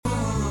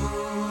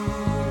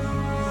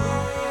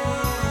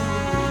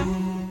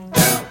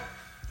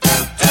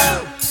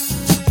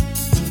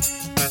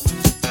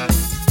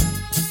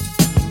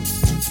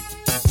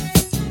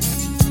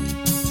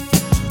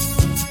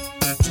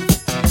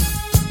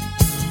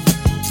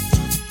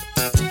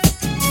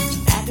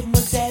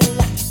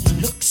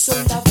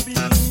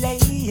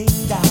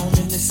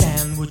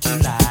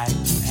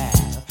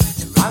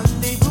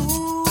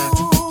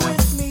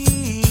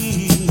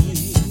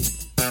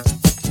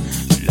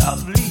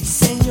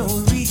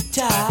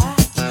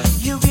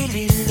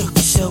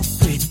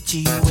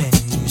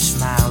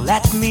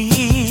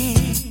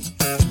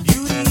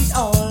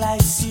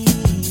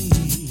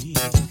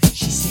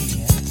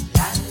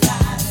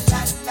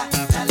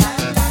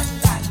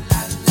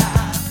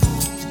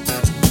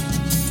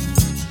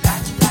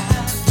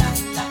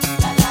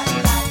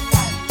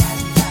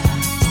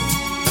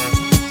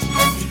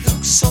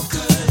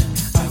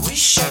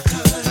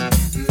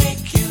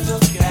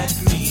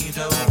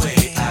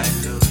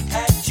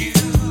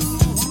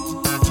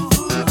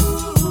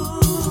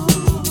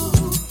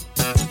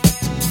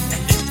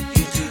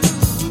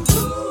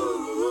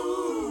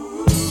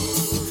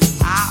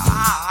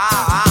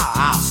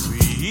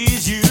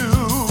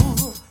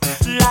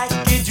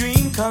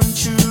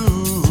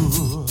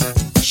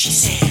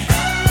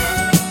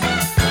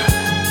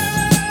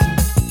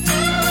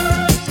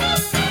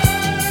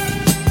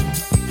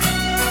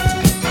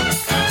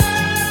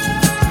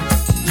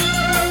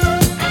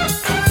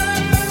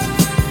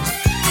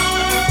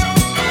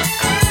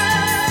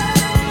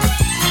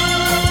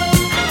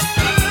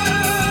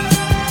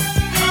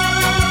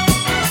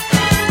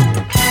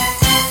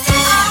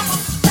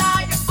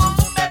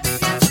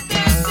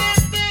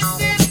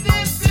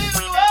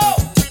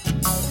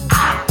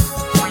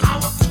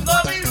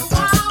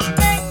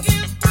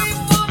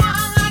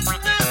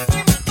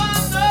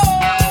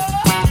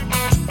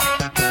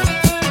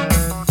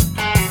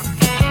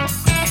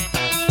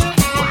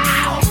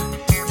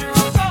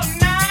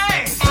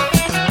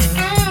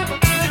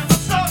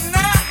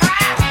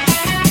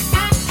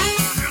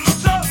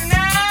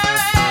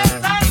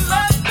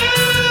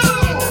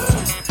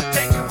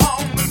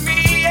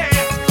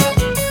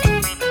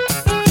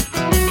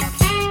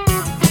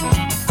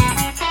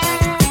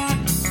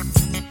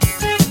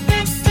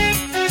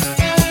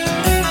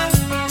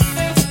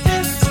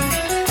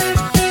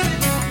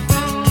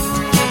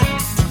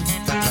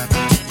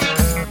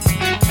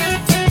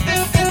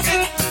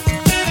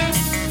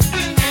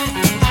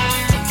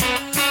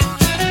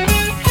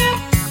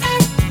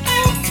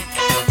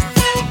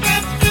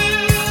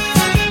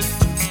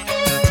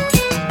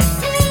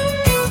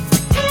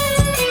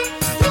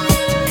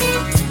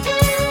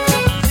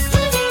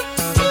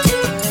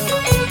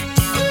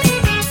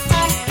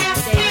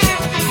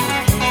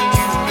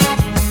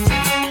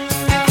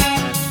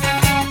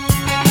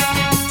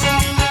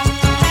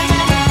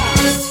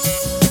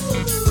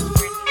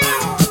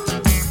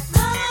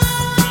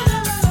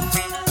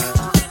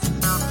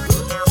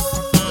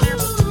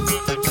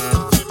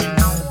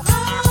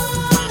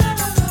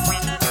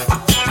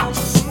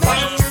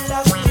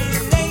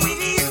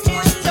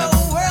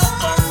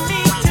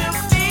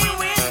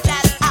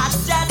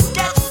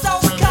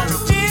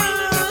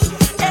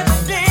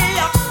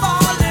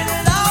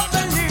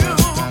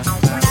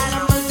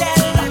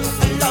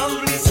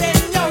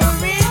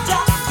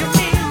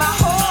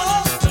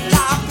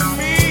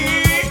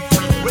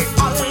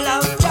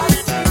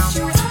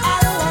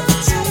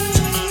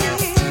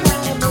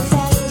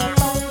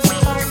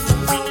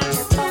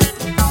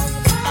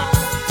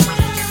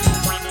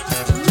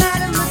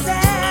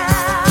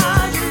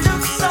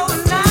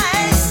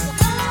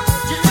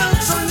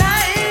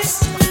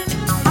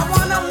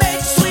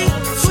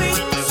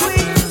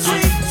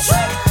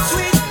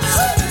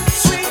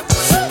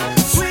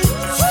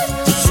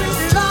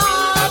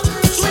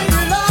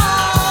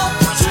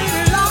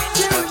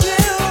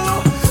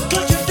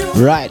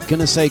Right,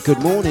 gonna say good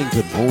morning,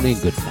 good morning,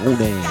 good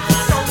morning.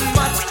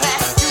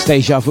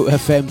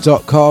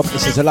 dejavufm.com.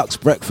 This is Dlux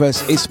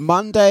Breakfast. It's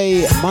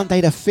Monday the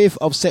 5th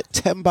of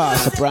September.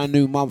 It's a brand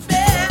new month,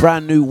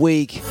 brand new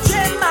week.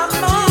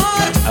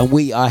 And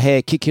we are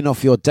here kicking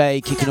off your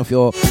day, kicking off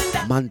your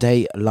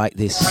Monday like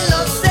this.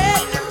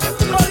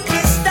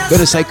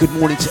 Gonna say good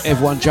morning to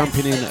everyone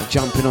jumping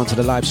onto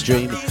the live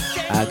stream.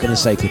 Gonna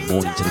say good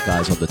morning to the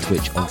guys on the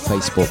Twitch, on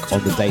Facebook,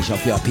 on the Deja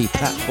VIP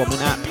platform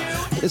and app.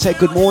 Gonna say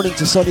good morning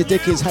to Sonny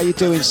Dickens. How you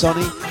doing,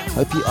 Sonny?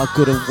 Hope you are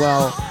good and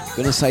well.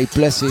 Gonna say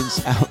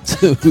blessings out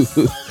to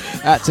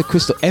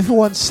Crystal.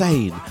 Everyone's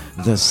saying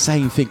the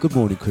same thing. Good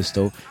morning,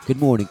 Crystal. Good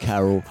morning,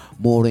 Carol.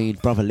 Maureen,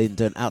 Brother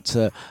Lyndon. Out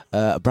to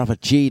Brother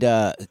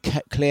Jida,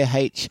 Claire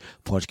H,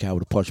 Podge Cow,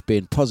 the Podge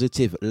Bin,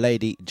 Positive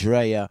Lady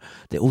Drea.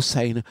 They're all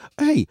saying,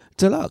 hey,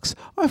 Dlux,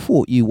 I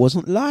thought you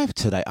wasn't live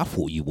today. I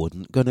thought you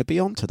wasn't going to be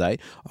on today.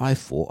 I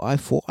thought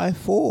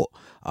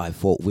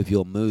with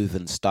your move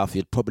and stuff,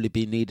 you'd probably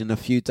be needing a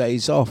few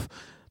days off.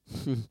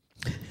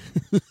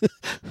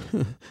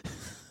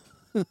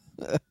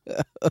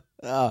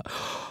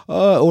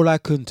 All I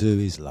can do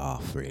is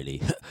laugh,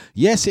 really.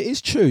 Yes, it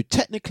is true.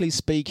 Technically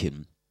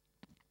speaking,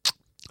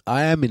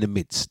 I am in the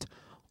midst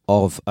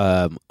of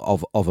a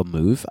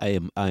move.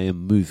 I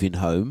am moving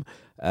home.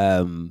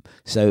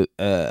 So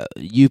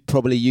you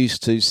probably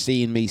used to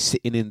seeing me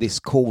sitting in this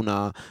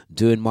corner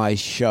doing my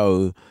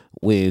show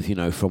with,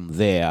 from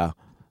there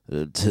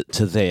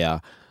to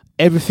there.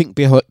 Everything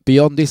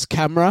beyond this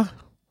camera.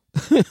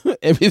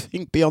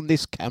 Everything beyond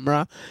this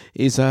camera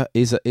is a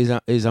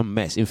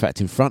mess. In fact,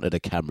 in front of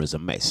the camera is a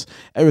mess.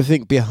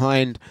 Everything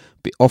behind,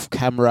 off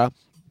camera,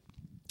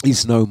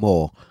 is no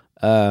more.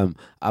 I'm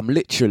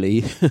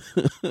literally.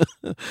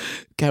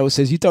 Carol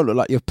says you don't look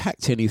like you've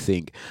packed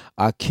anything.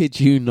 I kid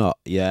you not.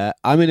 Yeah,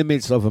 I'm in the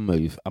midst of a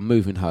move. I'm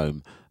moving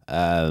home.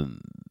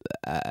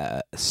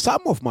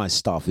 Some of my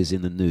stuff is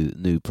in the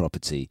new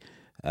property.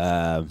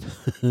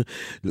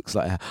 Looks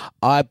like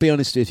I'll be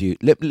honest with you.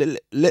 Let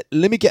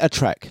me get a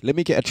track. Let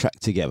me get a track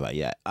together.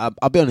 Yeah,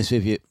 I'll be honest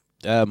with you.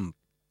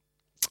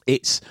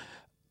 It's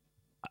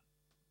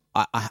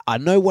I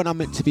know when I'm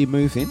meant to be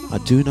moving. I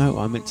do know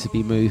I'm meant to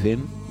be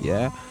moving.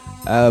 Yeah.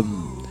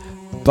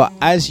 But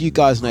as you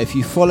guys know, if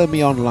you follow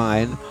me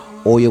online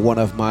or you're one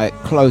of my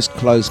close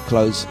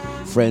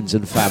friends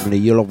and family,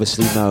 you'll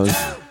obviously know.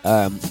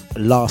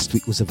 Last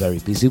week was a very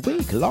busy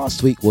week.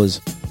 Last week was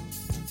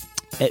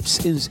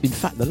in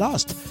fact, the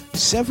last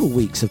several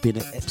weeks have been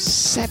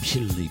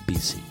exceptionally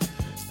busy.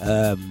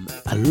 A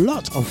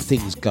lot of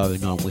things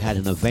going on. We had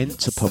an event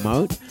to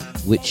promote,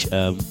 which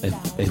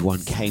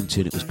everyone came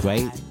to, and it was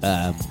great.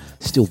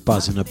 Still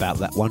buzzing about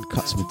that one.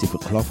 Cuts from a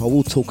different cloth. I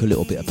will talk a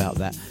little bit about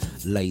that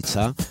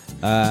later.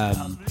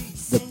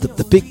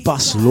 The big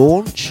bus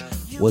launch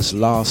was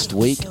last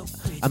week.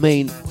 I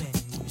mean,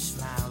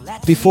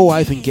 before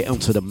I even get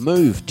onto the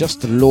move,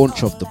 just the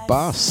launch of the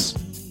bus,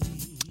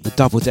 the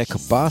double-decker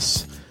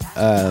bus,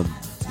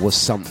 was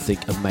something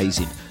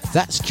amazing.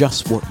 That's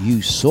just what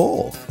you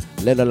saw,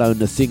 let alone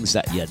the things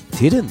that you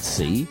didn't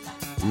see.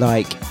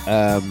 Like,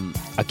 I'll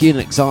give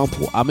an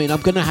example. I mean,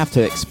 I'm going to have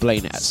to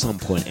explain it at some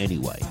point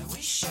anyway.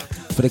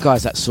 For the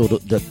guys that saw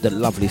the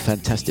lovely,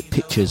 fantastic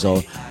pictures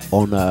on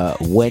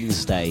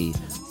Wednesday,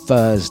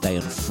 Thursday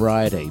and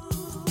Friday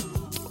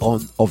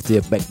of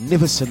the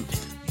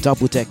magnificent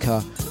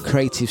double-decker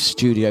creative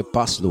studio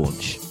bus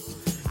launch.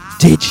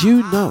 Did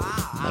you know?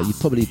 No, you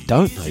probably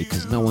don't know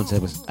because no one's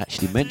ever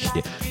actually mentioned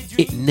it.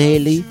 It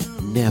nearly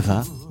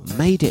never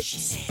made it.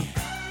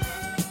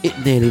 It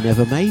nearly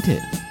never made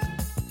it.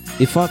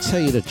 If I tell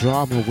you the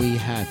drama we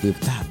had with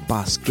that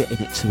bus getting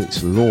it to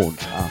its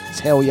launch, I'll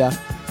tell you,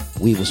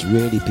 we was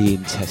really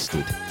being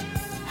tested.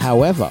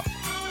 However,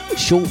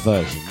 short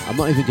version, I'm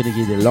not even going to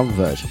give you the long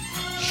version.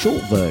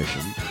 Short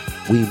version,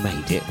 we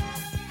made it.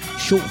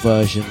 Short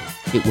version,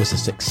 it was a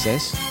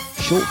success.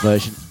 Short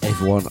version,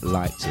 everyone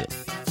liked it.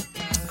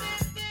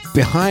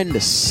 Behind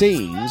the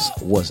scenes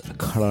was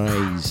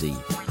crazy.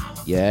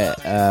 Yeah,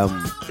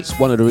 it's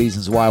one of the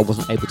reasons why I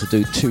wasn't able to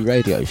do 2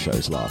 radio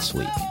shows last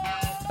week.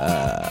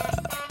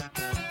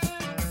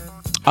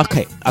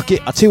 Okay, I'll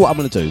tell you what I'm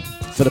going to do.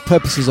 For the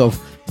purposes of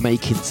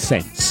making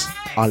sense,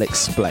 I'll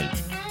explain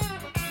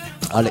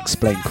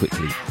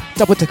quickly.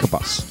 Double-decker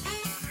bus.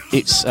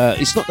 It's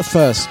not the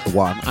first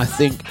one. I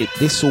think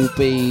this will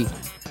be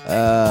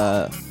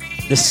the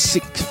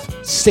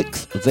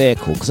sixth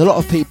vehicle, because a lot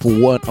of people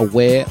weren't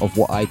aware of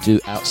what I do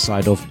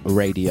outside of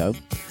radio.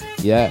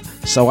 Yeah,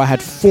 so I had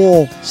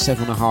 4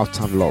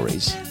 7.5-ton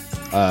lorries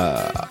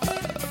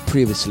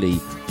previously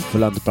for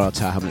London Borough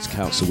Tower Hamlets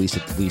Council. We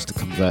used to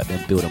convert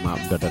them, build them up.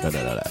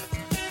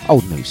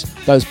 Old news.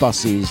 Those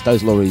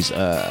lorries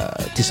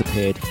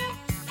disappeared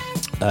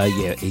a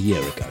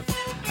year ago.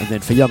 And then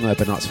for Young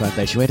Urban Arts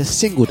Foundation, we had a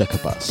single-decker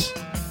bus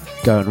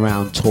going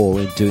around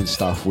touring, doing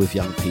stuff with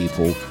young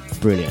people.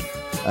 Brilliant.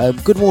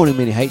 Good morning,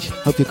 Minnie H.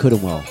 Hope you're good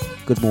and well.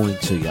 Good morning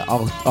to you.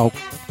 I'll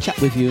chat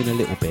with you in a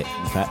little bit,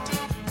 in fact.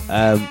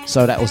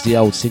 So that was the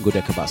old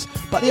single-decker bus.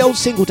 But the old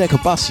single-decker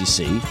bus, you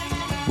see,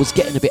 was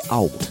getting a bit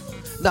old.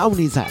 Not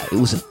only that, it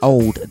was an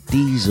old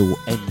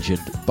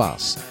diesel-engined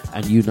bus.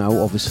 And you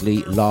know,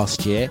 obviously,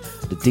 last year,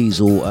 the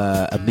diesel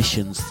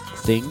emissions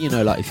thing, you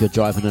know, like if you're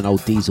driving an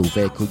old diesel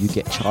vehicle, you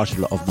get charged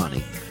a lot of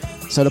money.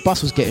 So the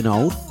bus was getting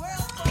old,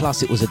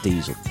 plus it was a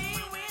diesel.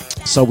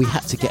 So we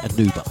had to get a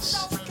new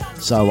bus.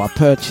 So I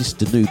purchased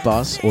the new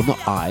bus, or not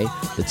I,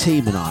 the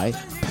team and I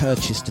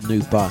purchased the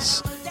new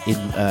bus in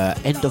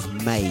end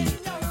of May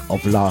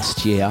of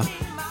last year,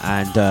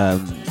 and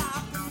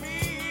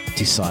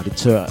decided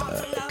to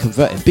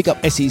convert it. Big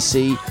up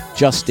SEC,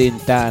 Justin,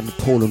 Dan,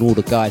 Paul and all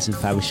the guys in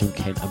Faversham,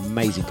 Kent.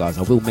 Amazing guys.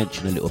 I will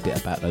mention a little bit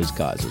about those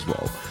guys as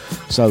well.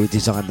 So we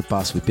designed the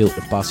bus, we built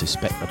the bus, we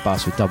spec'd the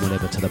bus, we've done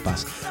whatever to the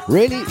bus.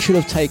 Really, it should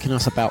have taken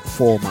us about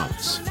 4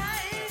 months.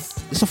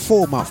 It's a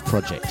 4-month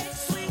project.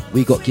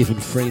 We got given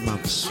 3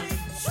 months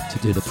to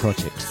do the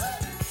project.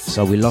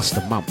 So we lost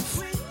a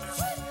month.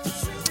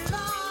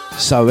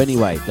 So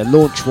anyway, the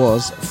launch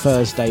was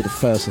Thursday the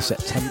 1st of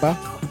September.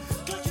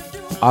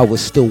 I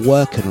was still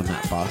working on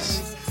that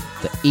bus.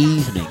 The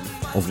evening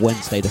of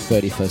Wednesday the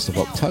 31st of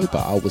October,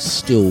 I was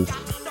still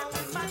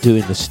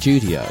doing the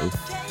studio,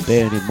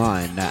 bearing in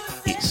mind that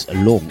its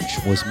launch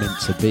was meant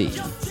to be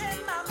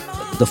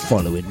the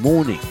following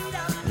morning.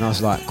 And I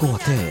was like, God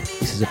damn,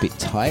 this is a bit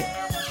tight.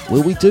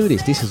 Will we do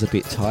this? This is a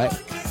bit tight.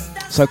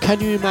 So can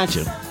you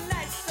imagine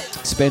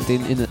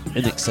spending in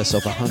excess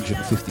of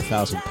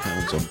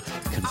 £150,000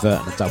 on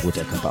converting a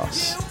double-decker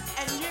bus,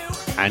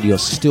 and you're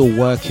still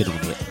working on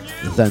it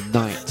the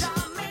night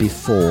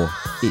before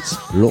its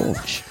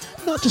launch?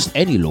 Not just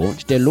any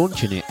launch, they're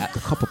launching it at the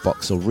Copper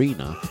Box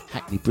Arena,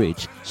 Hackney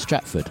Bridge,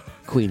 Stratford,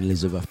 Queen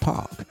Elizabeth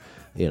Park,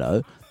 you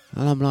know.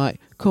 And I'm like,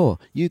 cool,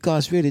 you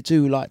guys really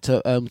do like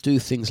to do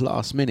things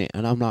last minute.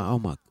 And I'm like, oh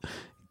my,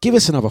 give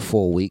us another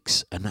 4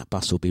 weeks and that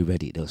bus will be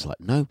ready. They was like,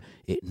 no,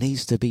 it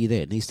needs to be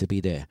there, it needs to be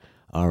there.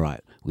 All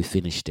right, we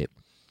finished it.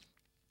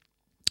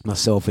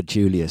 Myself and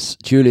Julius.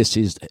 Julius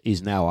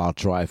is now our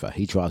driver.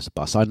 He drives the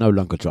bus. I no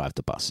longer drive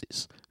the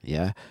buses.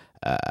 Yeah,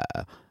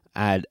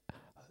 and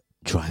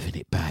driving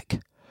it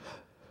back,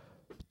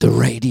 the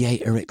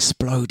radiator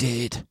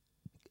exploded.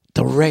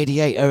 The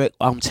radiator.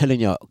 I'm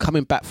telling you,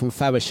 coming back from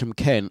Faversham,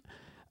 Kent,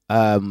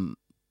 on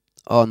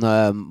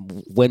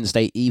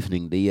Wednesday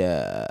evening,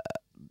 the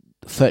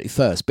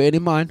 31st. Bearing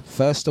in mind,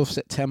 1st of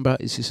September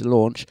is his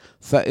launch.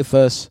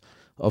 31st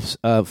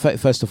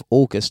of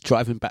August,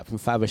 driving back from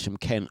Faversham,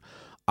 Kent.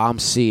 I'm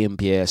seeing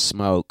beer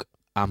smoke.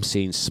 I'm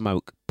seeing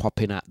smoke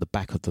popping out the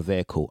back of the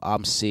vehicle.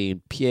 I'm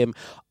seeing PM.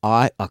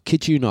 I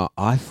kid you not,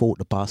 I thought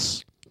the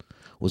bus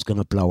was going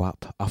to blow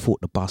up. I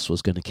thought the bus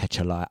was going to catch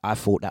a light. I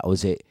thought that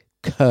was it.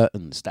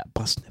 Curtains. That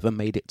bus never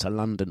made it to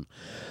London.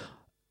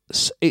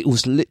 It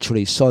was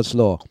literally sod's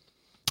law.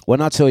 When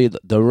I tell you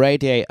that the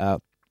radiator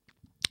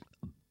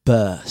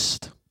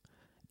burst,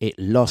 it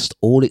lost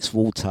all its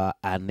water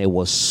and there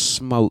was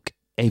smoke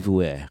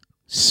everywhere.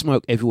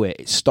 Smoke everywhere.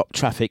 It stopped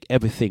traffic,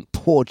 everything.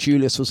 Poor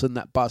Julius was in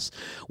that bus.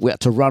 We had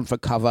to run for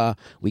cover.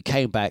 We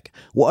came back.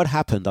 What had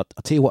happened, I'll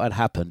tell you what had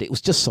happened. It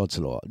was just sod's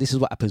law. This is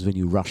what happens when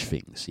you rush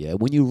things. Yeah,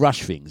 when you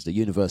rush things, the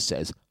universe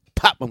says,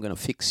 "Pap, I'm going to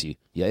fix you."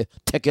 Yeah,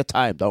 take your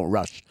time, don't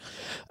rush.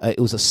 It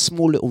was a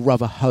small little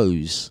rubber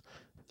hose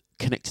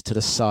connected to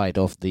the side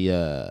of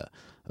the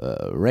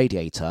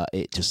radiator.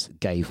 It just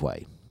gave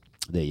way.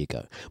 There you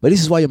go. But this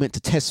is why you're meant to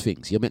test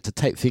things. You're meant to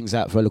take things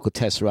out for a little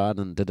test run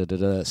and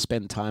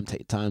spend time,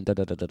 take time.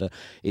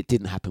 It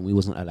didn't happen. We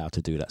wasn't allowed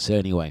to do that. So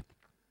anyway,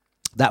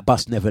 that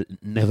bus never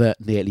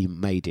nearly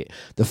made it.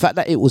 The fact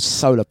that it was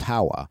solar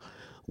power,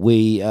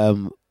 we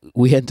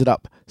ended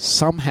up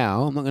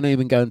somehow. I'm not going to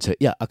even go into it.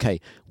 Yeah,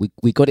 okay.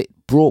 We got it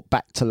brought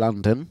back to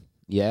London.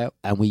 Yeah,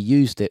 and we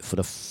used it for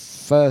the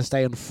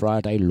Thursday and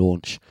Friday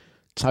launch,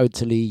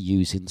 totally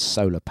using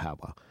solar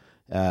power.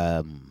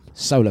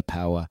 Solar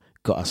power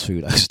got us through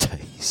those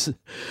days.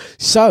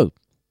 So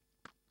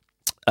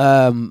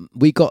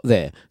we got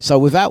there. So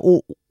with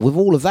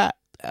all of that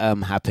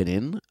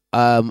happening,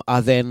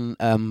 I then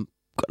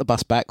got the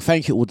bus back.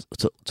 Thank you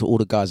to all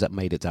the guys that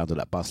made it down to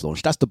that bus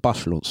launch. That's the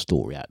bus launch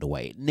story out of the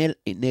way.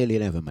 It nearly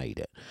never made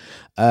it.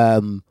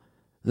 Then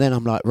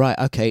I'm like, right,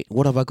 okay,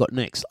 what have I got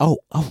next? Oh,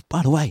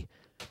 by the way,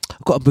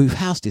 I've got to move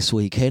house this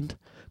weekend.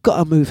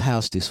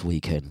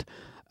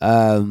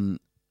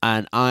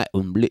 And I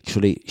am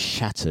literally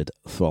shattered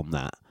from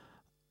that.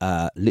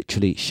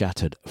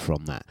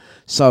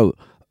 So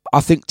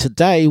I think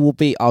today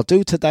I'll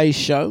do today's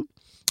show,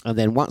 and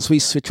then once we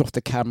switch off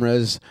the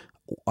cameras,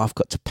 I've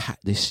got to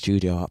pack this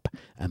studio up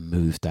and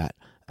move that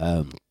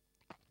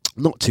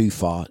not too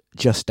far,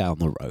 just down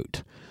the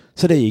road.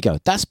 So there you go.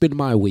 That's been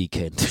my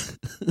weekend.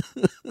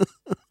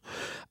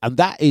 And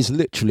that is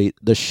literally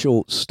the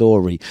short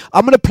story.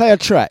 I'm going to play a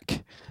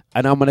track.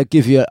 And I'm gonna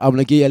give you a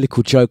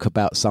little joke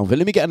about something.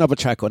 Let me get another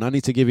track on. I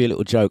need to give you a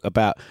little joke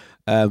about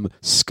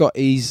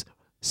Scotty's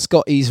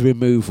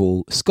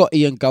removal,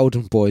 Scotty and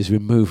Golden Boy's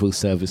removal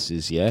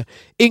services. Yeah,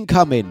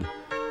 incoming.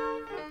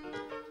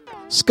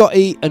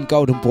 Scotty and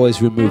Golden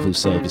Boy's removal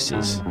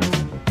services.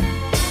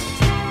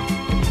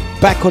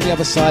 Back on the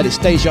other side, it's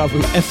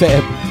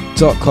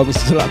dejavufm.com.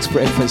 It's the Dlux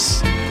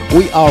Breakfast.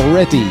 We are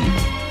ready.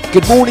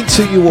 Good morning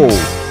to you all.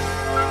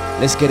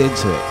 Let's get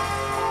into it.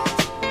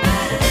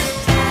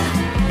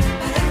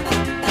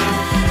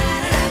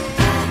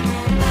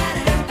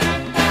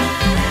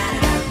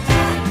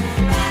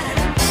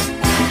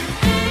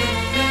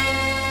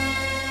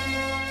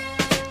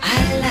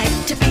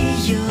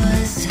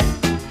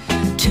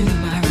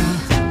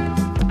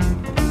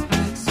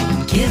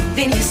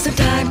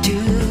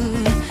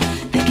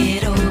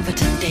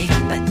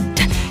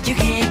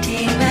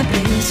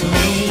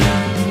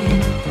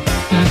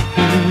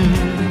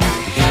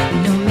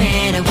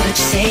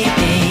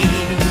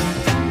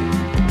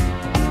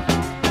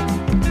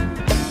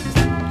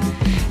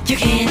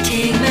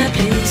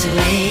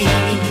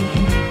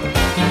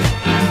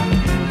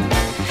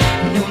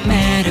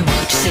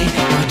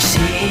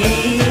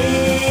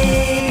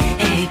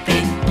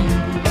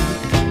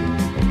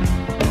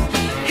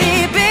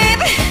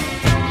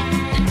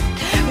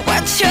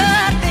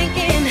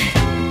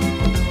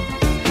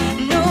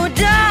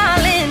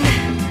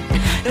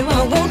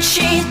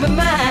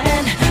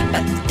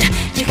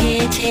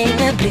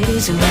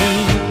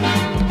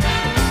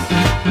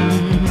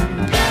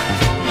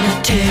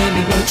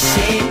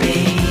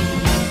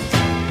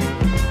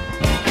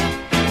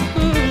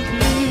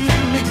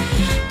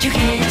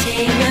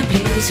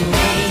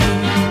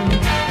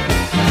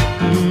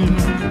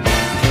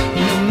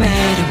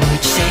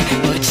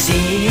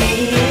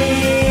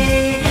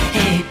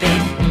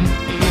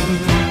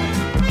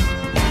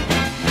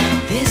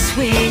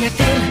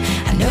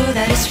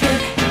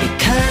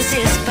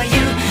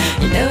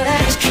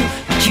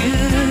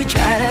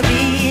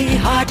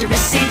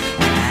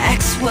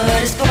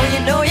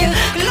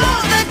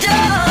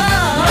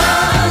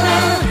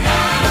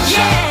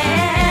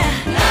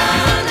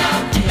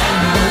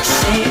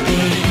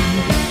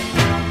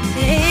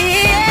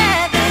 Yeah.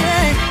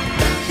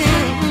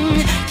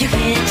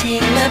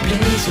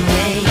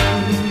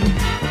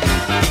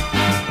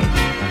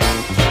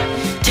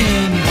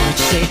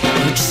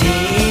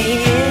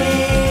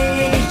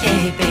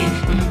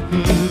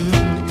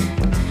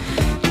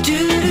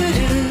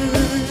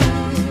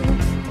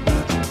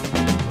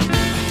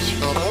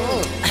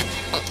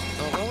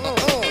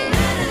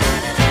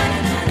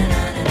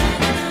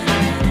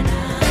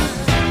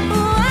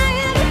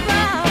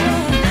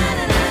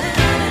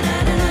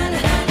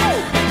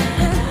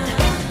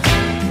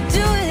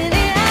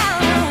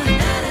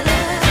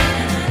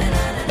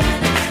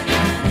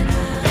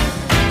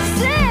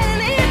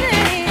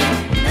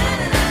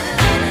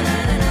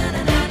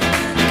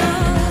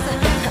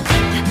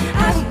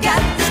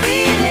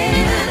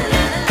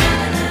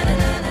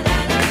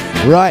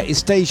 Right,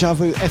 it's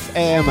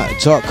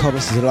dejavufm.com.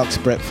 This is a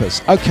Dlux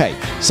breakfast. Okay,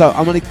 so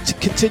I'm going to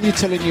continue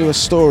telling you a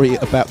story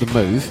about the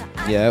move,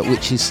 yeah,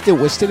 which is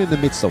we're still in the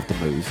midst of the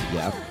move,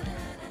 yeah.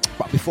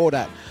 But before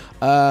that,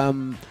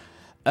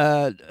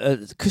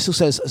 Crystal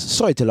says,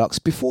 sorry,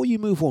 Dlux, before you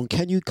move on,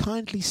 can you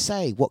kindly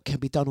say what can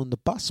be done on the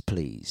bus,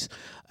 please?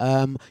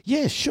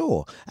 Yeah,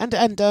 sure. And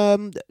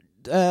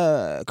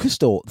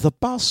Crystal, the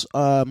bus,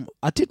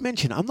 I did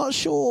mention, I'm not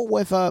sure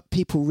whether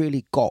people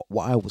really got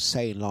what I was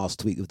saying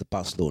last week with the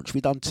bus launch.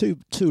 We've done two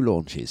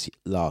launches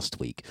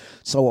last week.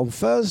 So on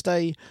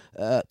Thursday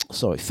the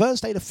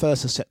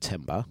 1st of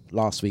September,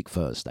 last week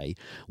Thursday,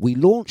 we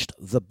launched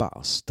the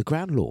bus. The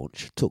grand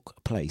launch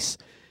took place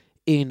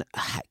in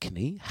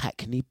Hackney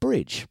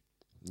Bridge.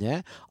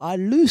 Yeah, I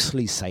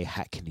loosely say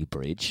Hackney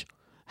Bridge,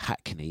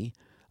 Hackney.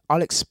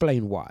 I'll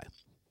explain why.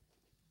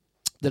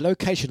 The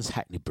location is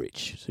Hackney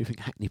Bridge. So you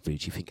think Hackney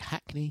Bridge, you think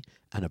Hackney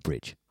and a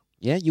bridge.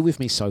 Yeah, you with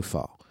me so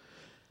far?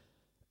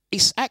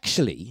 It's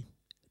actually,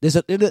 there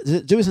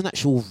is an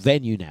actual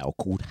venue now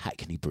called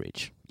Hackney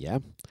Bridge. Yeah,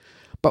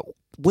 but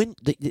when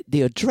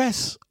the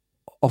address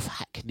of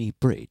Hackney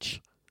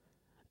Bridge,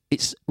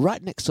 it's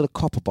right next to the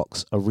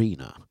Copperbox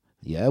Arena.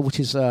 Yeah,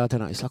 which is, I don't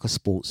know, it's like a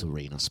sports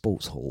arena,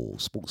 sports hall,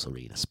 sports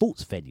arena,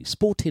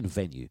 sporting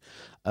venue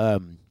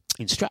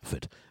in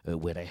Stratford,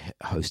 where they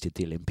hosted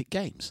the Olympic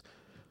Games.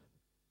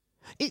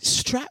 It's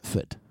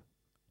Stratford.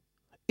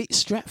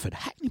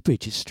 Hackney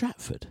Bridge is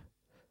Stratford.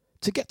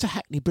 To get to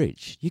Hackney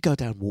Bridge, you go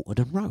down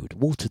Waterden Road.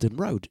 Waterden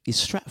Road is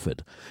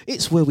Stratford.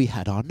 It's where we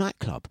had our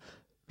nightclub,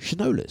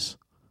 Shenola's,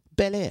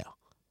 Bel Air,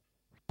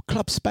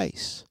 Club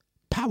Space,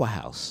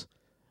 Powerhouse,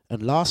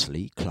 and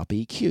lastly, Club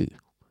EQ.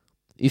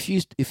 If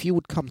you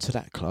would come to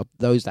that club,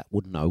 those that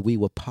would know, we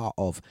was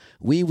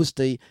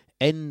the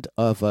end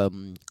of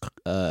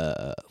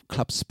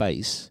Club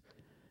Space,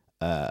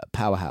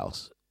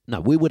 Powerhouse. No,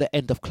 we were the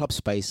end of Club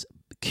Space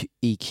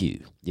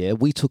EQ. Yeah,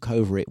 we took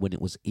over it when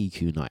it was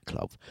EQ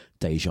Nightclub.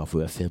 Deja Vu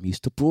FM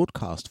used to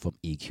broadcast from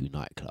EQ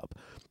Nightclub.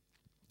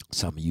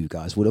 Some of you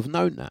guys would have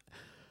known that.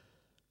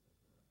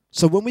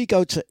 So when we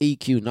go to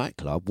EQ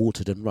Nightclub,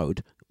 Waterden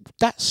Road,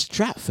 that's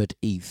Stratford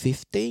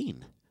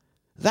E15.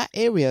 That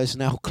area is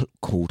now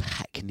called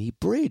Hackney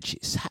Bridge.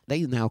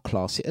 They now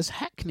class it as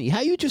Hackney. How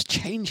are you just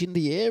changing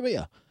the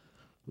area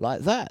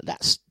like that?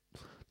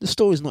 The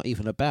story's not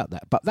even about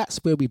that, but that's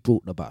where we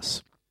brought the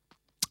bus.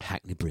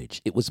 Hackney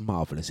Bridge. It was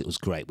marvellous. It was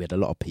great. We had a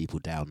lot of people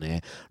down there,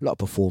 a lot of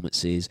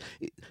performances.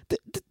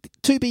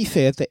 To be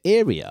fair, the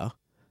area,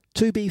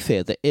 they've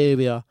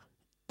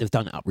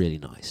done it up really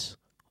nice.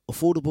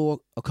 Affordable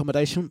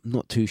accommodation,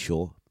 not too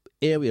sure.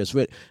 Areas,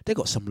 they've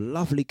got some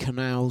lovely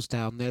canals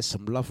down there,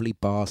 some lovely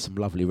bars, some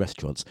lovely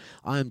restaurants.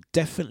 I am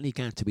definitely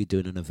going to be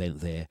doing an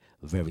event there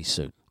very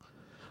soon.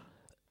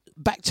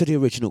 Back to the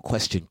original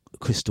question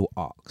Crystal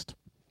asked.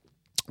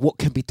 What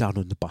can be done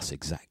on the bus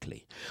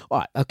exactly? All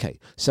right, okay.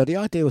 So the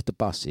idea of the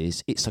bus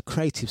is it's a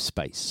creative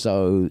space.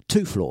 So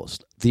 2 floors.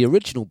 The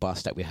original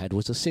bus that we had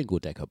was a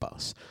single-decker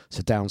bus.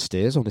 So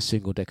downstairs on a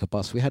single-decker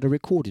bus, we had a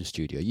recording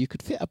studio. You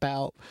could fit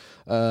about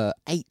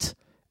 8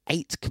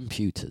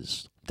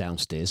 computers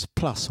downstairs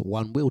plus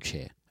 1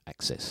 wheelchair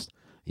access.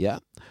 Yeah.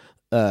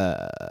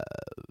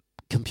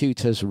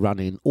 Computers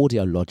running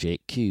Audio Logic,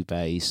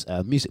 Cubase,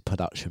 music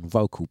production,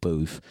 vocal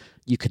booth.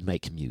 You can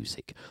make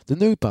music. The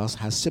new bus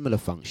has similar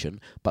function,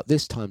 but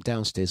this time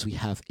downstairs we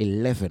have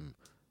 11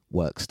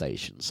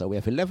 workstations. So we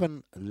have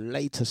 11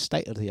 later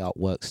state-of-the-art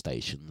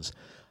workstations,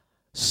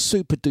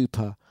 super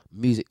duper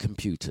music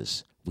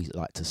computers, we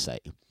like to say.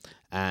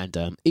 And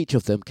each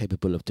of them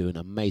capable of doing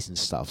amazing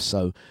stuff.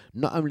 So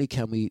not only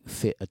can we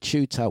fit a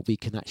tutor, we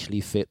can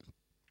actually fit,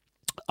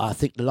 I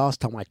think the last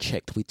time I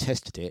checked, we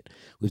tested it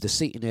with the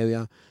seating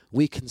area.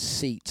 We can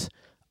seat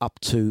up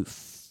to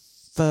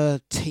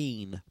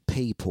 13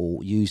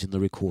 people using the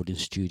recording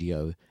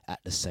studio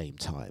at the same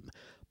time.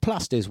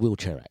 Plus, there's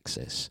wheelchair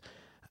access.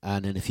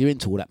 And then if you're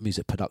into all that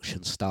music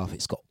production stuff,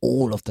 it's got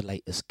all of the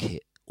latest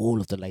kit.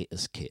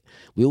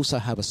 We also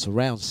have a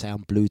surround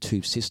sound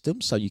Bluetooth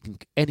system, so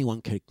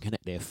anyone can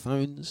connect their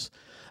phones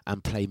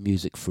and play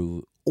music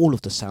through all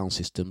of the sound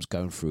systems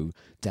going through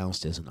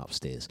downstairs and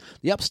upstairs.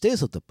 The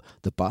upstairs of the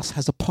bus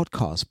has a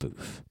podcast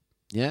booth.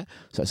 Yeah,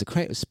 so it's a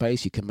creative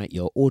space. You can make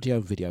your audio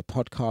and video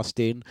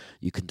podcasting.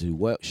 You can do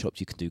workshops.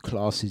 You can do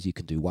classes. You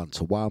can do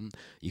one-to-one.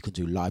 You can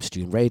do live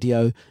stream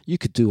radio. You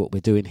could do what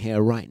we're doing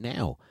here right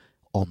now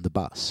on the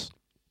bus.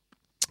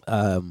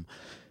 To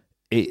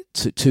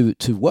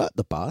work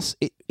the bus,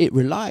 it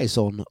relies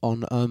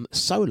on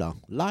solar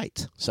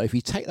light. So if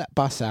you take that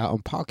bus out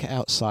and park it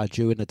outside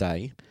during the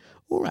day,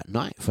 or at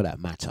night for that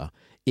matter,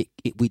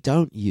 we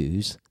don't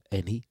use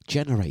any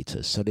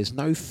generators. So there's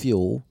no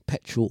fuel,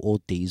 petrol or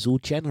diesel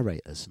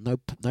generators, no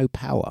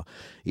power.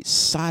 It's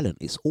silent.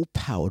 It's all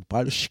powered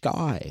by the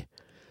sky.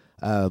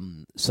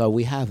 So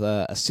we have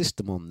a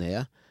system on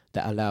there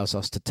that allows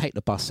us to take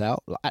the bus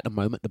out. At the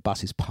moment, the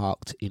bus is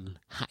parked in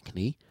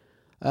Hackney,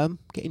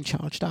 getting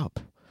charged up.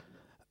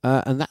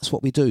 And that's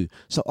what we do.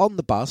 So on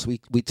the bus, we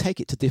take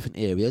it to different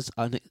areas.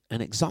 And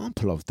an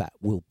example of that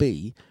will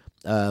be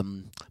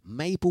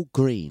Maple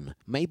Green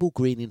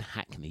in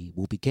Hackney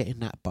will be getting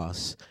that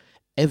bus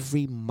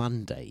every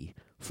Monday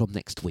from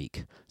next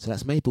week. So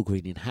that's Maple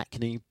Green in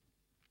Hackney.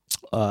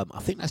 I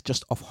think that's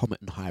just off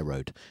Homerton High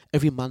Road.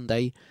 Every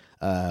Monday,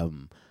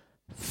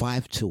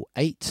 5 till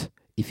 8.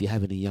 If you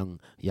have any young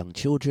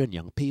children,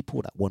 young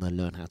people that want to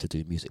learn how to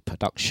do music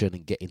production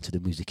and get into the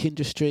music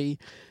industry,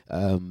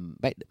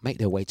 make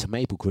their way to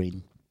Maple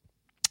Green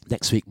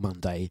next week,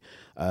 Monday.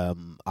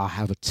 I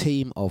have a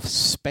team of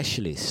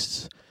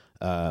specialists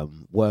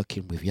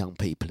working with young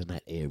people in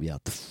that area.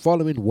 The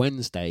following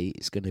Wednesday,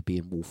 it's going to be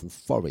in Waltham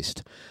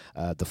Forest.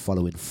 The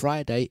following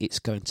Friday, it's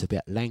going to be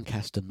at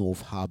Lancaster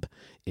North Hub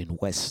in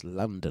West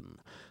London.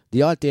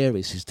 The idea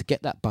is to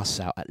get that bus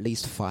out at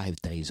least 5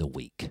 days a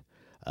week.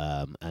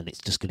 And it's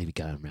just going to be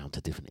going around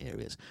to different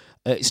areas.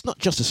 It's not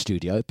just a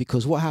studio,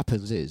 because what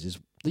happens is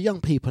the young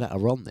people that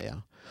are on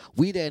there,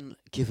 we then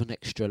give an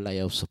extra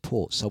layer of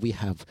support. So we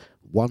have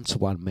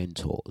one-to-one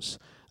mentors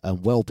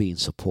and well-being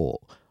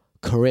support,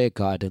 career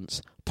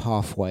guidance,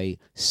 pathway,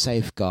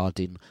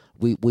 safeguarding.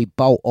 We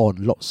bolt on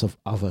lots of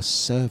other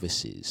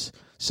services.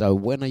 So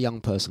when a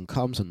young person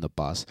comes on the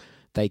bus,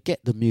 they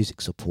get the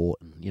music support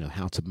and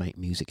how to make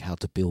music, how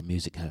to build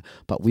music.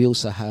 But we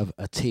also have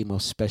a team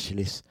of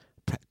specialist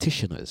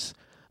practitioners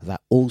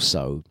that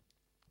also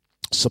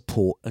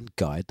support and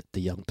guide the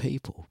young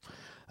people.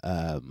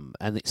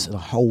 And it's a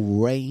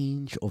whole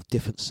range of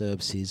different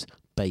services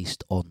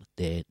based on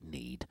their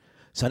need.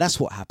 So that's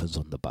what happens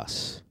on the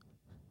bus.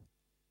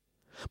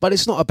 But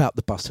it's not about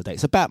the bus today.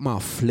 It's about my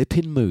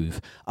flipping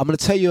move. I'm going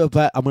to tell you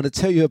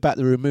about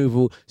the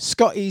removal,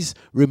 Scotty's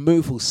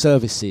removal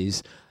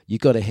services. You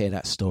got to hear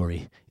that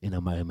story in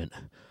a moment.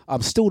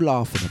 I'm still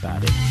laughing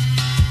about it.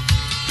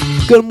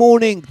 Good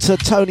morning to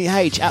Tony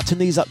H, out to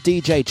Knees Up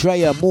DJ,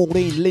 Drea,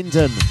 Maureen,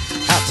 Lyndon,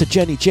 out to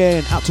Jenny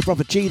Jen, out to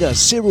Brother Gita,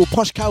 Cyril,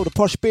 Posh Cow, the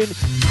Posh Bin.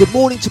 Good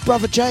morning to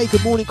Brother J,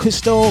 good morning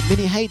Crystal,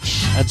 Minnie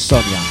H and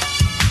Sonia.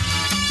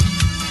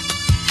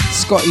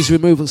 Scotty's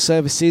removal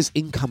services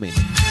incoming.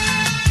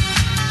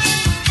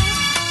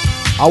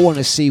 I want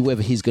to see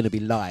whether he's going to be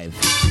live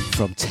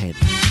from 10.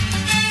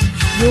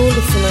 You're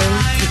listening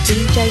to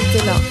DJ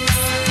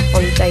Dlux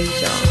on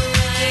Deja.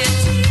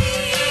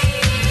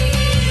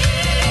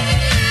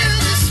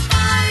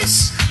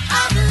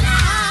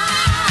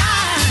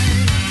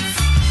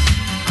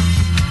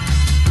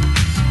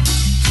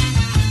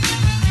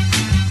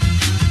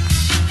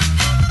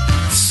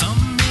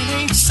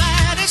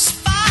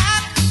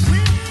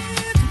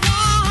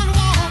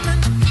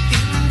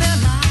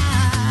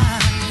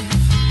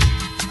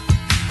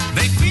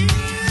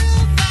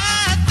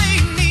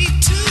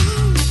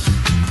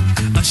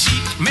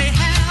 May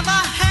have a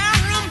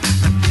harem.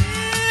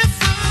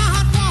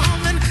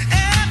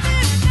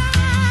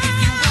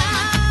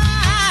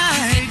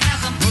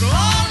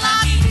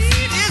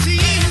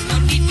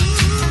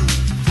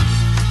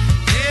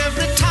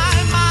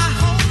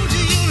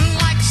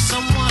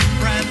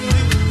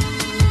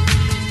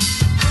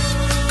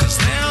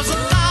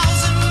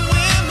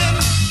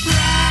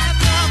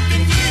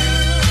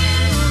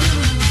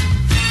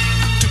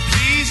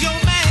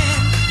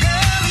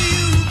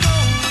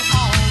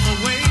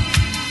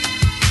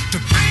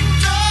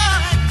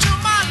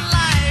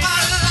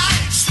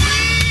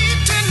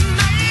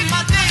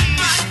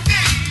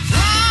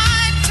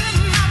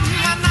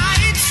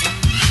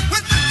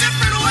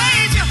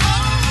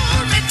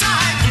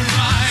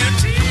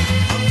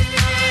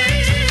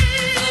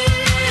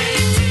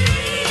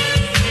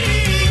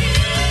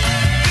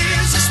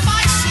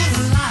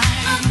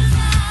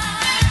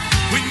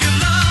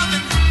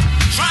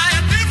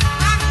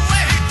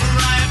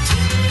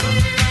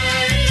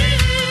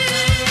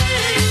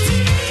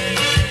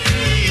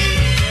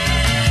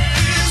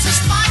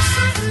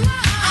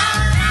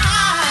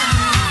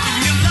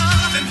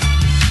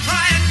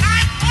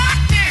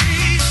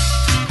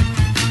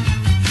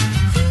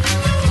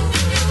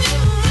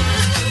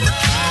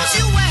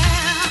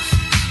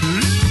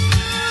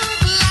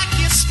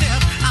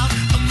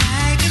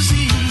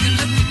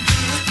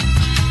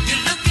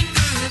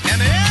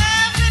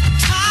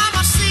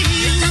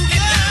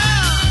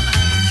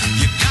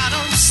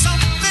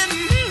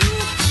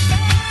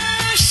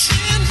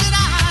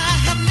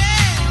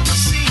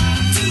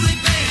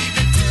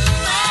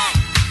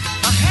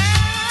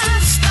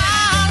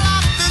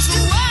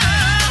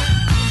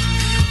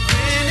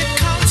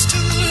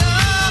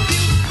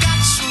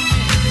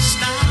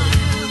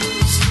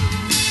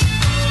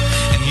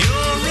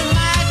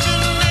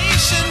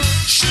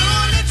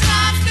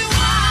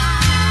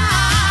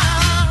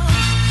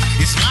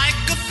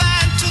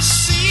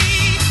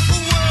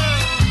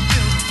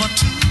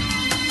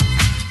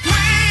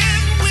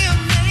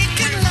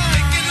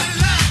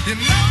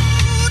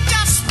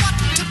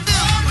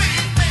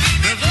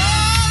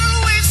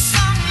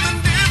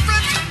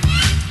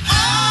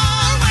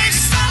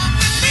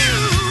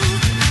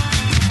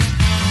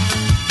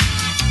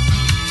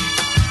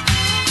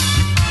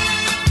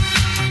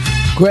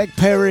 Greg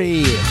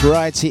Perry,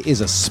 variety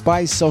is a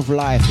spice of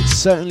life. It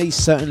certainly is.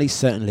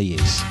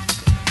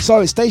 So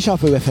it's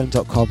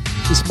dejavufm.com.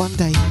 It's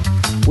Monday.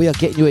 We are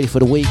getting you ready for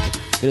the week.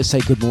 Gonna say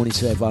good morning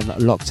to everyone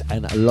locked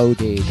and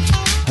loaded.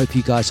 Hope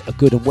you guys are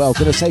good and well.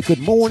 Gonna say good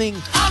morning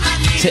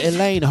to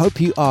Elaine. Hope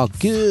you are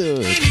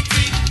good.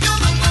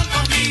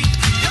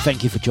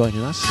 Thank you for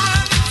joining us.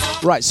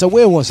 Right, so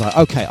where was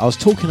I? Okay, I was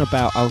talking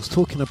about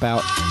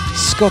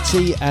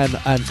Scotty and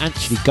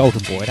actually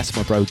Golden Boy. That's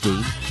my bro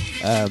Dean.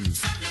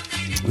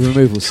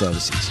 Removal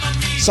services.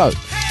 So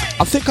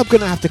I think I'm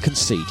gonna have to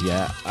concede.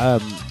 Yeah.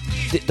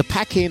 The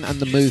packing and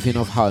the moving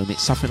of home,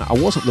 it's something that I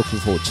wasn't looking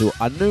forward to.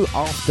 I knew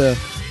after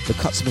the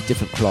Cuts of a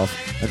Different Cloth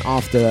and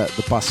after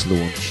the bus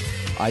launch,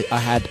 I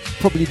had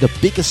probably the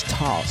biggest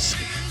task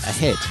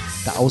ahead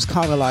that I was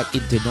kind of like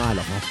in denial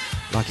of.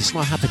 Like, it's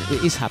not happening.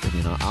 It is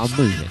happening. I'm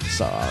moving.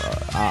 So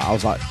I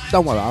was like,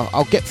 don't worry,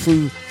 I'll get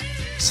through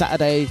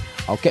Saturday,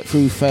 I'll get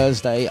through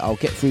Thursday, I'll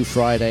get through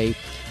Friday.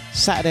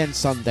 Saturday and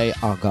Sunday,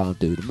 I'll go and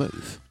do the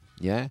move.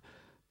 Yeah?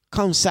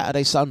 Come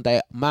Saturday, Sunday,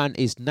 man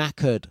is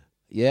knackered.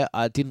 Yeah,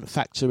 I didn't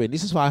factor in.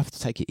 This is why I have to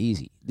take it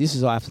easy.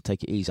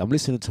 I'm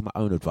listening to my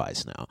own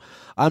advice now.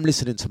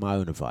 It's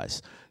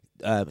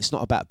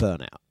not about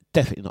burnout.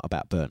 Definitely not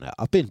about burnout.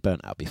 I've been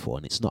burnt out before,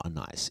 and it's not a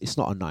nice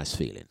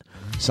feeling.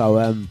 So,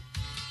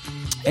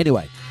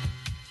 anyway,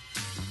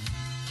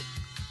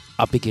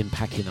 I begin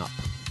packing up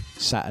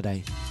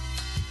Saturday.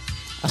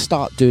 I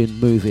start doing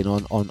moving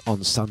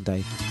on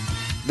Sunday.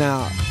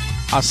 Now,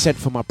 I said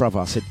for my brother,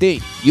 I said,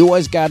 Dean, you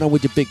always going on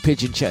with your big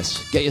pigeon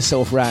chest. Get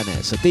yourself round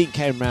there. So Dean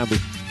came round with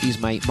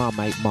his mate, my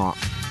mate, Mark.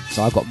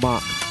 So I got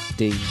Mark,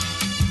 Dean.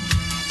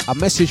 I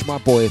messaged my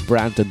boy,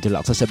 Brandon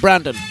Dlux. I said,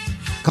 Brandon,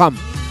 come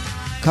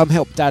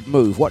help Dad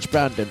move. Watch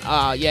Brandon.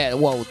 Yeah,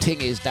 well,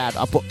 thing is, Dad.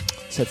 I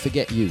said,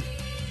 forget you.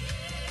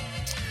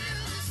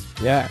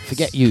 Yeah,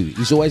 forget you.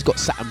 He's always got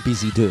something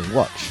busy doing.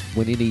 Watch.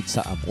 When he needs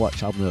something,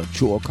 watch. I'm going to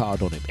draw a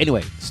card on him.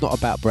 Anyway, it's not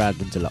about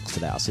Brandon Dlux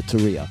today. I said to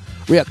Ria,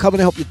 come and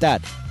help your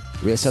dad.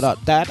 Ria said,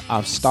 Dad,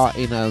 I'm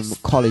starting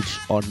college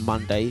on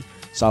Monday,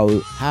 so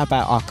how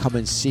about I come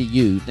and see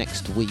you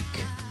next week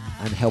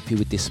and help you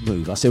with this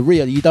move? I said,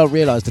 Ria, you don't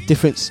realise the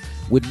difference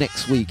with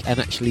next week and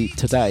actually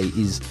today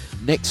is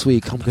next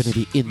week I'm going to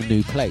be in the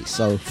new place.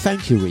 So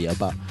thank you, Ria,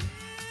 but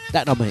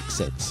that don't make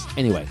sense.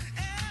 Anyway,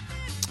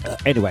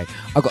 I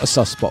got a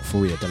soft spot for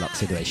Ria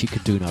Dlux anyway. She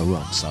could do no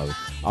wrong, so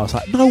I was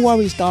like, no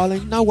worries,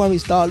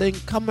 darling.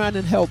 Come round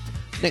and help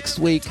next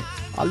week.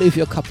 I'll leave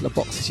you a couple of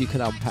boxes you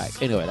can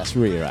unpack. Anyway, that's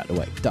Ria out the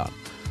way. Done.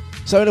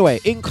 So anyway,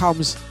 in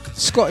comes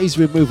Scotty's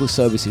removal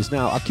services.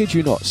 Now, I kid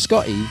you not,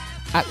 Scotty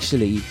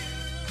actually,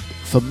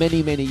 for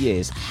many, many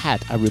years,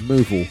 had a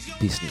removal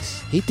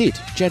business. He did,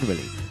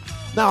 generally.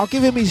 Now, I'll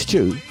give him his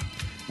due.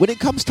 When it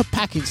comes to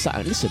packing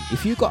something, listen,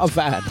 if you've got a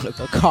van, like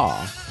a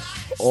car,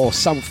 or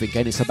something,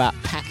 and it's about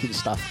packing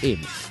stuff in,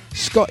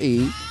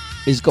 Scotty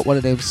has got one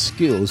of them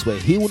skills where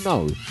he will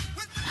know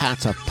how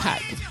to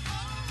pack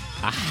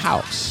a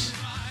house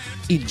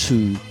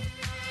into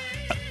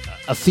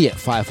a Fiat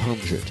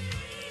 500.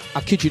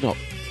 I kid you not.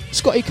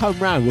 Scotty come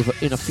round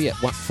in a Fiat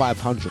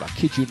 500. I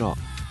kid you not.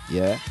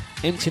 Yeah.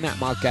 Emptying out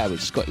my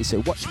garage. Scotty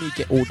said, watch me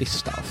get all this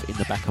stuff in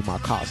the back of my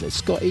car. I said,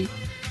 Scotty,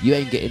 you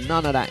ain't getting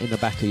none of that in the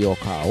back of your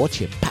car. Watch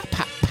him. Pat,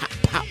 pat, pat,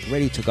 pat.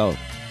 Ready to go.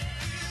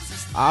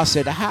 I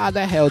said, how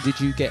the hell did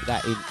you get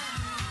that in?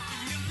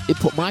 It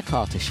put my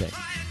car to shame.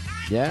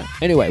 Yeah.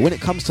 Anyway, when it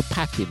comes to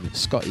packing,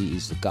 Scotty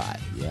is the guy.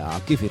 Yeah,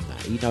 I'll give him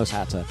that. He knows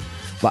how to.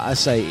 But I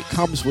say it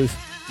comes with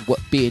what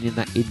being in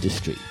that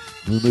industry,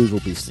 removal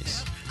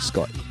business,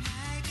 Scotty.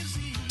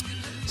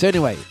 So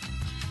anyway,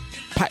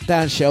 pack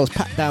down shelves,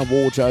 pack down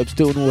wardrobes,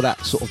 doing all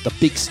that sort of the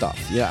big stuff.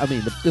 Yeah, I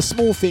mean the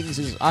small things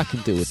is I can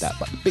deal with that,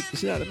 but the big,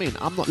 you know what I mean?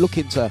 I'm not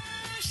looking to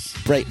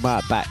break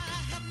my back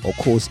or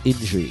cause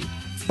injury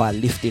by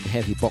lifting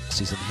heavy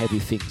boxes and heavy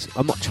things.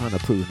 I'm not trying to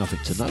prove nothing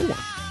to no one.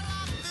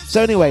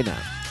 So anyway,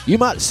 now you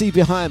might see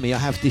behind me I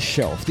have this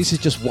shelf. This is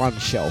just one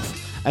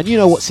shelf. And you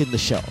know what's in the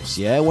shelves,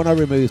 yeah? When I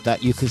remove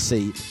that, you can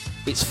see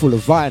it's full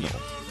of vinyl.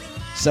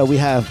 So we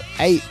have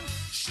a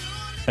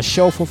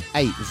shelf of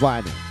 8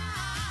 vinyl,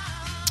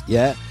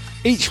 yeah?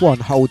 Each one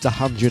holds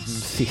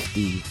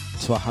 150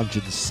 to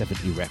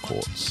 170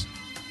 records.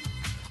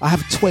 I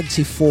have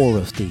 24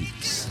 of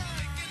these.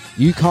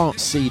 You can't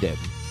see them.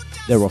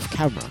 They're off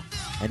camera,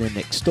 and they're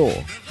next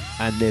door,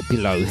 and they're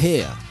below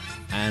here,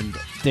 and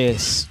they're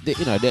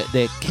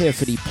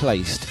carefully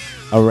placed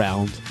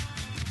around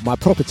my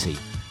property.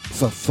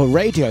 For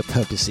radio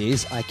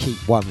purposes, I keep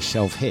one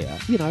shelf here,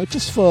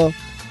 just for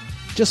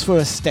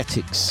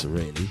aesthetics,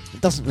 really. It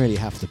doesn't really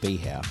have to be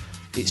here.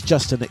 It's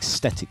just an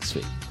aesthetics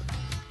thing.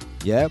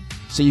 Yeah?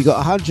 So you got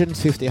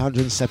 150,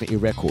 170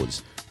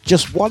 records.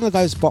 Just one of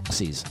those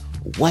boxes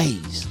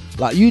weighs.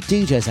 Like you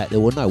DJs out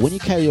there will know, when you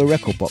carry your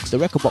record box, the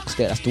record box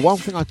there, that's the one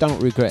thing I don't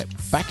regret.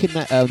 Back in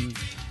the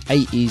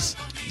 80s,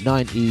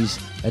 90s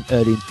and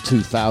early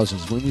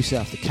 2000s, when we used to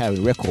have to carry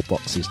record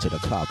boxes to the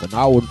club, and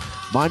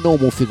my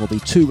normal thing would be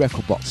 2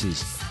 record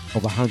boxes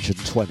of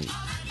 120.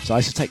 So I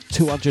used to take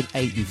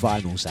 280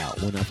 vinyls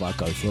out whenever I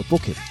go for a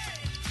booking.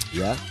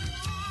 Yeah.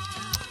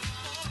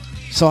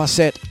 So I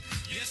said,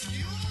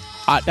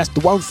 that's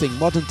the one thing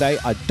modern day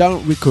I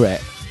don't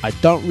regret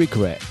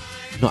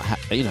not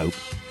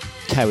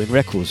carrying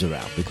records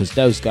around, because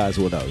those guys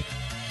will know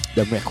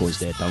them records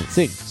there don't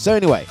think. So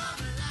anyway,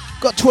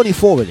 got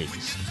 24 of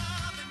these,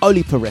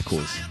 only per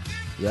records.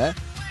 Yeah,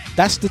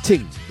 that's the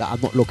thing that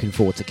I'm not looking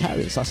forward to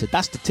carrying. So I said,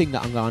 that's the thing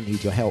that I'm gonna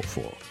need your help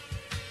for.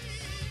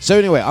 So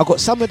anyway, I got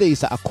some of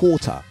these that are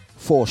quarter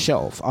for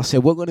shelf. I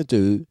said, we're gonna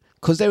do,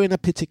 because they're in a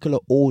particular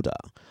order.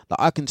 Like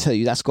I can tell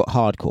you, that's got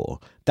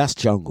hardcore, that's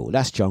jungle,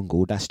 that's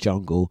jungle, that's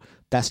jungle,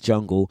 that's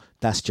jungle,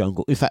 that's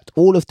jungle. In fact,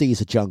 all of these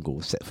are jungle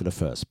except for the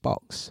first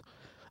box.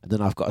 And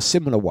then I've got a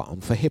similar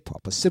one for hip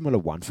hop, a similar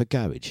one for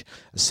garage,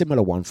 a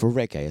similar one for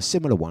reggae, a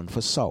similar one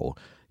for soul.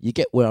 You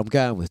get where I'm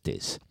going with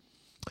this.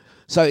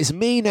 So it's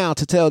me now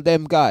to tell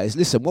them guys,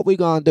 listen, what we're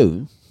gonna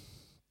do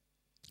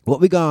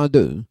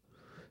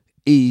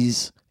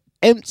is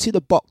empty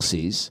the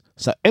boxes.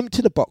 So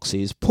empty the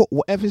boxes, put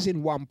whatever's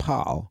in one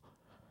pile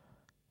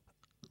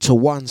to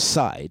one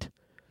side,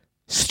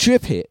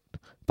 strip it,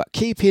 but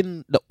keep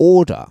in the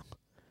order,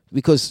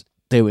 because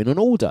they're in an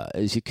order.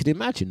 As you can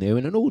imagine, they're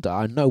in an order.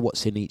 I know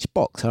what's in each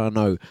box. I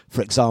know,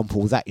 for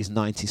example, that is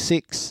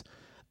 96,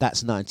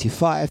 that's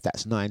 95,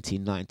 that's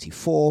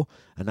 1994,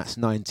 and that's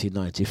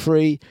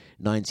 1993,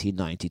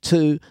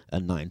 1992,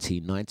 and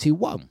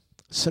 1991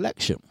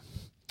 selection.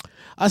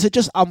 I said,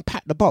 just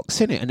unpack the box,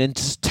 innit, and then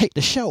just take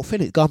the shelf,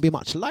 innit. It's going to be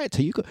much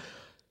lighter. You got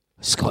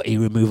Scotty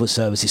Removal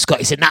Services.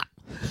 Scotty said, nah.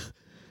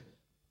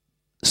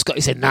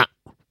 Scotty said, nah,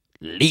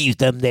 leave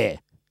them there.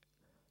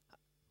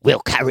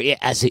 We'll carry it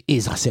as it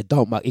is. I said,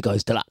 don't make. He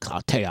goes, Dlux,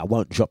 I'll tell you, I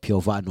won't drop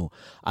your vinyl.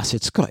 I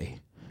said, Scotty,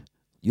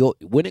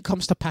 when it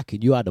comes to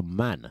packing, you are the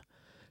man.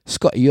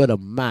 Scotty, you're the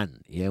man,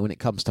 yeah, when it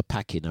comes to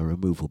packing and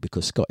removal,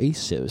 because Scotty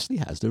seriously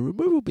has the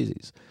removal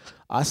business.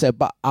 I said,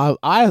 but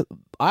I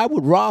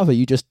would rather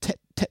you just take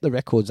the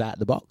records out of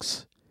the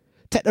box.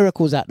 Take the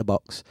records out of the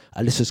box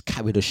and let's just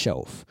carry the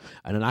shelf.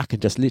 And then I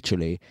can just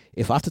literally,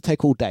 if I have to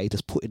take all day,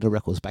 just put in the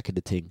records back in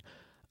the thing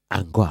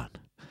and go on.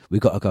 We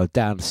got to go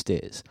down the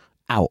stairs,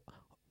 out,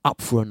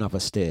 up for another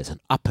stairs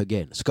and up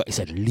again. Scotty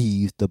said,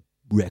 leave the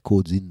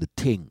records in the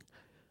thing.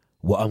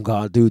 What I'm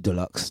going to do,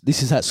 Dlux,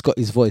 this is how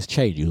Scotty's voice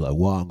changed. He was like,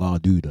 what I'm going to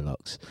do,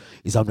 Dlux,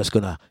 is I'm just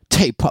going to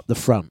tape up the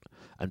front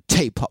and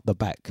tape up the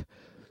back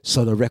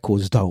so the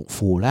records don't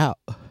fall out.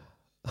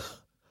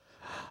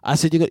 I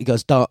said, he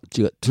goes,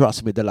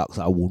 trust me, Dlux,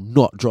 I will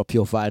not drop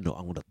your vinyl.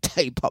 I'm going to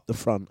tape up the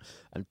front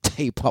and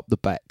tape up the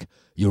back.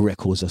 Your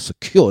records are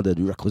secured and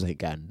the records ain't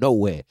going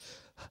nowhere.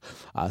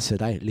 I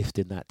said, I ain't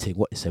lifting that thing.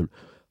 What he said,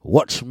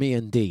 watch me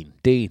and Dean,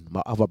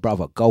 my other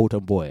brother, Golden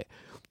Boy,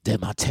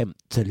 them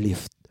attempt to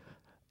lift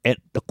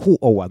the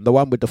quarter one, the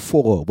one with the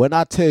 4. When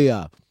I tell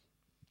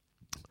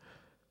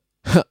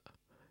you,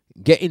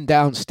 getting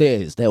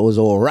downstairs, that was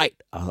all right.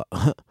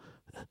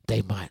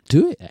 They might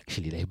do it,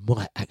 actually. They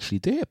might actually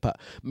do it. But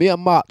me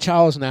and Mark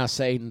Charles now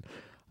saying,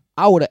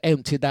 I would have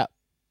emptied that.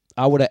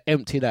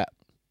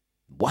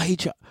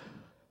 Wage.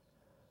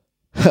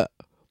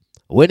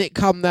 When it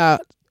come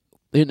out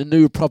in the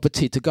new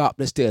property to go up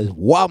the stairs,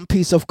 one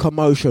piece of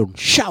commotion,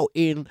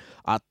 shouting,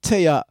 I tell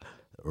you,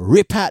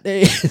 rip out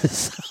the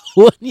ears.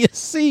 When you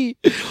see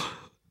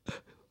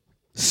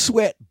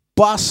sweat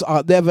bust,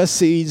 I've never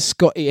seen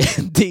Scotty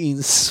and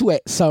Dean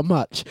sweat so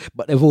much,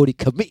 but they've already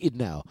committed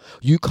now.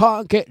 You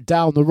can't get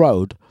down the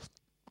road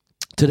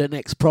to the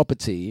next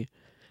property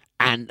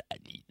and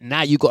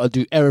now you got to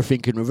do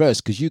everything in reverse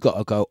because you got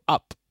to go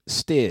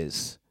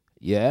upstairs.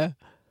 Yeah?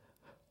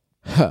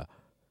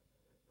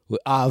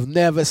 I've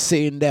never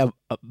seen them,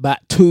 about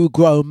 2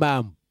 grown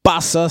men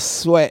bust a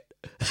sweat.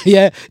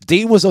 Yeah,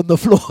 Dean was on the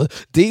floor.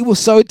 Dean was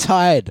so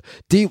tired.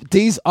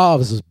 Dean's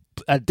arms was,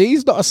 and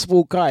Dean's not a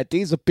small guy.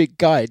 Dean's a big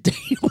guy.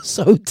 Dean was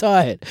so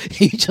tired.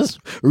 He just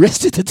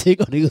rested the thing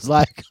on. He was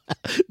like,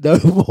 no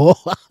more.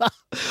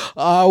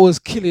 I was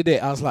killing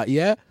it. I was like,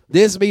 yeah,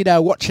 there's me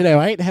now watching it.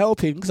 I ain't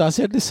helping because I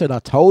said, listen, I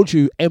told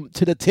you,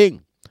 empty the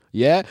thing.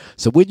 Yeah,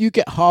 so when you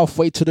get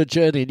halfway to the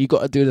journey and you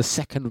got to do the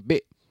second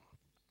bit,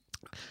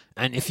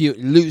 and if you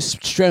lose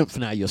strength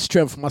now, your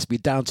strength must be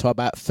down to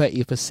about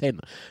 30%.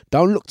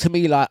 Don't look to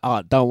me like,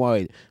 oh, don't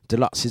worry,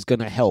 Dlux is going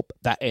to help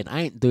that end.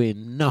 I ain't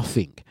doing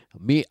nothing.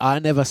 I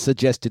never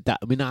suggested that.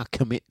 I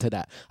commit to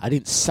that. I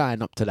didn't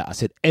sign up to that. I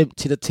said,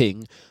 empty the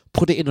thing,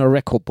 put it in a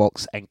record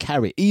box and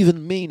carry it.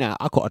 Even me now,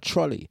 I got a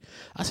trolley.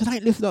 I said, I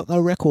ain't lifting up no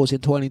records in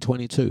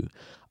 2022.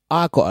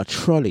 I got a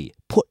trolley.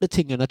 Put the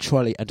thing in a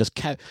trolley and just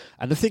carry.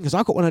 And the thing is,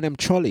 I got one of them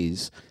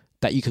trolleys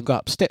that you can go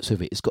up steps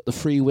with it. It's got the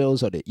 3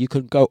 wheels on it. You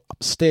can go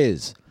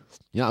upstairs.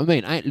 You know what I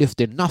mean? I ain't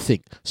lifting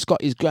nothing.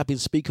 Scotty's grabbing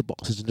speaker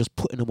boxes and just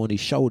putting them on his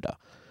shoulder.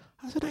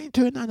 I said, I ain't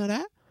doing none of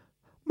that.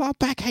 My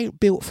back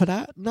ain't built for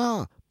that.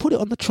 Nah, put it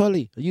on the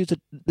trolley. Use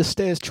the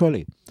stairs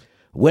trolley.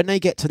 When they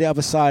get to the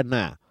other side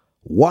now,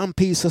 one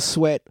piece of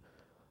sweat,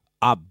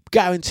 I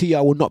guarantee you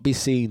I will not be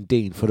seeing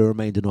Dean for the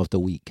remainder of the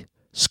week.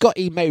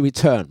 Scotty may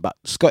return, but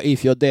Scotty,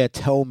 if you're there,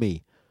 tell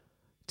me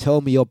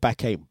your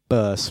back ain't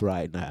burst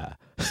right now.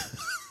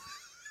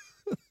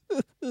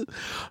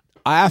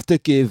 I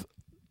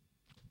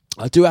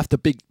do have to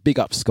big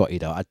up Scotty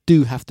though. I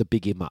do have to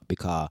big him up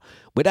because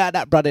without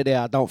that brother there,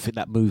 I don't think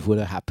that move would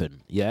have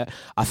happened. Yeah,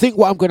 I think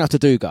what I'm going to have to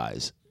do,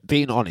 guys,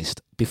 being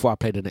honest, before I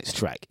play the next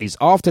track, is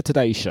after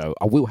today's show,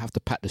 I will have to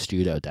pack the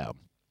studio down.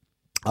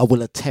 I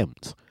will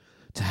attempt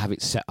to have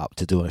it set up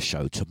to do a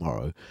show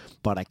tomorrow,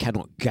 but I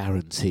cannot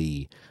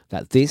guarantee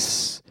that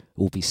this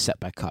will be set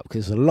back up,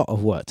 because there's a lot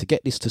of work to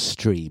get this to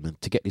stream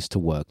and to get this to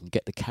work and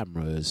get the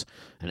cameras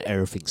and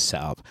everything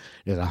set up.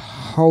 There's a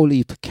whole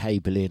heap of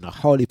cabling, a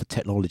whole heap of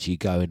technology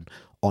going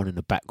on in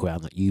the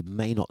background that you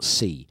may not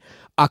see.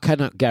 I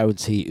cannot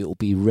guarantee it will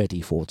be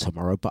ready for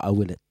tomorrow, but I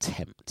will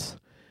attempt.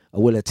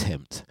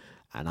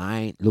 And I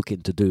ain't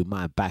looking to do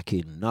my back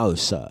in, no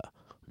sir.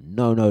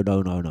 No.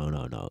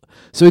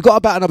 So we've got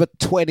about another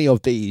 20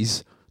 of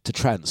these to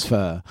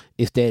transfer.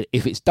 If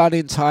it's done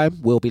in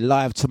time, we'll be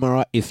live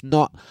tomorrow. If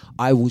not,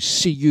 I will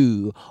see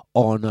you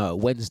on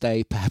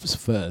Wednesday, perhaps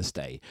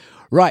Thursday.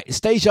 Right, it's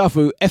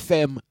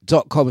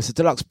dejavufm.com. It's a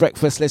Dlux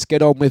breakfast. Let's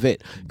get on with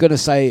it. Gonna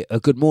say a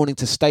good morning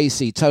to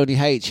Stacey, Tony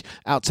H,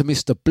 out to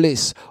Mr.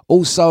 Bliss,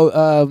 also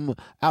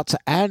out to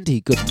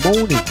Andy. Good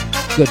morning.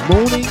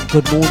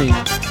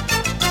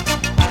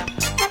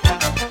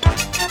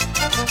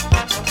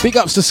 Big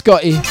ups to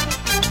Scotty.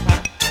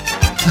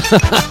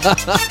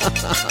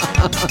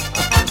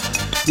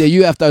 Yeah,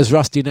 you have those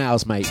rusty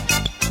nails, mate.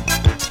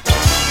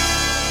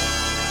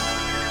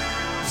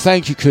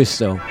 Thank you,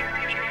 Crystal.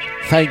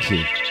 Thank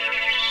you.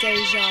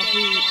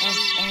 dejavufm.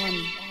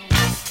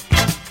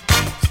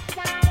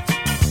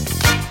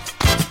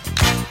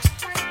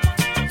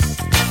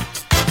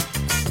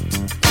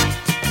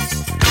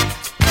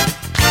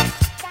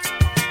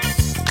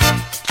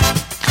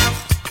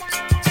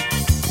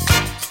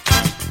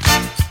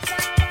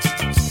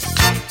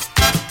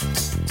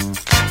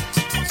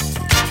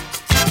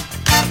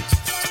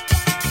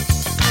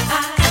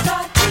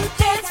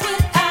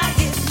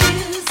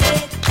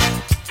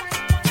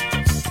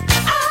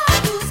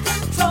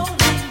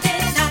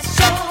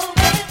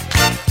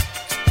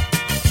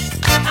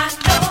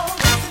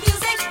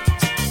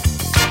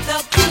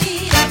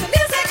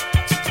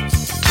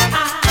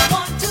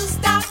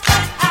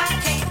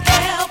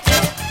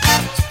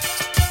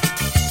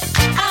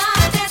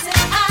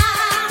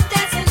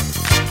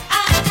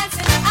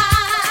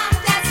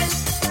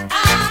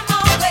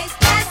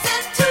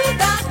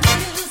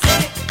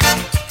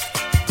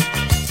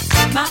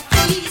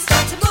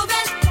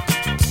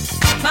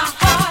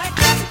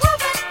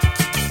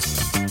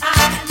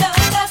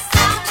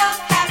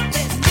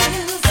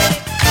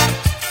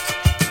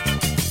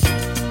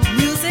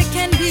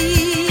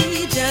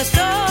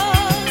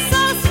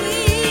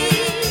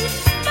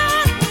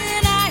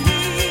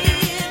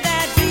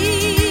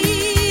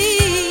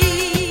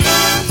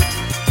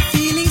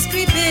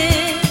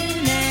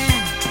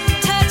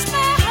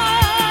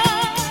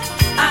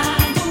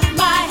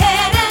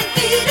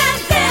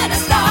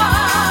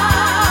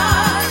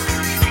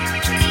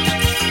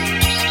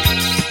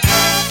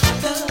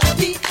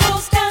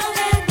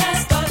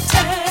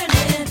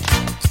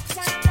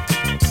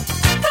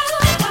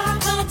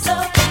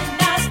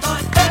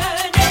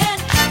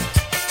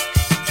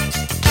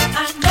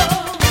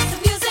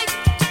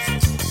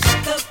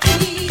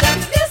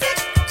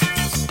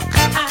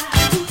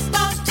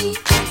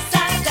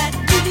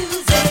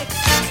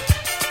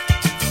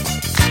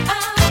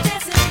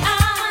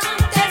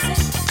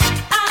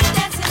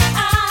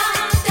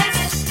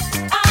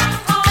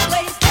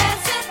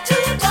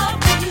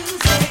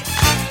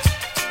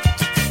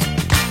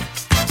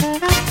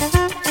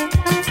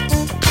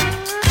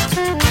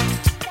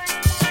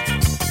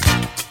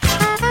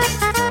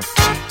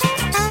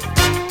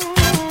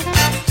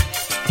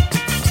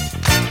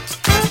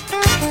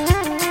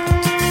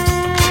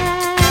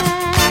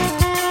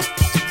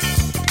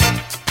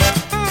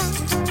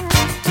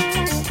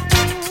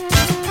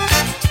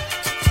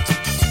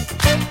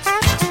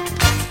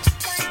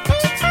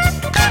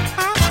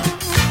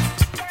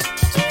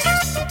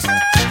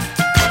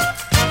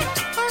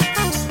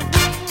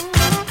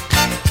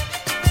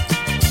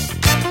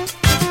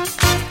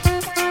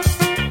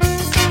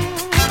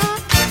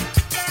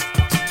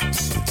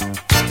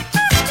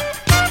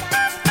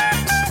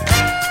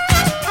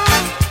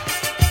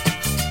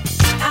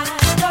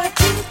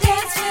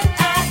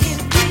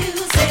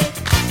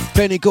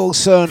 Benny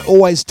Golson,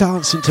 always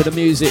dancing to the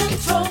music.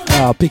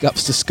 Big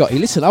ups to Scotty.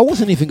 Listen, I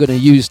wasn't even going to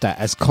use that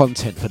as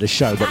content for the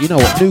show, but you know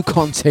what? New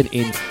content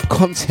in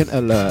Content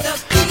Alert.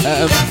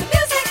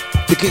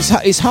 Because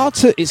it's hard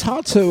to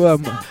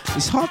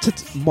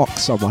mock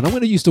someone. I'm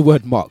going to use the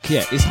word mock.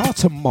 Yeah, it's hard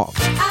to mock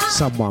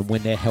someone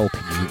when they're helping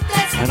you.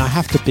 And I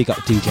have to big up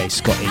DJ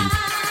Scotty.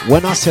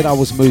 When I said I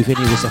was moving,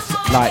 he was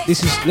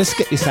let's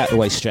get this out of the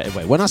way straight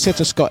away. When I said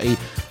to Scotty,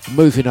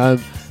 moving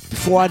home,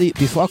 before I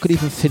could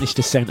even finish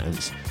the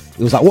sentence,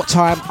 it was like, what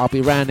time? I'll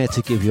be around there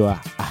to give you a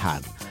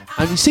hand.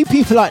 And you see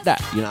people like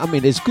that, you know what I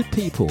mean? There's good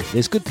people and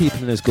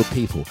there's good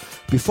people.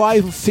 Before I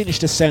even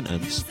finished the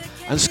sentence,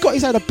 and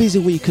Scotty's had a busy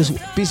week, he's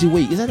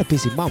had a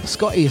busy month.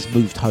 Scotty has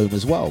moved home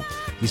as well.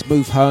 He's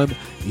moved home,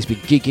 he's been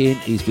gigging,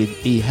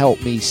 he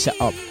helped me set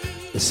up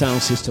the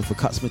sound system for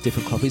Cuts with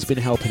Different Crop. He's been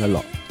helping a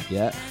lot,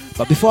 yeah?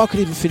 But before I could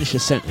even finish the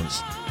sentence,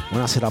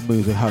 when I said I'm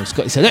moving home,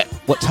 Scotty said,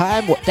 what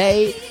time, what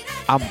day?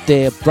 I'm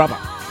there, brother.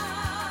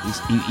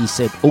 He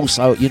said,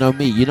 also, you know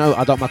me,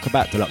 I don't muck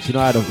about Dlux.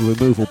 I had a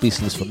removal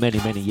business for many,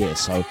 many years.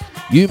 So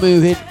you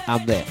move in,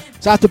 I'm there.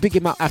 So I have to big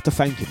him up, I have to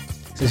thank him.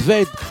 So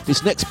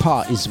this next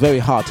part is very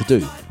hard to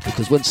do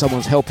because when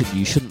someone's helping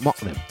you shouldn't mock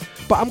them.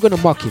 But I'm going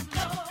to mock him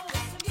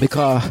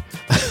because...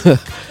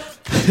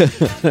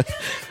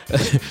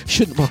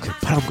 shouldn't mock him,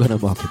 but I'm going to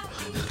mock him.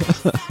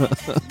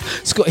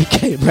 Scotty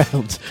came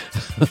round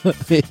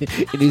in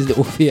his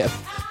little Fiat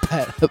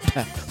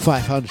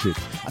 500.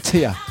 I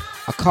tell you,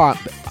 I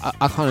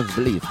can't even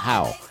believe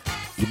how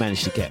he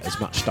managed to get as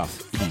much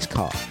stuff in his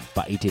car,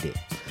 but he did it.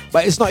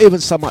 But it's not even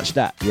so much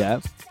that, yeah,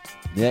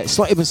 it's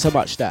not even so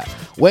much that.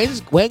 When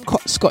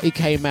Scotty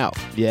came out,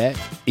 yeah,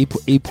 he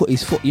put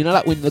his foot.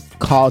 Like when the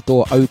car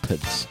door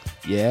opens,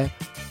 yeah,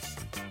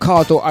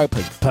 car door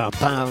opens, pum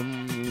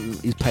pum.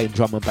 He's playing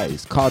drum and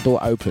bass. Car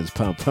door opens,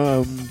 pum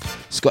pum.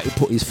 Scotty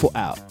put his foot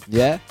out,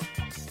 yeah.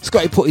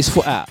 Scotty put his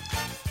foot out.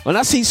 When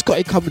I see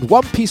Scotty come with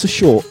one piece of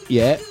short,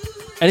 yeah,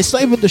 and it's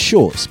not even the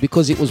shorts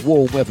because it was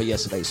warm weather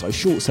yesterday, so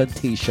shorts and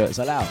t-shirts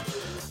allowed.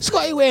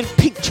 Scotty wearing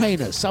pink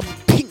trainers, some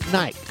pink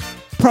Nike,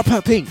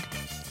 proper pink,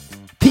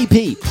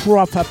 PP,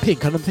 proper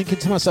pink, and I'm thinking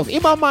to myself,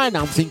 in my mind,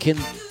 I'm thinking,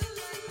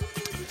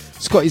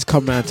 Scotty's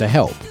come round to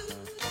help.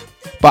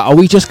 But are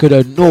we just going to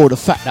ignore the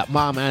fact that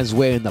my man's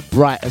wearing the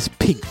brightest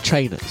pink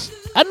trainers?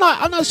 And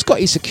I know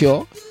Scotty's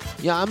secure.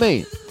 You know what I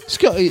mean?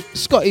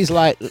 Scotty's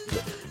like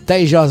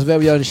Deja's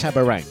very own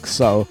Shabba Rank.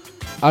 So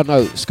I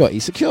know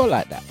Scotty's secure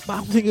like that. But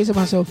I'm thinking to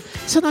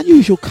myself, it's an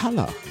unusual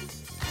colour.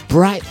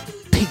 Bright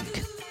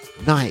pink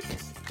Nike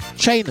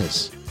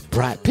trainers.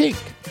 Bright pink.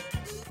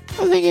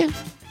 I'm thinking,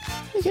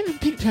 where's he getting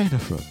pink trainer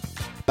from?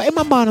 But in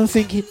my mind I'm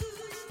thinking,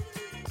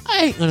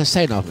 I ain't going to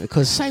say nothing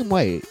because same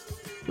way,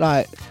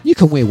 like, you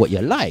can wear what you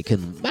like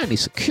and man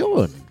is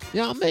secure and,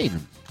 you know what I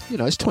mean?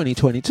 It's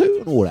 2022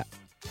 and all that.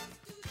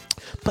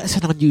 But it's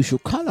an unusual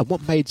colour.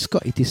 What made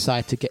Scotty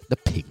decide to get the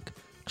pink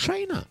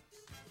trainer?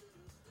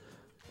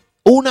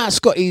 All night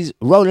Scotty's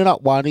rolling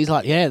up one. He's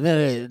like,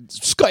 yeah,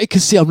 Scotty can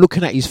see I'm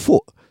looking at his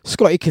foot.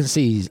 Scotty can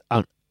see his...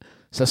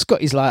 so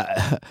Scotty's like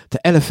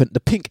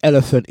the pink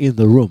elephant in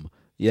the room.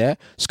 Yeah?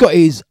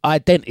 Scotty's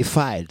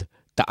identified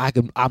that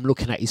I'm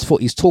looking at his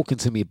foot. He's talking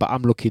to me, but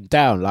I'm looking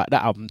down like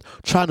that. I'm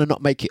trying to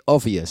not make it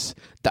obvious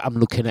that I'm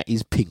looking at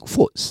his pink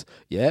foots.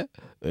 Yeah?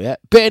 Yeah.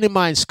 Bearing in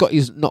mind,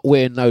 Scotty's not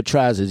wearing no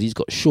trousers. He's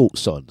got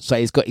shorts on. So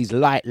he's got his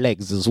light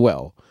legs as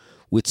well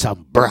with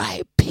some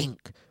bright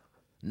pink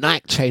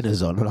Nike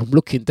trainers on. And I'm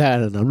looking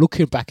down and I'm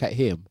looking back at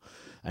him.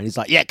 And he's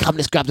like, yeah, come,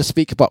 let's grab the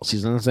speaker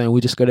boxes. And I'm saying,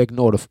 we're just going to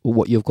ignore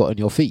what you've got on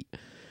your feet.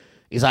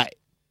 He's like,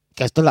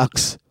 guys,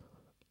 Dlux,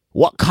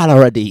 what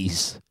colour are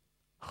these?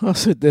 I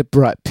said, they're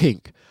bright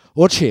pink.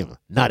 Watch him.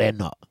 No, they're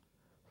not.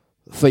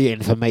 For your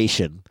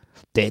information,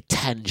 they're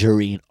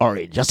tangerine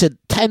orange. I said,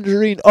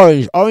 tangerine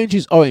orange. Orange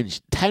is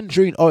orange.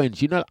 Tangerine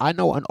orange. I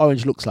know what an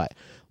orange looks like.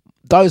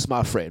 Those,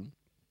 my friend,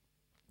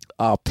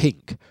 are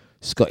pink.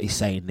 Scotty's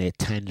saying they're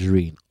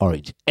tangerine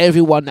orange.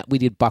 Everyone that we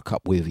did buck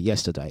up with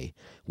yesterday,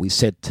 we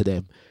said to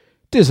them,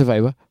 do us a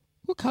favour,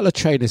 what colour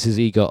trainers has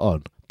he got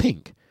on?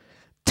 Pink.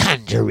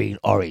 Tangerine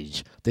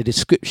orange. The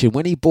description,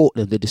 when he bought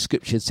them, the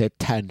description said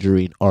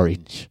tangerine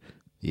orange.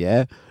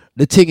 Yeah?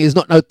 The thing is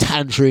not no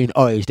tangerine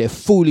orange. They're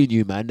fooling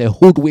you, man. They're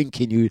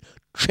hoodwinking you.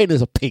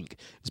 Trainers are pink.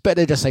 It's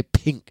better to just say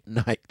pink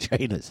Nike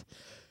trainers.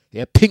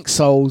 Yeah, pink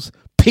soles,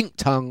 pink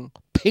tongue,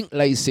 pink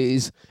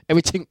laces,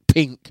 everything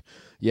pink.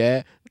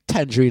 Yeah?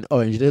 Tangerine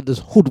orange. They're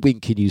just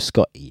hoodwinking you,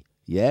 Scotty.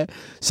 Yeah?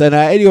 So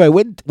now, anyway,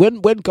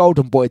 when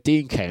Golden Boy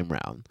Dean came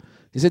round,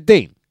 he said,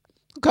 Dean,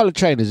 what colour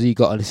trainers have you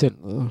got? And he said,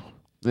 oh,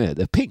 yeah,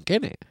 they're pink,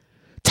 innit?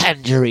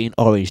 Tangerine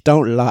orange.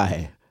 Don't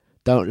lie.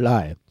 Don't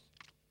lie.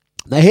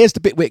 Now, here's the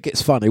bit where it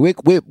gets funny.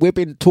 We've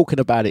been talking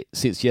about it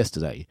since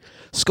yesterday.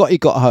 Scotty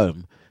got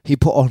home. He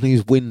put on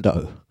his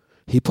window.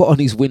 He put on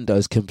his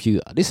Windows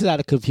computer. This is how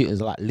the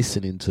computer's like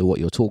listening to what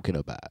you're talking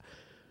about.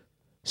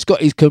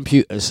 Scotty's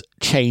computer's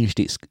changed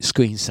its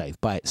screensaver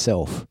by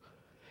itself.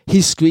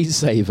 His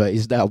screensaver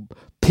is now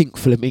pink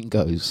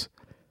flamingos.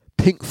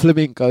 Pink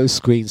flamingo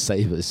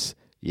screensavers.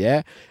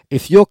 Yeah?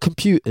 If your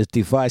computer's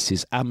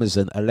devices,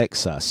 Amazon,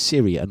 Alexa,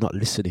 Siri are not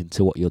listening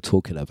to what you're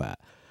talking about,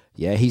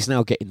 yeah, he's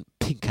now getting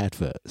pink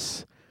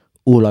adverts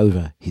all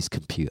over his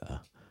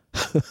computer.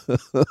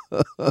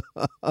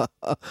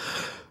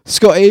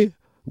 Scotty,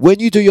 when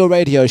you do your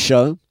radio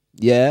show,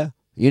 yeah,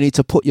 you need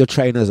to put your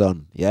trainers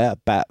on, yeah,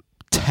 about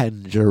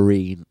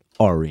tangerine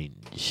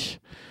orange.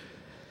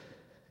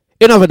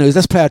 In other news,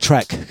 let's play a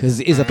track because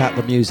it is about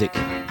the music.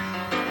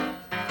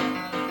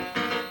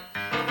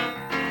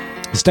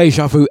 It's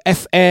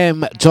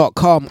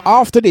dejavufm.com.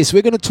 After this,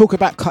 we're going to talk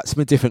about cuts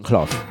from a different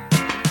cloth.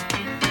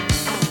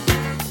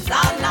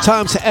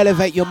 Time to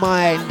elevate your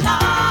mind.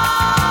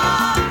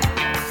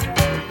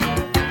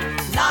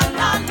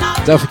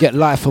 Don't forget,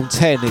 live from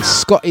 10 is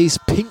Scotty's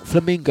Pink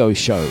Flamingo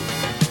Show.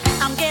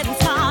 I'm getting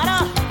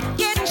smarter,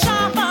 getting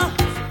sharper,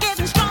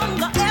 getting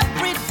stronger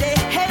every day.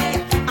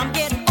 Hey, I'm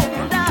getting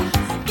older,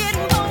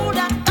 getting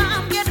bolder.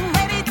 I'm getting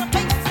ready to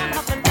face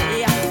another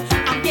day.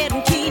 I'm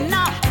getting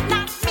keener,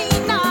 not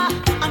meaner.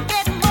 I'm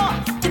getting more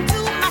into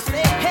myself.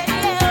 Hey,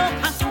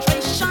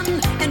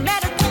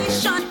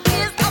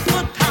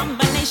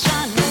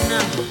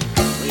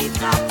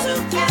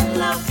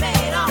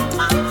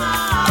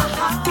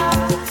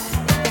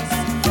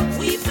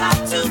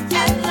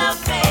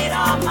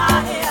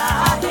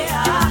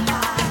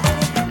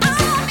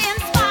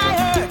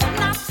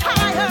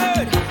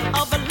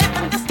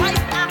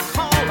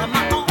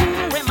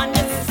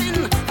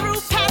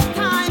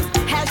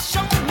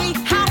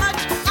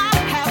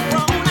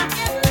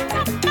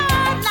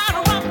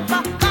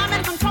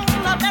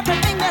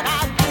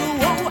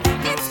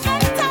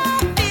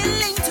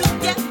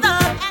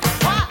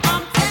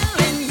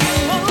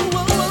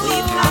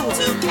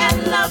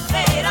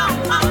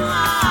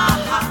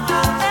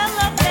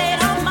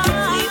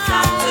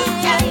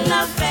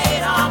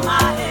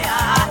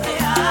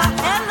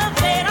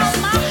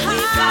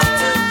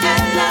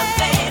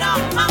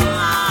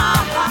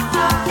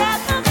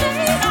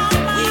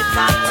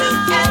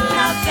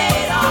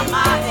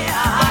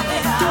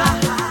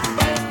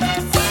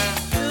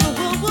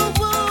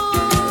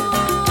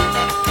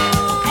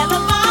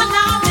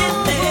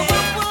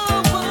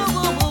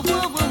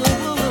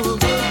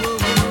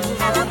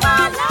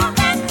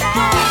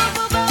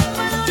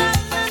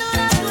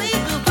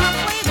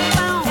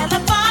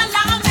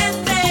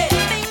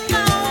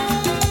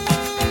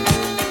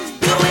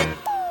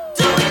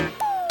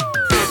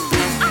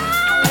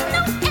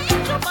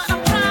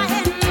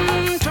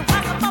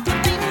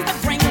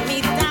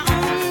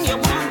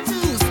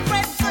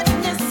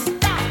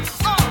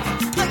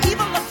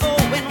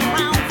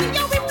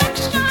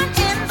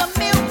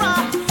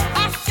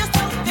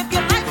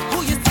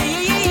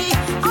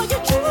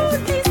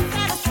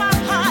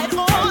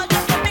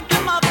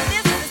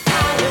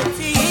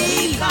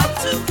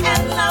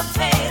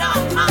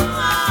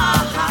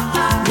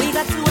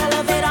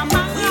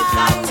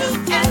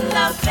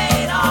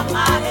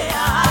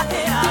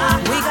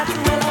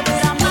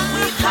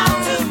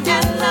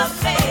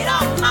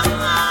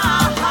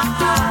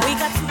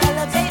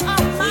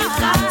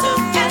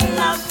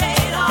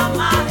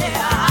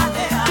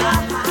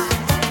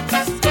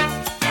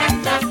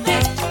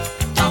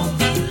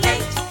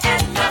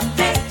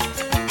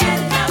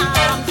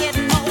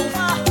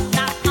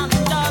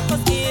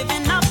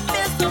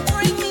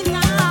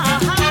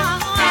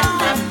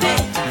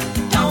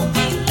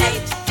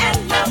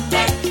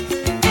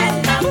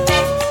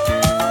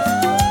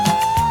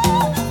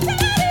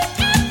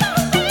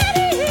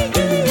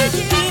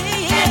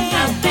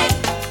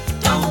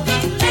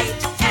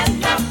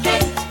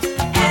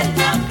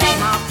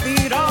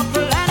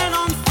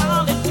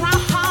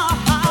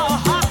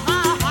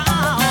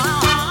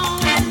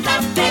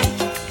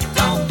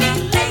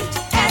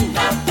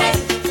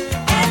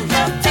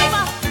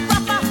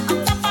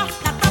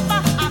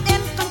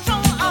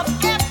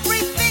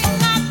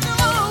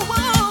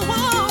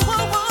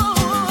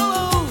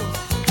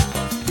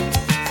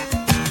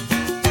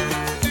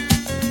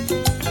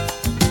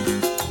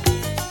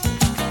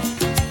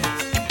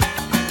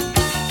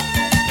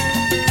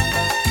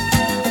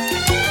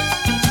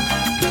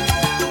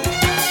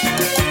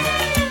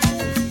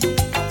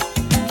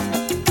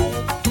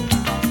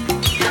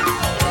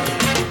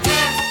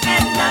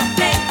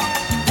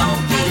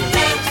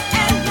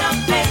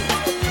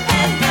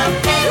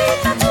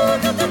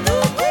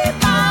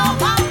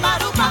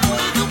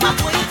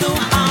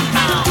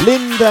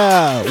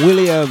 Linda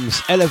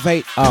Williams,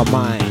 Elevate Our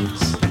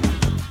Minds.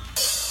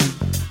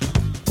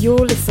 You're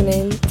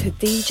listening to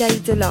DJ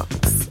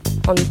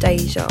Dlux on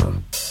Deja.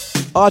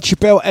 Archie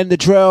Bell and the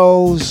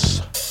Drills.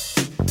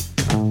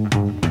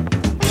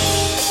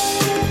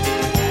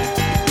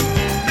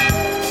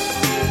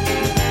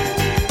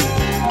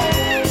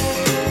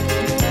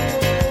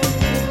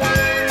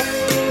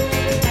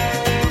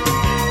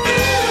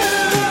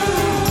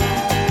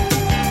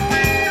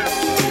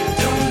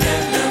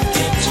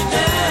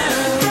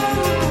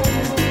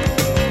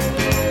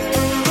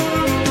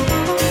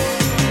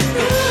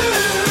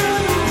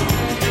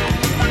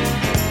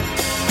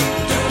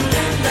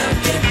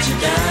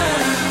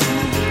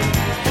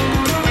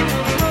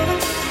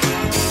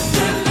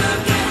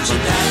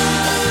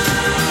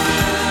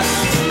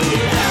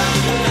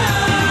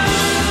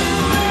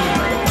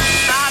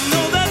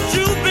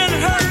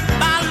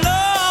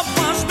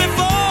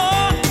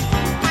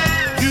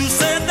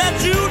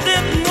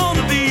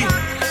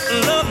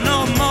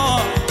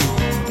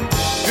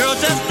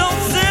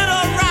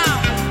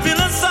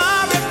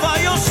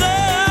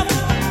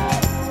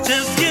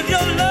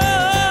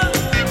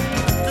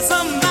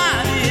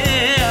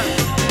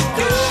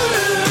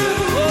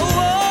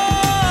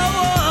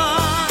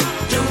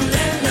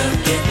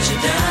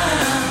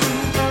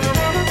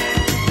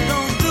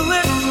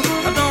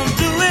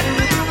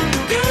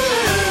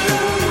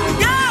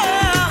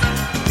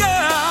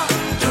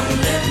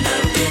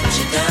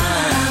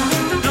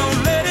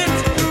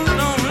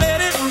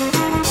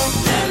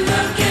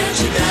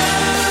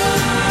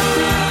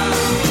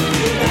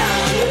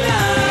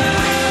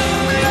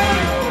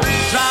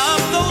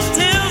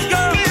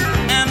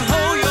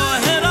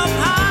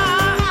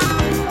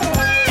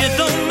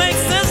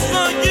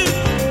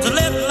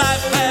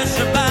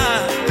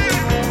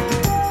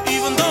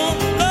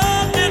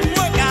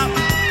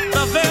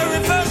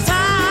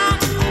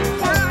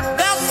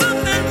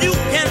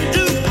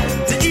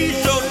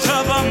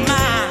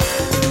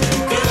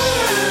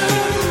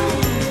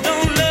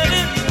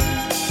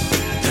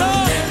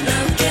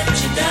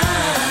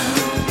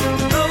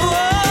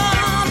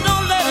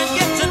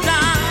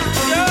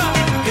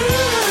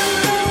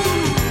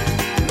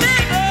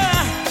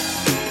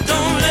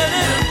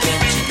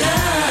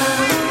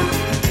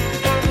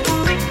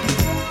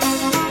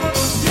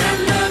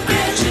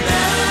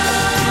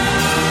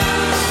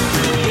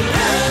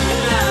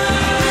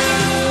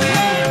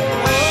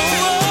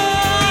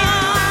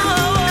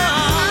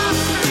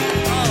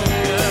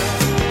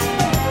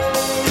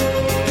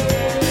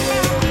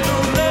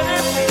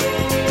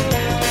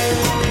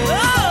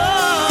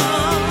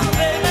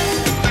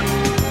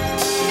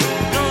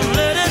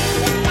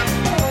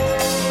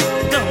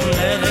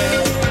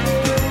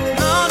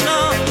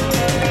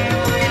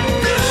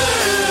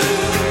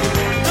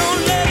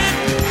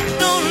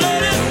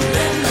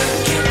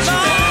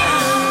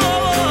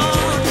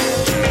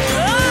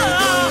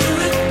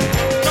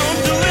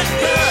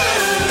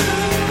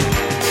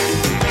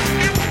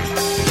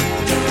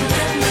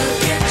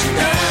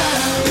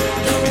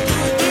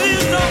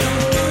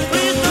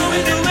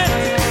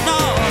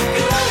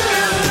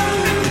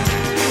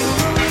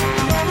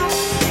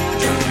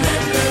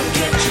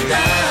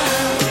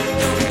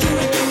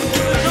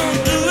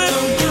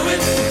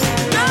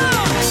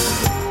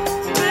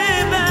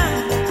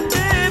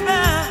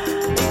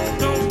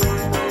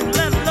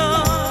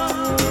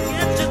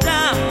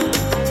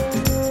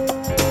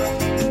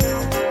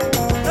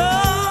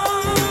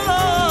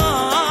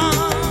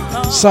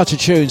 Such a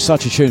tune,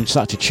 such a tune,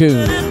 such a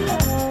tune.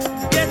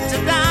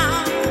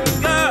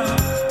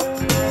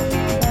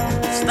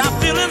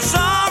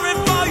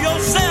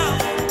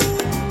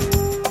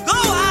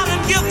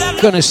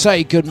 Gonna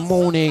say good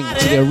morning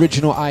to the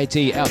original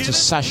ID out to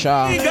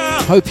Sasha.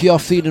 Hope you're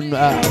feeling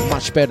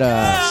much better,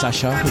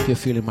 Sasha. Hope you're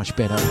feeling much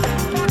better.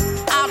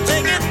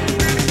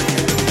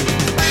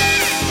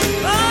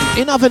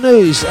 In other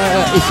news,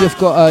 if you've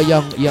got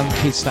young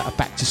kids that are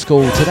back to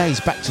school, today's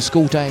back to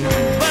school day.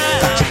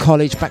 Back to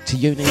college, back to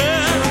uni,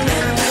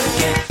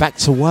 back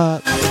to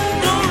work.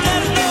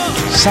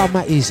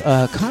 Summer is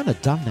kind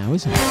of done now,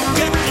 isn't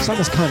it?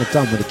 Summer's kind of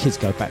done when the kids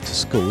go back to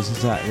school.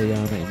 Exactly, you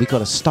know what I mean? We've got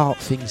to start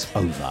things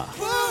over.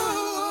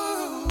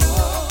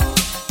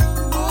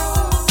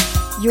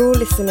 You're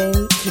listening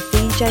to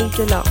DJ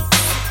Dlux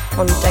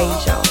on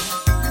Deja.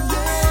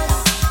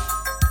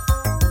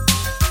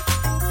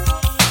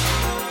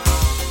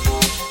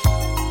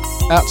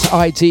 Out to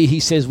ID, he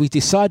says, we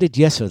decided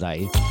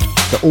yesterday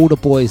that all the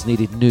boys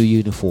needed new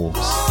uniforms.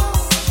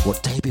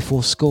 What, day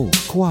before school?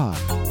 Quoi?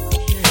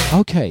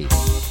 Okay.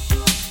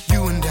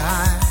 You and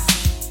I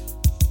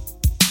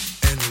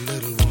and the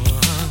little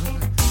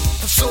one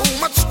have so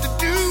much to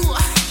do,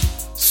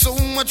 so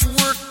much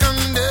work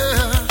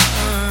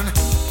undone.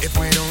 If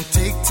we don't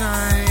take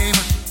time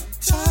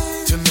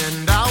to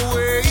mend our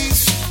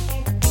ways,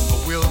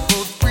 we'll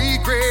both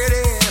regret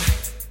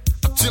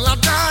it until our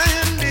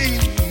dying day.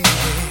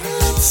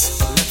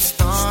 Let's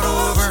start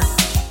over,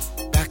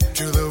 back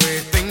to the way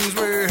things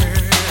were.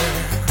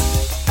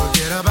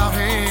 Forget about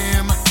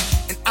him,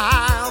 and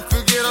I'll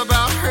forget about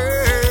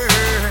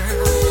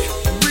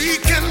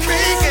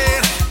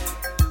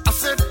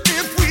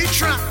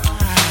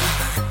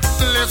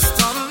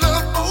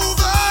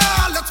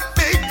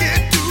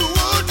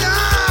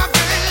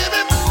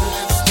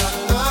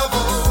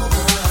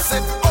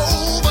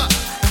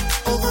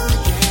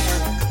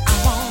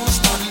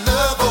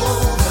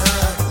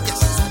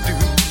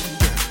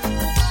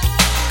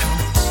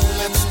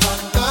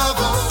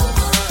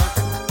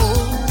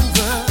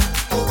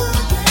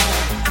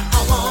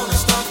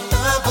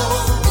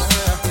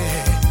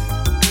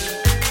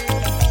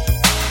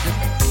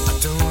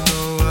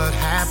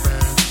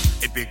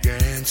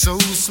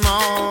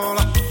small.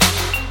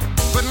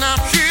 But now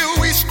here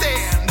we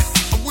stand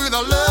with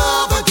our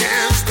love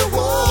against the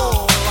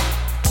wall.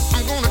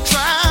 I'm gonna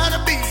try to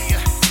be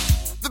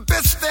the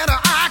best that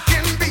I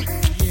can be.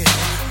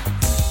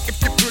 Yeah.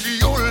 If you put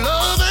your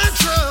love and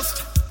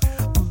trust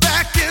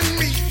back in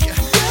me,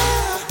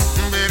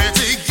 baby,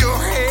 take your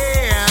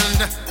hand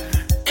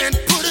and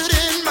put it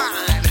in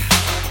mine.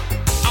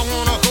 I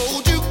wanna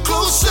hold you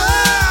closer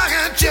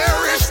and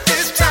cherish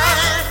this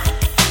time.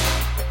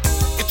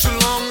 It's a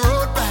long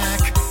road back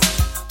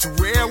to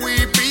where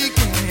we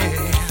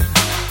began,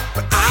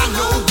 but I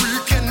know we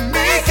can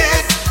make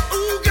it.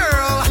 Ooh,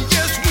 girl,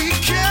 yes we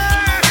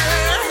can.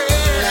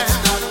 Let's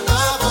start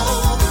love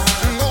over,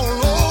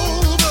 all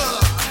over.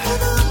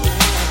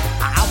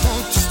 I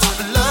want to start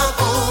love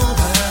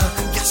over.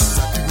 Yes,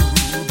 I do,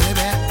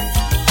 baby.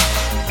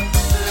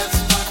 Let's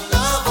start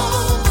love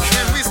over.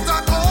 Can we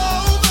start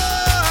over?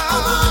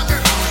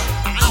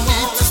 I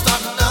need to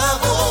start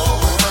love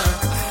over.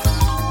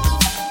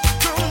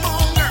 Come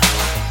on, girl.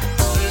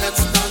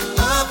 Let's start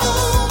love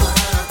over.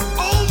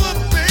 Over,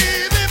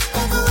 baby.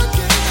 Over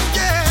again.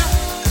 Yeah.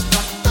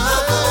 Start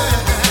love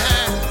over.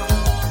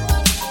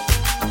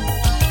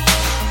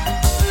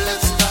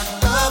 Let's start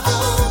love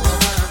over.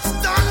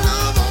 Start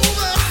love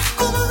over.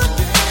 Over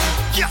again.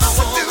 Yes,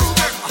 I do,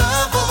 girl.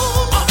 Love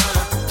over.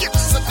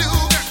 Yes, I do,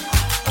 girl.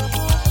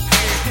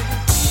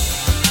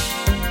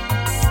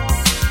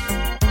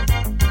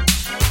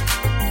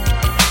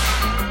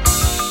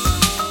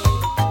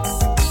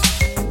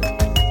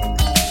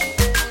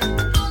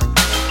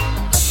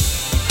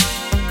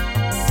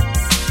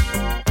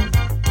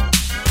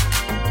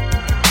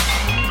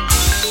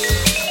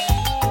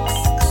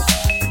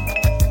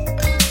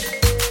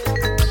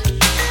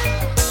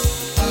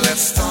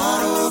 Let's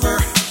start over,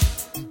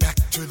 back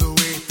to the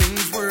way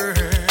things were.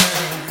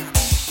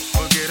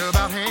 Forget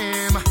about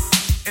him,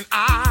 and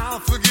I'll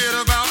forget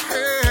about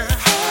her.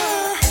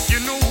 You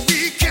know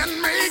we can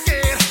make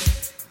it.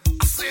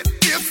 I said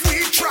if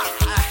we try.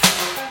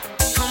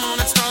 Come on,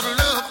 let's start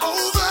love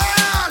over.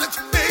 Let's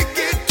make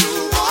it do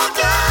or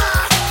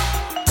die.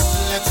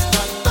 Let's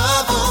start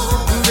love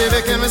over. Baby,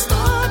 can we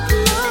start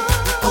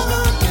love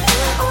over again?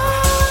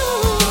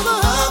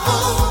 Love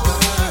over.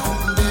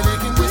 Baby,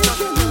 can we start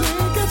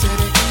love? Baby, can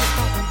we start?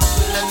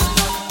 Let's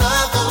start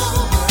love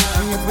over.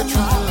 If we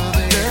try,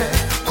 baby,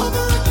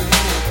 over again.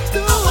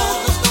 I want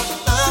to start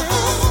love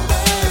over.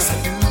 Yes, I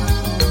do.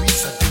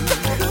 Yes, I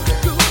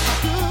do.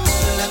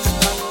 Let's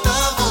start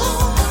love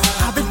over.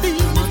 I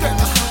believe we can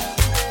start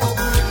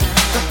over again.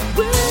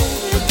 We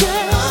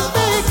can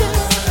make it,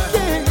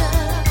 yeah.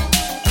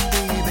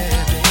 Baby,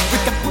 we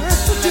got work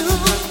to do.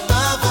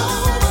 Love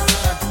over.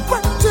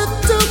 Work to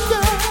do,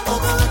 girl.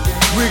 Over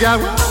again. We got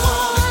work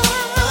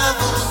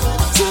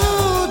to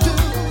do.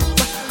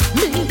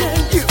 Me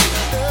and you,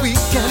 we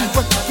can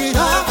work it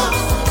out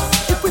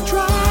if we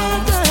try,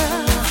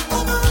 girl.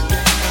 Over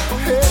again.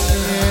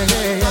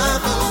 Hey,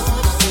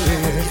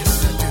 yes,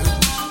 I do.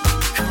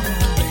 Come on,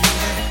 baby.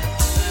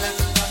 Let's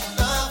start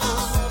love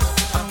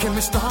over. Can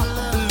we start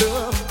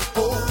love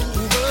over?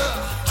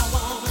 I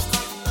wanna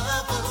start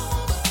love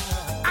over.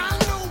 I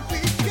know we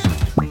can.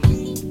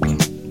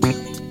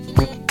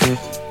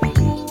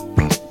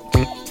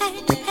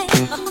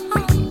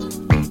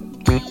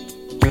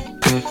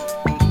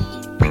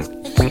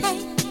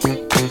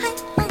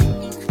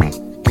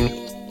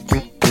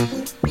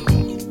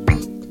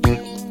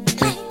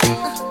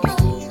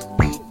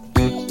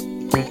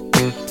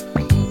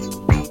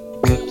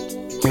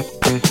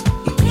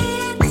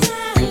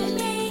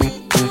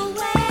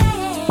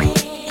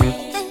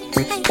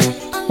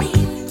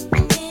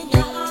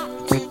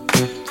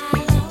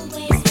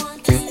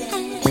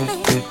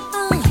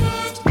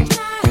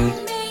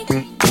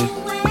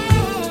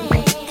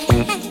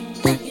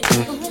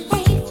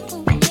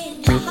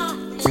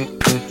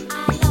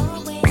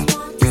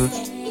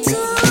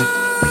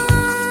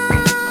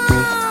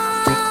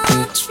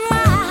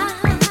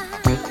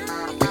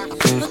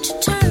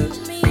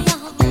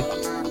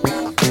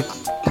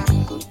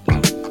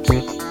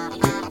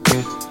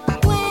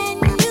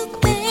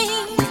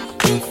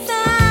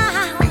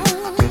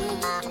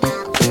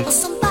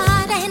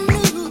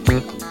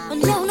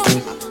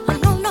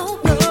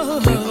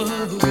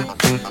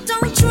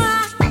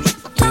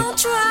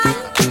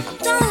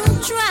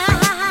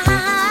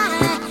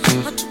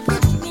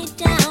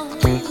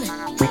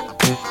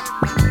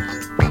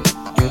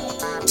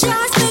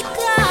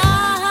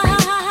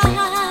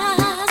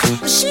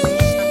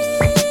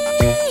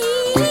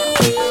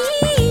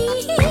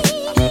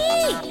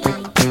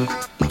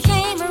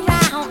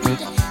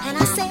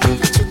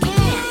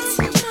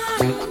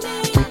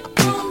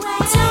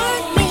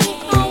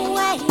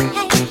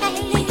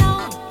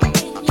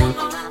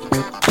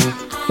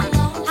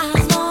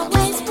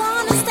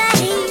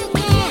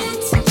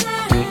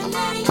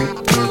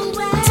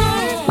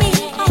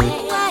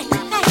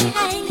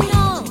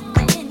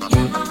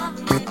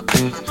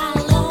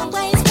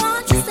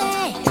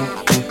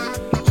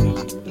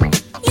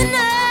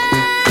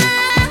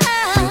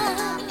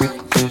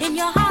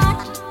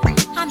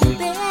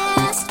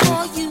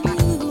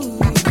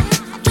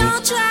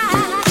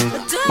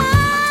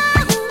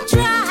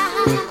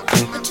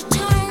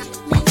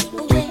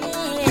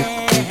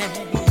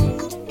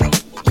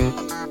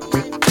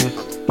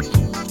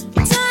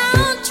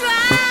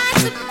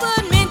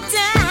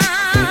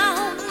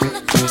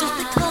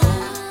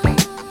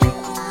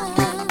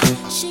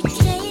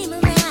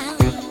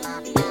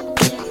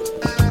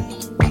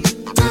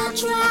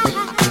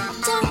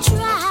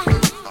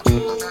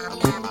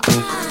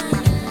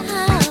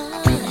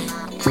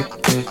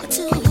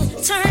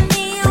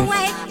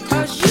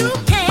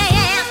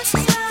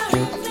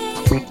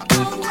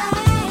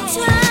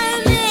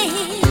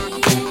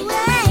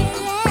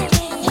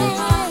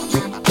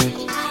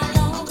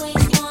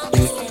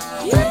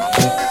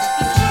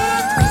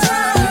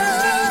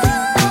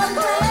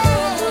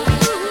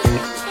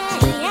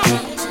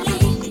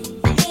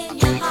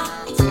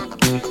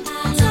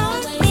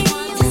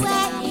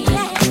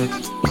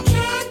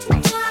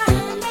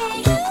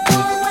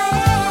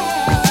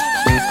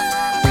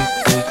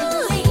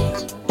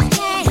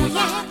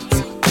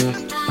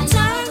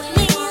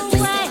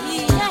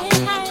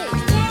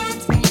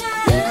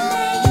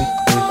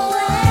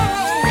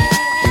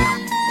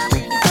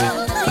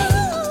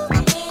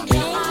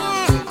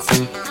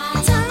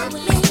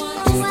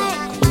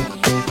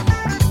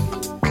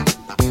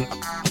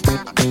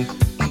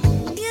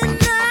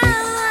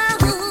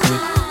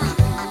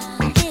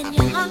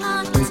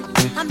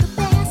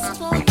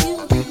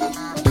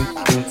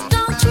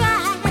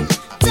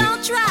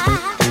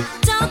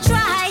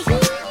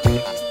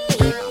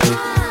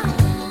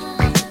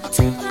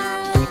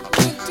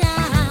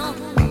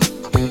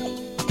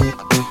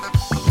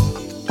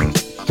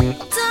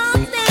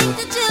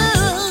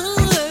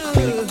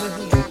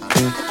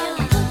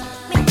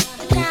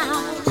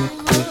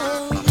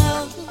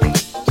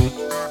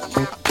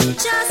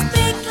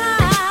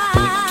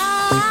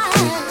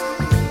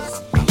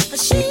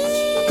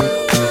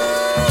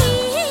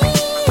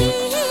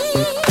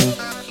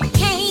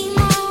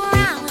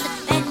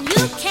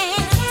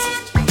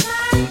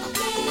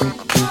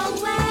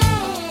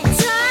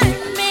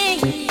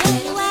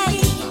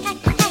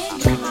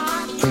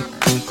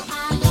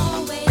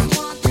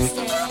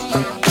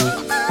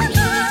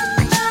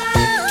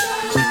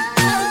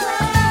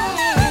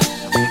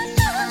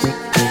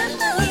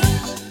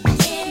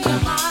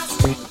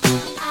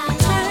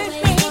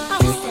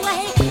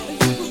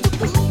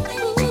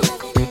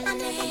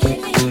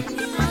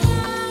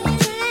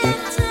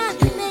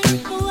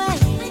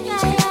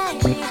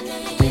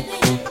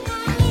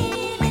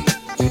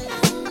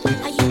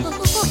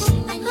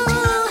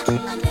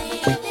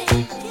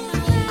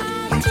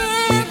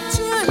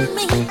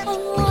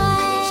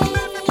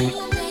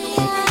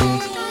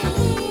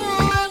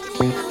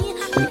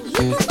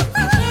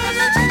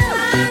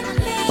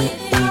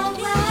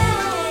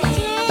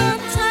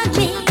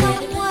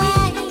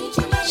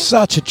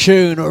 Such a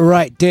tune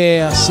right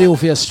there.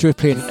 Sylvia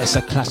Stripping. It's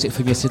a classic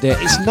from yesterday.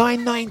 It's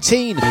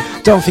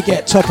 9:19. Don't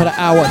forget, top of the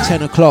hour,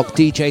 10 o'clock,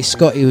 DJ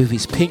Scotty with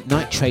his Pink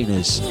Night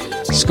Trainers.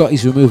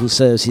 Scotty's removal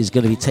service is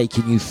going to be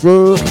taking you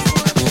through.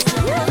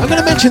 I'm going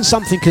to mention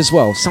something as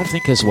well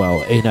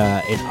in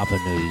other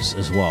news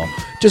as well.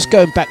 Just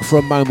going back for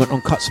a moment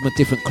on Cuts from a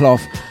Different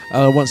Cloth.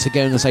 Once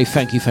again, I say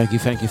thank you to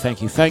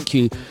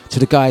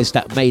the guys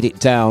that made it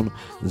down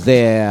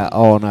there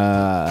on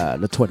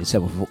the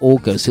 27th of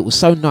August. It was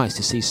so nice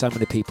to see so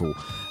many people.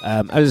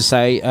 As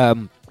I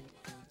say,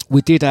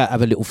 we did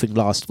have a little thing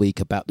last week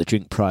about the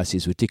drink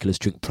prices, ridiculous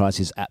drink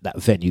prices at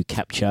that venue,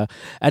 Capture.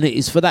 And it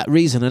is for that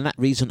reason and that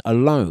reason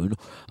alone,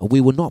 we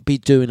will not be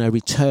doing a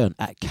return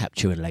at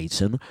Capture in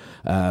Leighton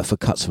for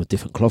Cuts from a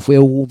Different Cloth. We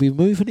will be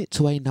moving it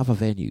to another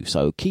venue.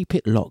 So keep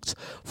it locked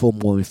for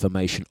more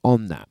information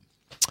on that.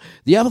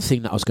 The other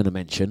thing that I was going to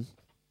mention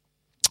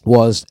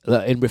was,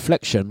 in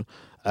reflection,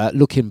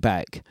 looking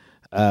back.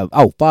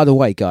 By the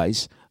way,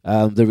 guys,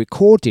 the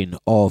recording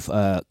of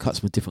Cuts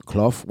from a Different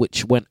Cloth,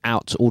 which went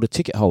out to all the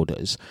ticket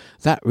holders,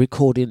 that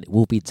recording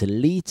will be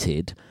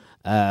deleted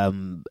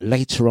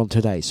later on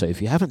today. So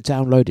if you haven't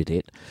downloaded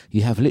it,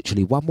 you have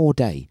literally one more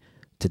day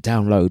to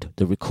download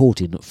the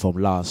recording from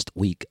last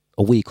week,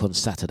 a week on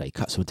Saturday,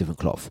 Cuts from a Different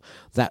Cloth.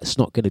 That's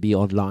not going to be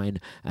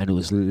online, and it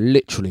was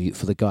literally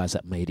for the guys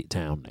that made it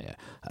down there.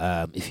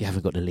 If you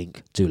haven't got the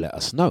link, do let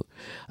us know.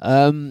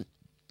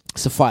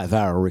 It's a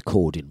 5-hour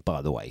recording,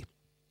 by the way.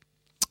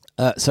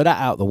 So that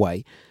out of the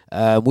way,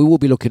 we will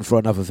be looking for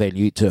another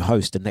venue to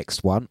host the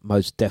next one,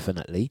 most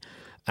definitely.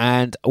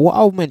 And what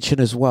I'll mention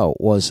as well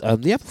was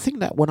the other thing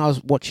that when I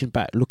was looking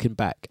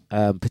back,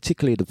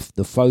 particularly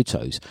the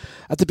photos,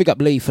 I have to pick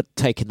up Lee for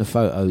taking the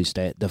photos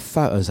there. The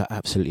photos are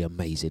absolutely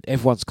amazing.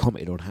 Everyone's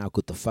commented on how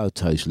good the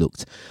photos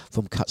looked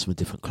from Cuts from a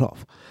Different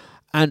Cloth.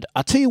 And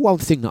I'll tell you one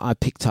thing that I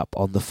picked up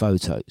on the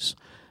photos.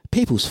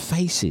 People's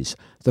faces.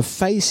 The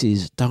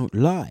faces don't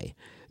lie.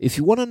 If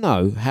you want to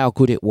know how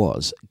good it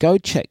was, go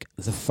check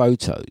the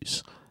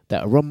photos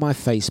that are on my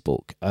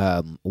Facebook,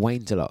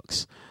 Wayne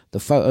Dlux. The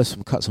photos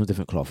from Cuts from a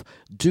Different Cloth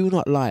do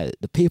not lie.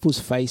 The people's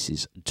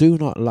faces do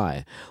not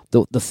lie.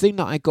 The thing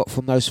that I got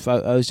from those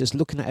photos, just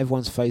looking at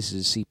everyone's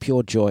faces, see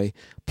pure joy,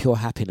 pure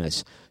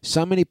happiness.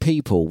 So many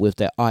people with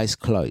their eyes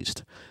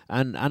closed.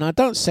 And I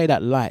don't say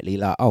that lightly,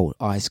 like, oh,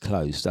 eyes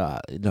closed.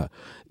 No,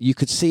 you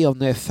could see on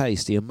their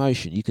face the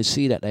emotion. You could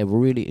see that they were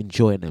really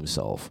enjoying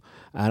themselves.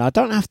 And I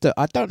don't have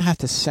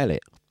to sell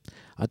it.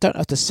 I don't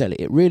have to sell it.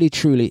 It really,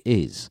 truly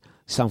is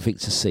something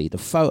to see. The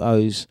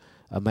photos,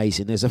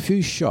 amazing. There's a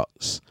few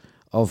shots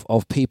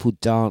of people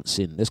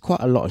dancing. There's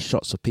quite a lot of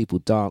shots of people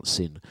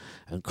dancing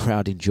and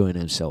crowd enjoying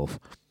themselves.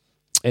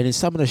 And in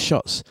some of the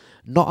shots,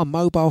 not a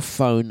mobile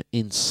phone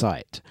in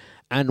sight.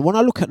 And when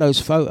I look at those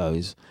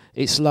photos,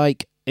 it's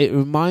like, it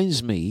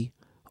reminds me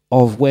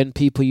of when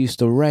people used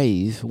to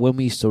rave, when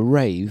we used to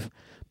rave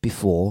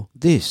before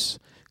this.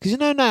 Because you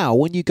know now,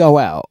 when you go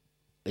out,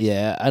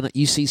 yeah, and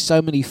you see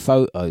so many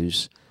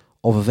photos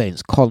of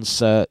events,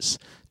 concerts,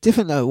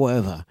 different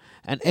whatever,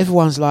 and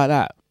everyone's like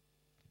that.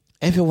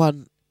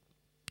 Everyone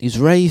is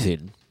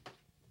raving,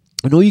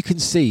 and all you can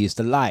see is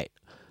the light,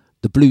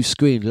 the blue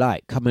screen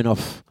light coming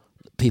off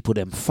people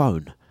them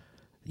phone,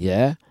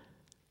 yeah,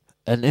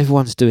 and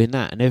everyone's doing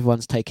that, and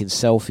everyone's taking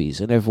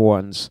selfies, and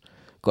everyone's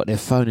got their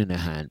phone in their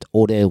hand,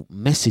 or they're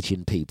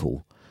messaging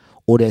people,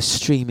 or they're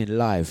streaming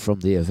live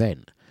from the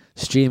event,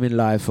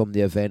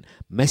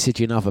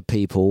 messaging other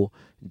people,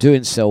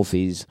 doing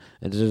selfies,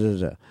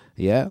 and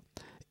yeah.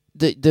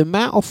 The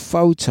amount of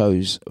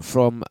photos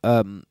from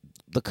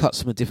the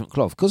Cuts from a Different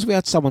Cloth, because we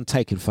had someone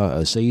taking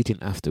photos, so you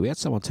didn't have to. We had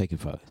someone taking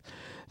photos.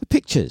 The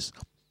pictures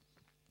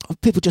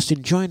of people just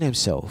enjoying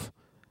themselves,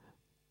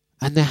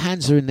 and their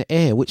hands are in the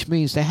air, which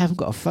means they haven't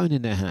got a phone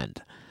in their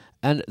hand.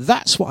 And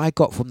that's what I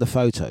got from the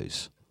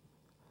photos.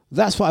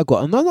 That's what I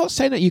got. And I'm not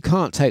saying that you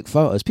can't take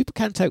photos. People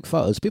can take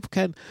photos. People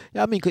can,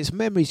 I mean, it's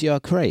memories you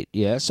create,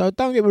 yeah? So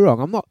don't get me wrong.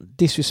 I'm not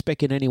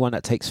disrespecting anyone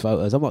that takes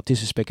photos. I'm not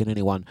disrespecting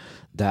anyone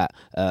that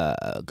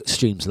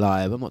streams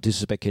live. I'm not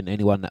disrespecting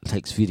anyone that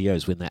takes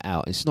videos when they're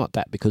out. It's not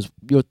that, because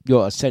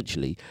you're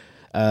essentially,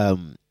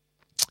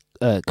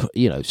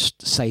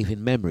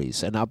 saving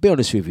memories. And I'll be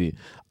honest with you,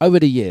 over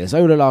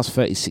the last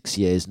 36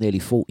 years, nearly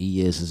 40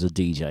 years as a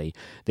DJ,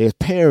 there's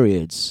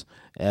periods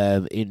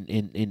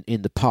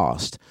in the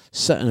past,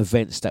 certain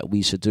events that we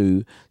used to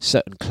do,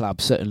 certain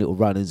clubs, certain little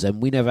run-ins, and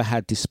we never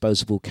had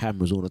disposable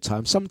cameras all the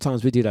time.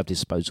 Sometimes we did have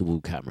disposable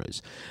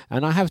cameras,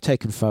 and I have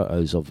taken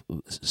photos of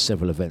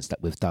several events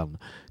that we've done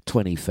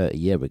 20, 30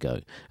 years ago,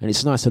 and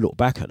it's nice to look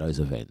back at those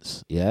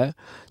events, yeah?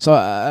 So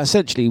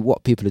essentially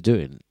what people are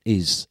doing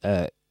is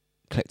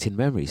collecting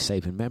memories,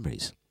 saving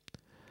memories.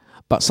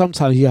 But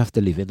sometimes you have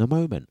to live in the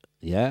moment,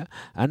 yeah?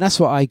 And that's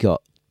what I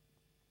got.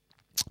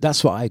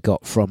 That's what I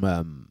got from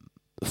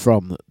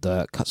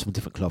the Cuts from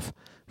Different Cloth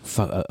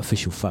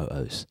official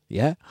photos,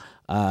 yeah?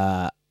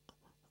 Out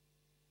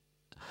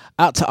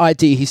to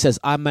ID, he says,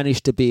 I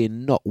managed to be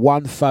in not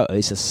one photo.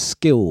 It's a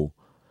skill.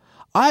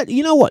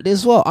 You know what,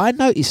 as well, I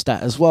noticed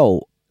that as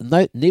well.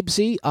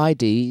 Nibsy,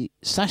 ID,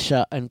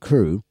 Sasha and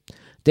crew,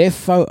 they're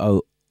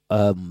photo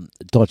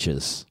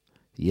dodgers,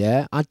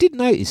 yeah? I did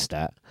notice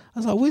that. I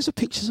was like, where's the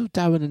pictures of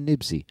Darren and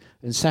Nibsy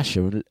and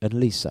Sasha and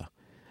Lisa?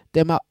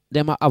 They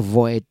might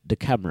avoid the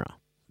camera,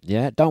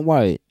 yeah? Don't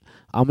worry.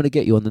 I'm going to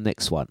get you on the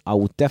next one. I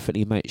will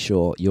definitely make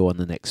sure you're on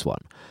the next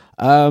one.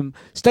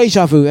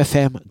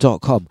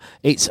 dejavufm.com.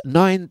 It's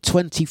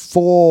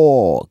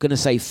 9:24. Going to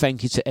say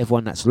thank you to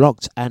everyone that's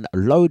locked and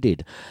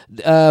loaded.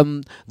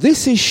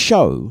 This is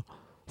show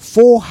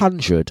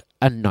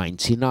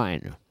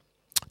 499.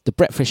 The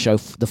Breakfast Show,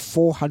 the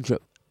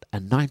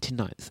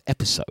 499th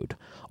episode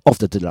of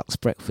the Dlux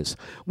Breakfast,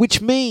 which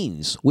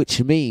means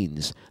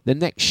the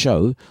next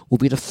show will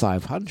be the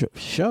 500th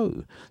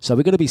show. So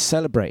we're going to be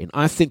celebrating.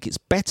 I think it's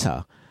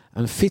better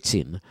and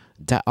fitting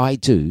that I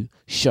do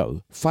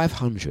show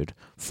 500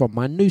 from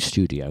my new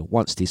studio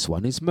once this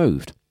one is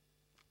moved.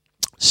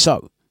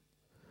 So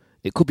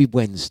it could be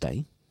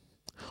Wednesday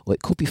or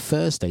it could be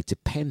Thursday,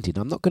 depending.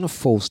 I'm not going to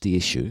force the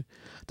issue.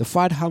 The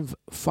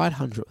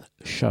 500th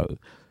show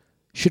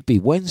should be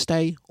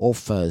Wednesday or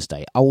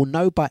Thursday. I will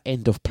know by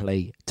end of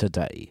play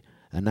today.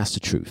 And that's the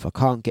truth. I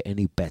can't get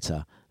any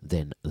better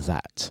than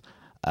that.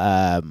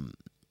 I'm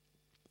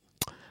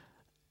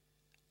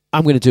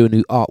going to do a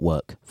new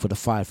artwork for the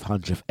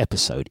 500th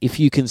episode. If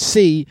you can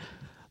see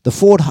the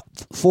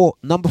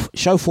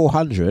show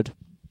 400.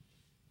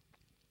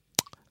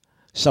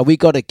 So we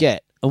got to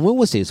get. And when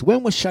was this?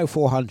 When was show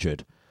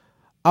 400?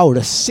 Oh, the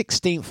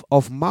 16th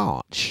of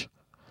March.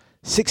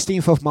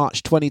 16th of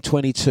March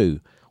 2022.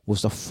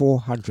 Was the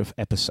 400th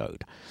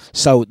episode.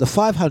 So the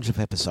 500th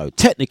episode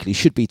technically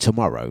should be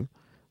tomorrow.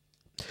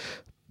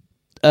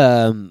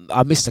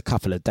 I missed a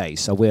couple of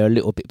days, so we're a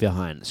little bit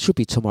behind. It should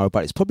be tomorrow,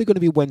 but it's probably going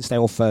to be Wednesday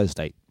or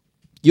Thursday.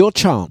 Your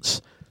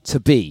chance to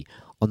be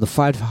on the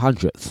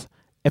 500th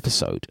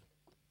episode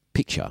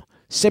picture.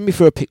 Send me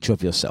through a picture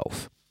of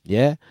yourself,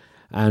 yeah?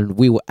 And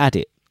we will add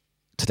it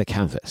to the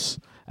canvas.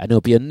 And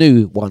there'll be a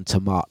new one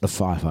to mark the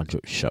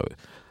 500th show.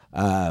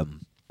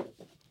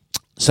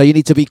 So you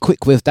need to be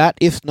quick with that.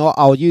 If not,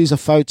 I'll use a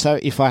photo.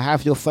 If I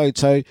have your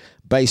photo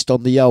based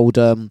on the old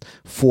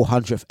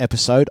 400th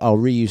episode, I'll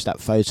reuse that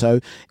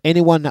photo.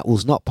 Anyone that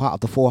was not part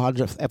of the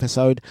 400th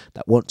episode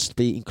that wants to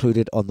be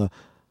included on the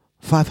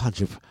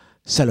 500th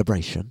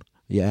celebration,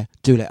 yeah,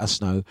 do let us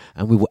know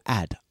and we will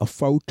add a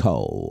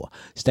photo.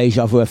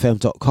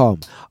 dejavufm.com.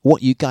 I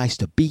want you guys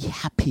to be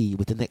happy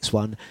with the next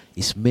one.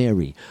 It's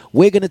Mary.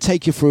 We're going to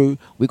take you through.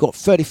 We've got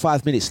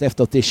 35 minutes left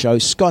of this show.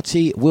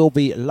 Scotty will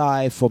be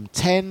live from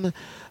 10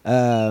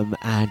 and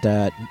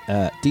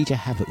DJ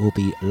Havoc will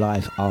be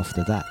live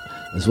after that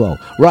as well.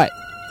 Right,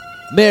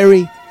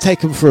 Mary,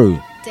 take them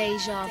through.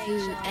 Deja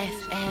Vu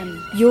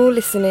FM. You're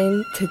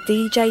listening to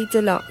DJ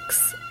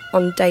Dlux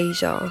on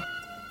Deja.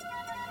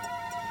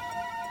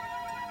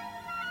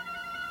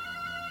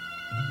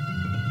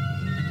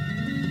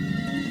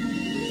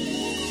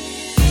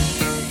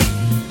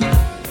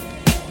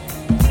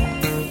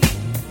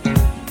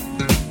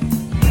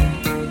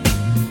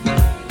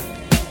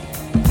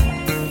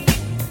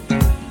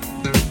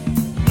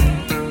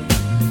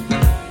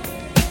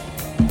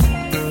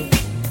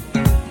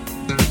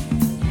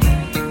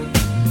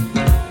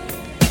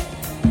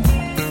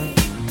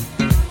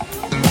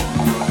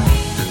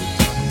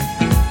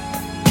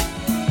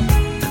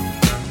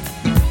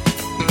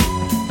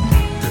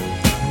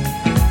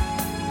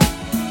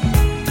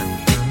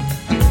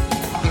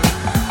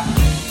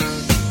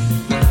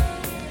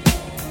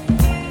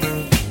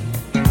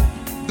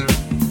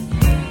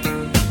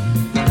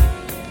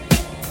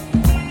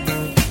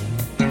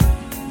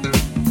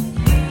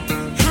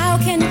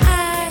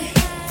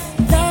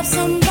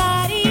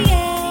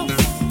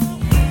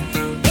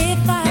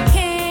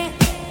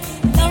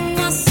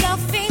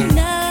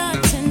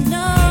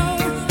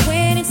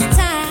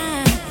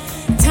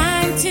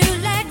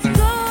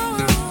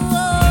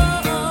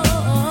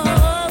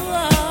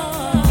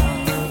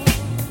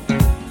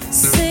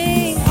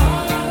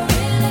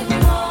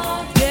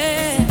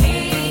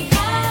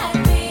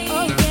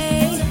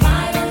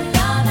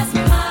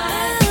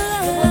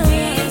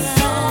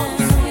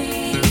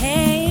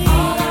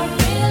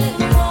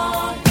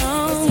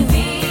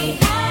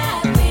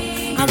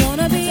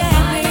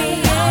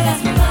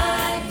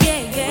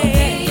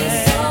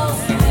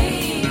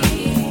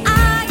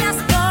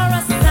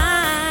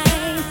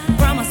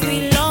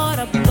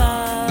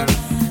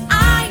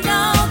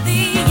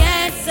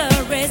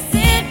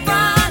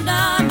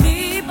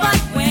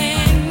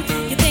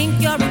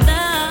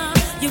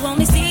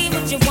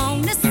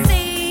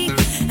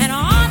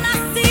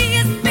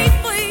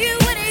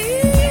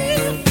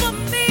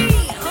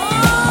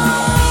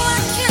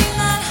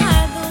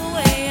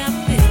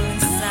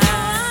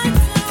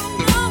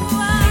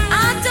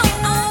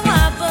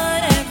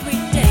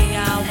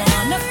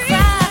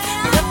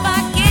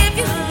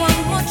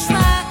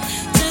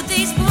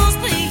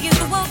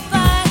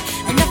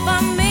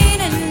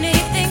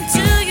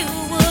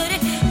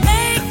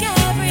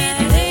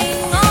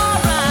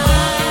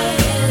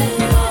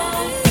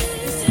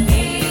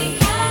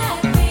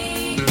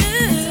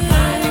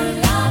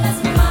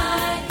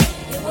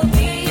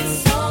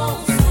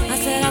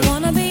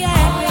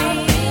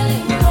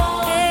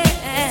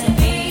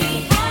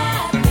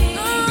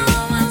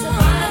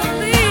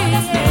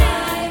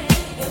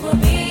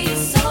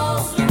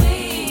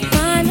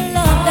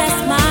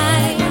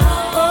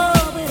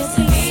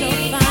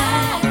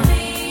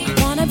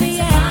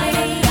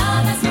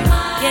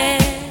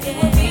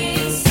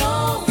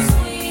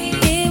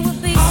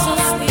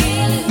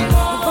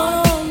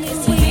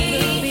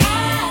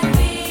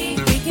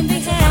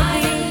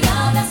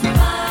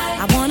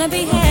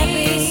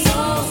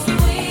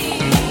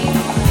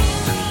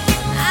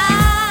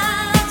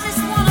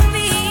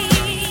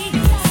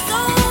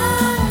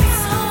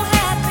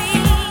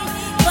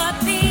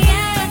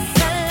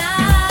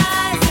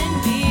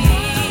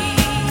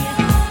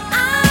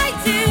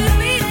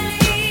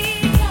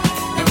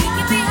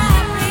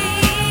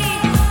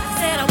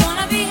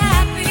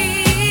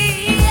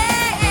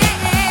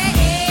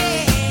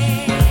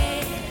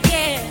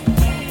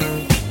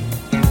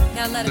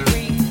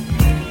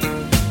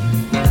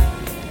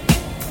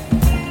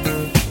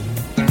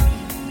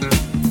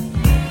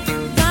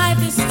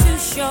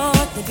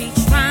 We'll be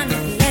trying to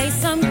play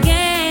some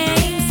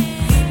games.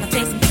 Now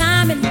take some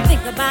time and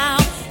think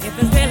about if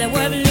it's really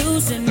worth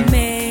losing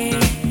me.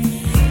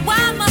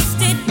 Why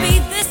must it be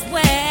this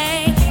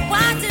way?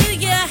 Why do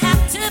you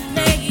have to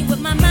play with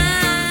my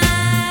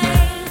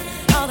mind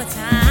all the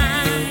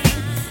time?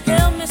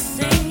 Help me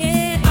sing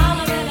it.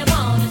 All I really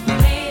want is for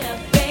me to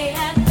be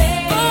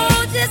happy.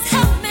 Oh, just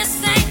help me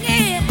sing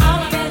it. All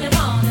I really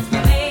want is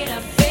for me to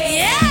be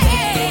happy.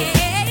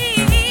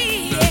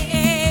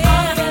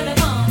 All I really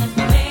want is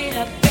for me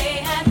to be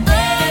happy.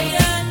 Oh,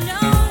 you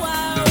know I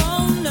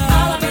won't know.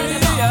 All I really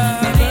want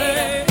is for me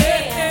to be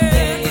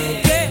happy.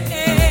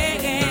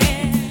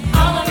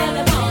 All I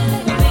really want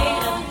is for me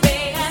to be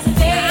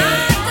happy.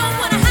 I don't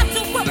wanna have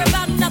to worry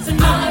about nothing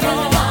no more. All I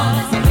really want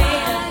is for me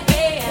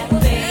to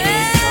be happy.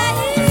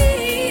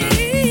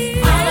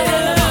 All I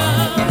really want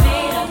is for me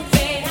to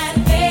be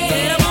happy.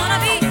 Said I wanna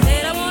be,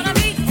 said I wanna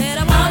be, said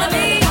I wanna be. All I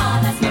really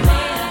want is for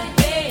me to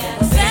be happy.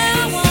 Said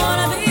I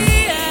wanna be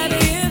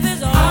happy if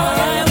it's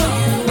alright with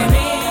you and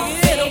me.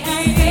 It'll be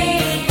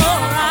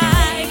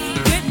alright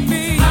with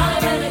me. All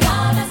I really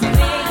want is for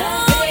me to be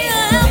happy. Oh, you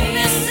help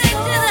me sing,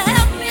 just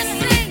help me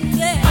sing,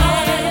 yeah.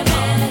 All I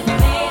really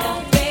want is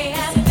for me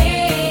to be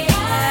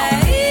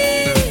happy.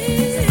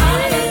 All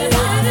I really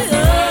want is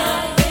for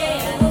me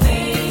to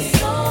be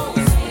so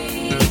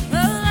sweet.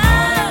 All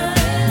I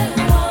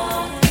really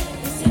want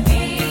is to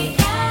be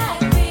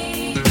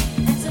happy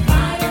and to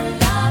find a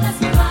love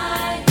that's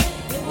mine.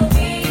 It will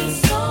be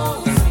so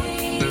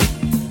sweet.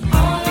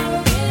 All I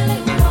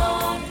really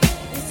want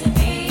is to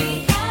be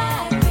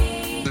happy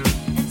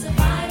and to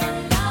find a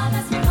love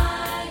that's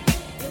mine.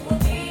 It will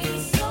be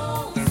so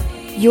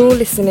sweet. You're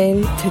listening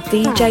to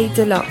DJ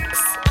Dlux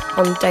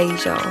on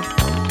Deja.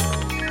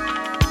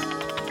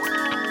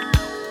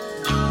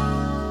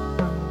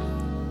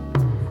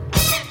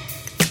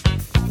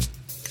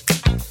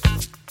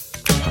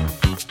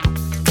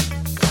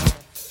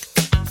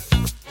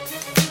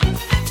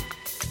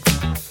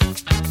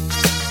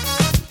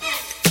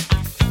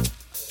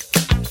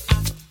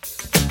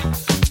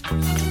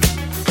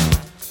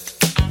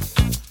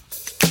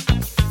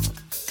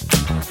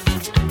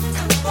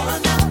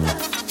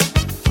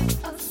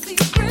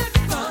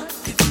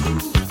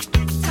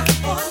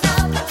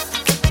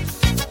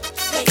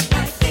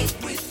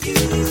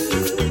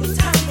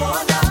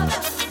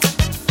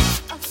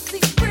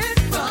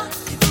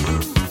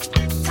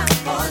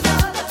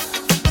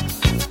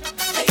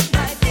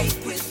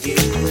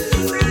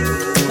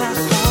 My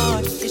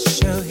heart is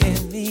sure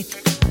heavy.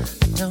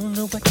 I don't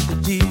know what to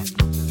do.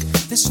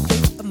 This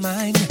state of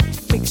mind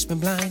makes me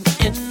blind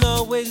and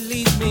always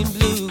leaves me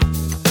blue.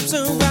 I'm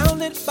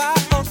surrounded by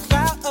a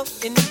cloud of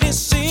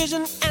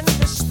indecision and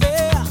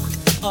despair.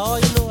 Oh,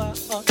 you know I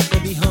ought to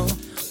be home,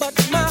 but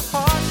my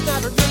heart's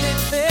not really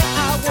there.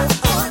 I want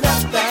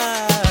another,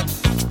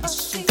 a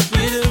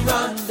secret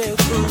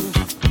rendezvous.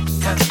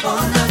 Time for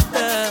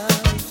another,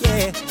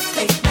 yeah.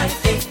 Late night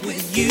date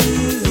with you.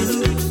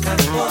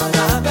 Time for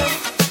another,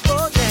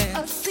 oh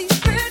yeah. A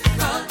secret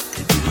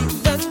rendezvous.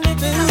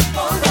 Rendezvous,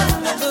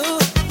 rendezvous.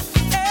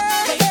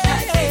 Hey,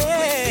 hey,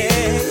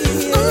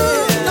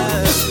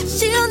 yeah.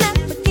 She'll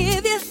never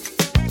give you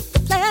the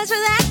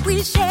pleasure that we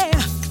share.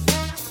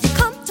 You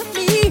come to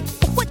me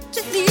for what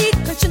you need,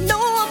 'cause you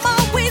know I'm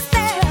always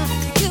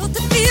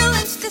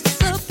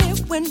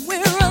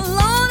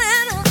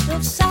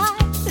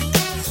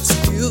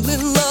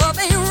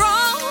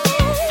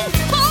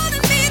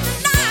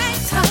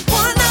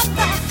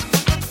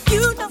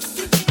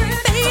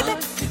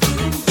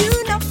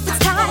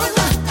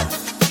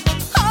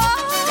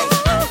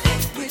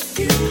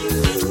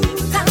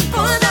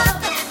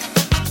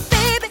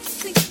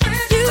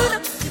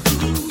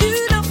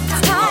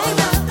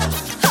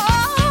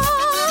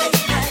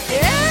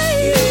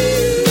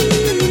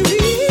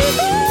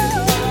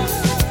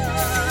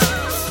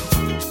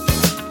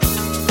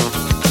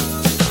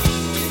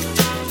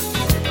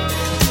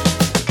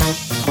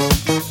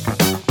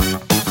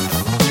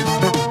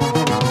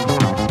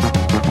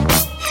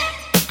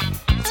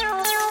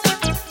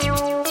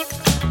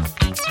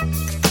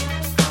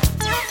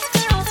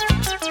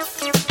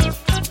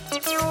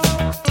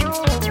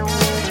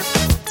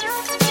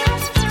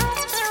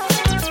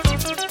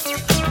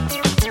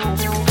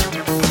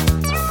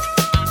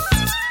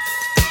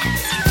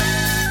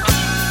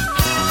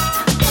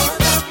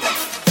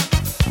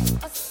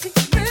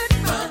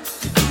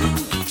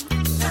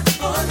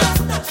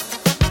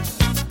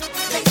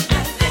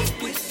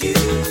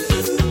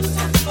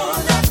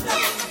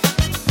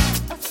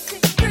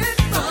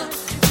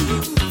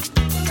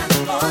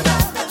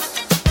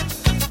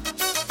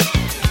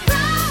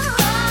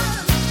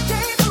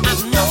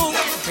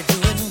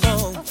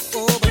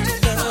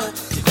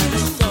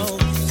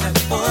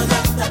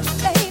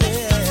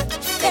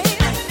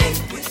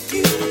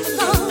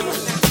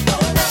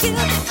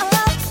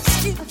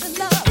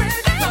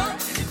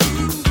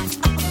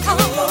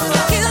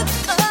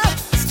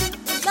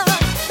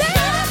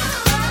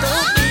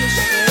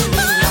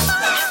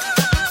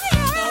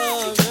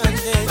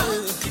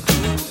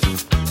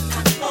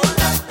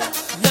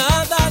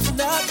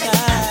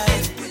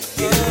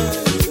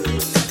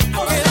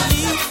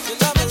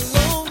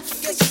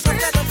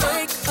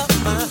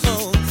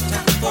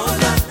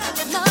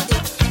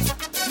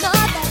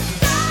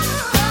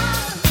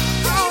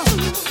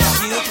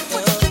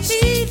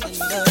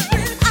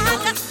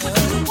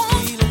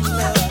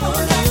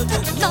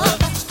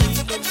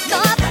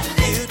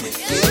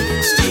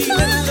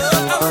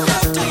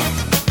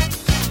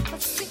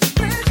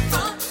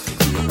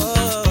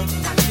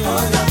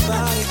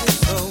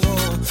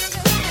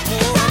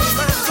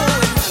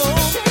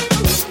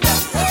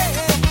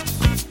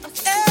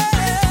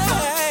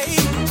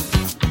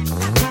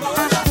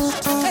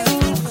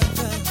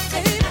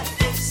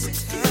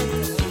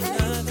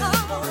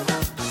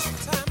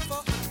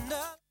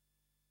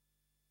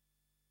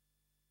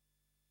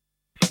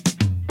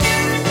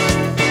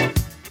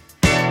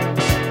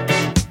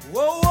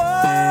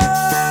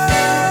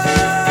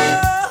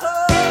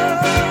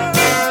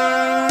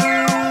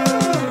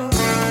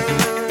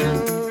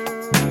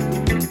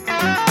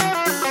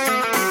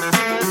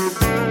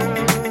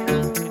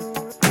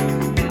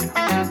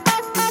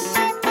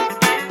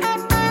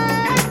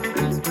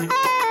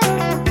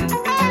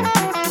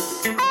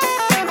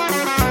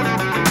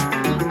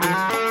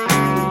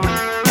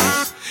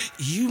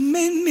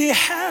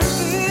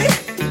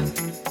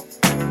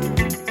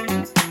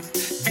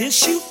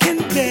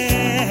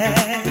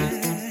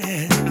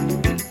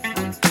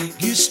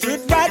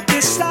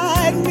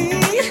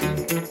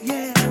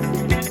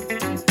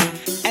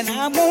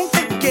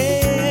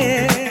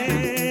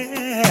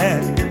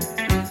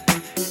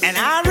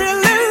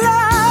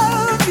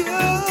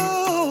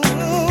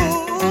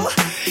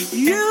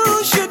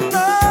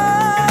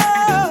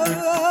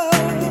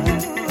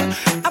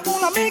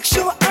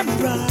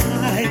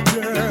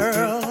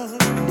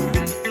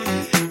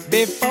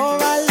before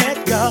I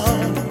let go.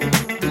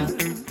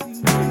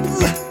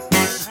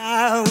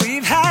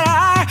 We've had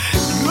our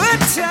good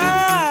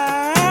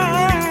time.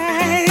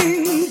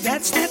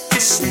 That's not to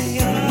say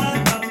no.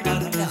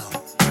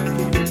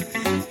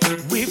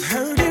 We've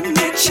hurting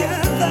each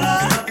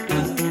other.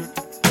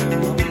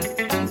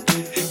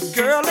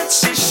 Girl,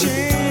 it's a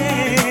shame.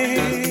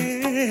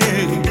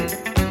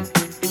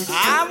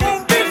 I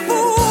won't be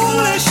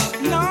foolish,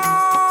 no.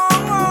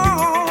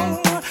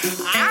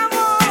 I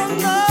wanna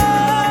know.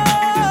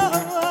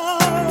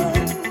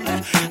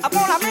 I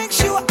wanna make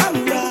sure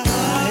I'm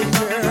right,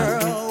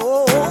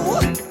 girl,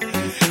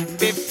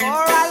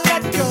 before I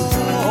let go.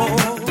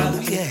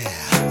 Yeah.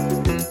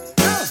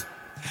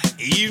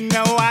 You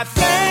know I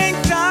thank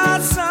the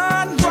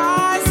sun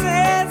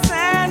rises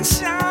and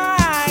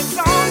shines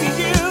on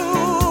you.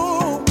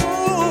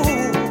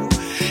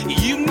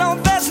 You know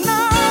there's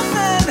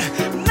nothing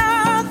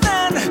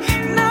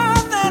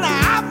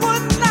I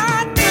would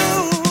not do.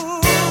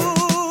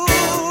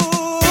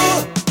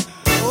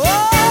 Oh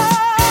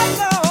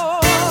no,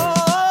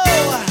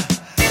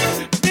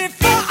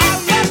 before I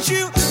let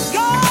you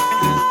go.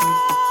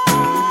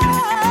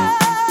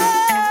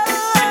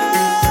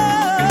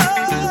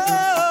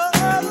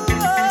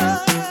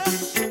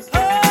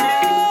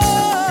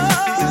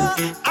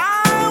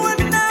 I would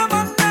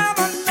never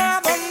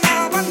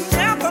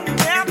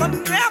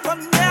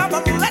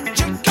let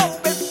you go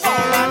before I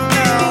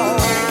know.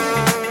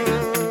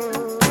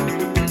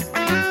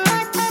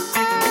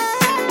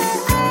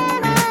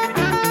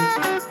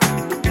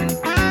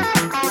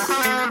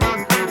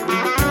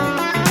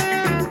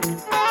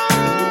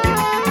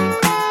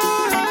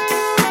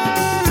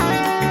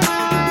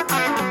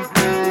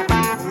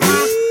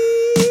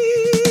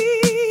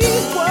 We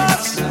were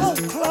so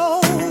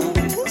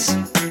close.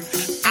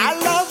 Our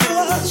love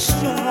was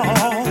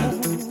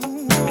strong.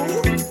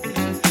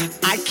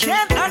 I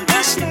can't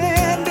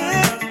understand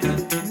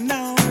it.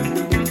 No.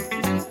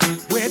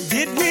 Where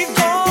did we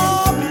go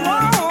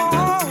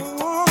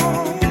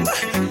wrong?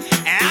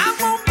 And I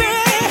won't be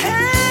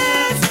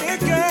hasty,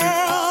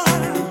 girl.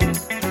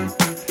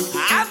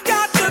 I've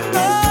got to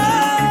know.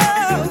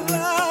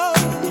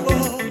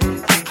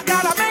 I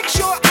gotta make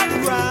sure I'm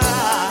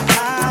right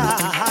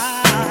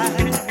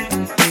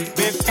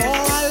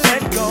before I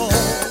let go.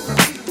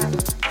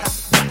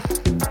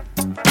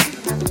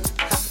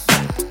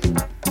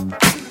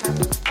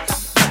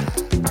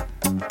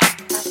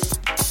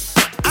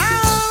 I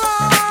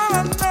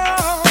wanna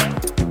know.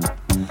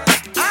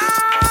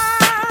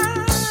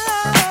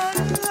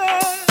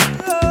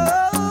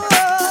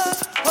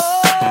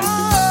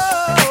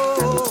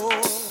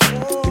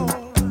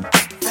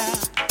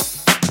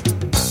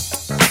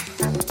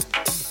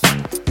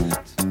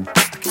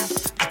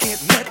 I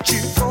can't let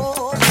you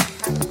go.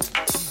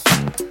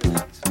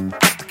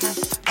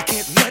 I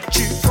can't let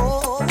you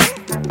go.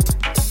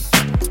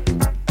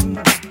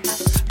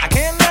 I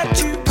can't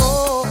let you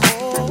go.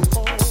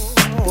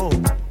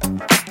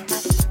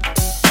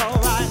 All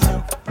right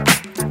now.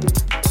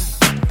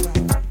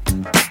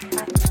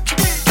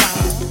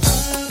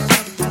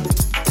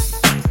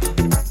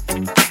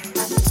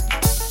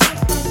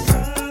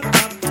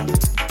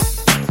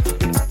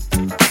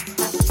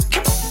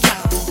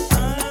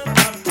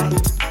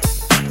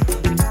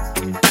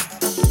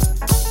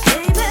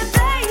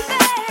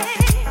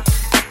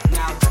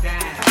 Now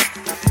dance.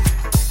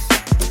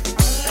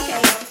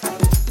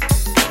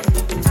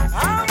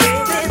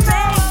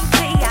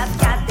 I've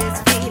got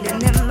this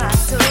feeling in my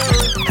soul.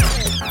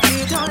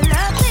 You don't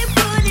love me,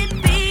 would it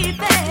be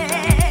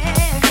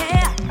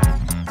fair?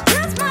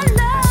 Just my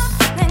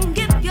love and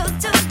give yours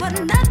to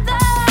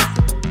another.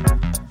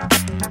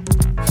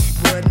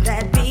 Would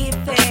that be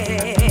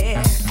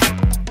fair?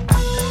 I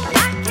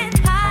can't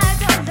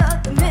hide all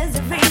of the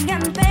misery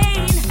and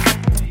pain.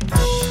 I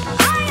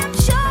am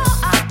sure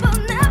I will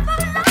never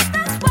love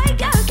this way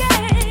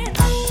again.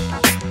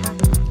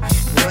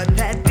 Would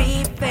that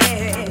be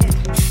fair?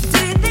 Do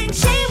you think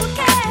she would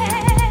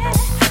care?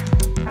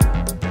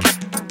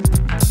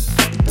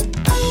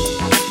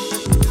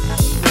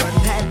 Would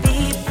that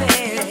be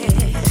fair?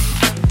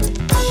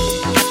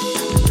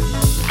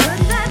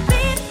 Would that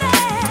be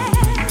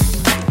fair?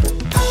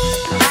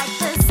 Like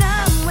the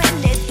sun when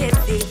it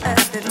hits the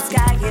earth and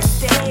sky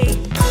is day.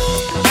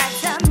 That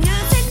the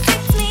music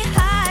takes me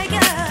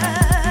higher.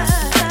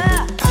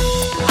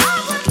 I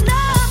would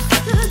love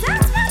to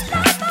dance my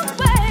life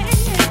away.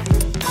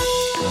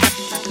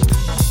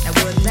 And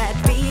would that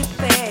be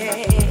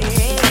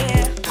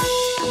fair?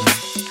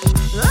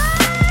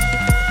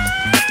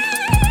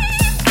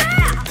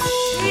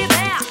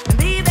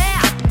 Be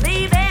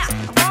there.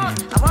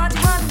 I want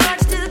you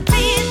to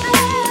be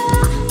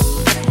there.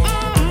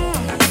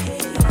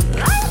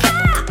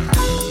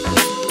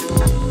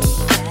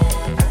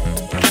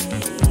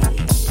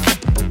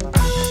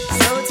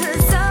 Soul to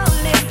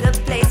soul is the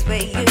place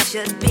where you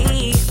should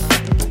be.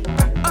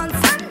 On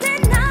Sunday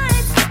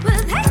nights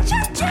with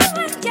H.J.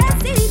 and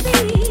Jesse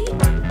B.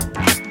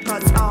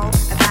 'Cause it's all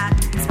about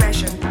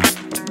expression.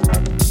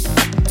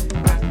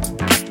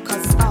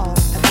 'Cause it's all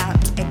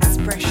about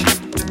expression.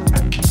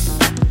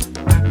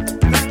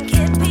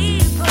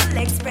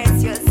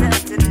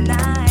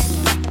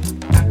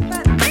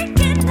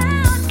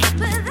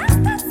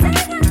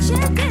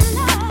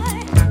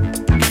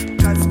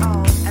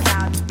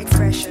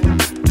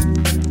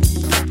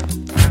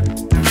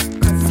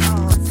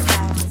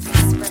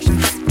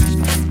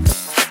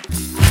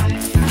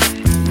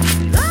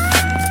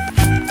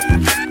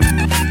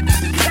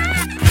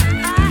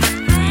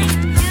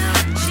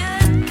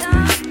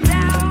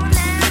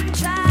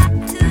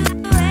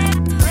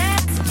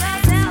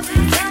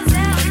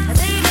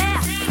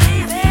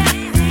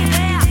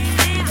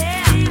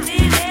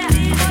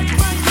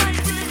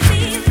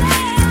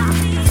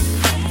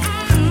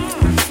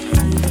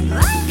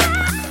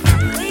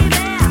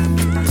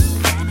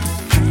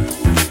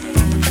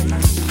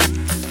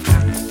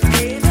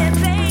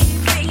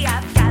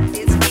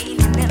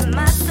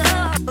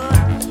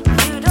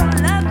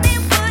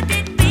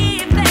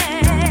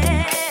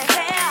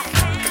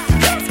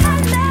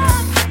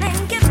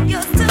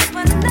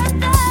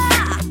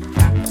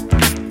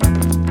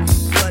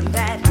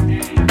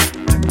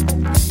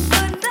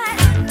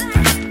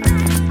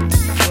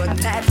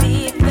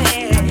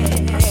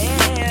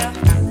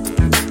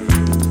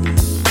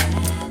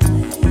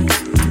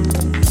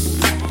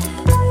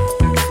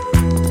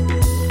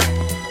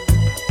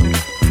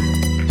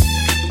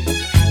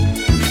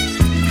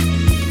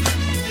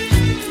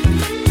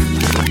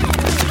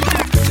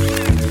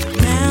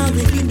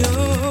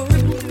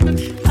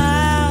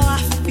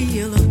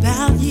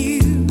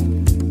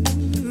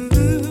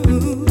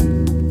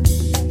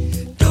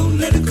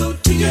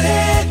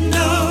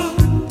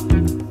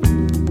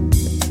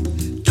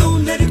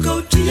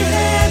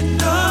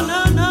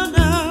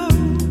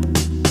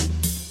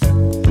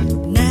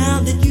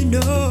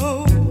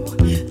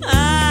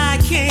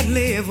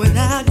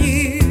 without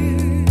you.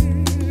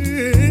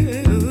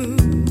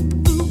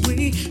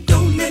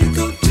 Don't let it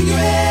go to your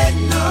head,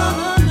 no,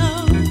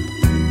 no.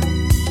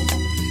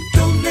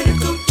 Don't let it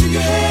go to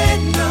your head,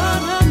 no,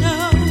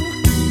 no.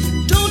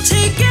 Don't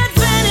take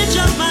advantage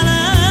of my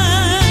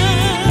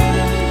love.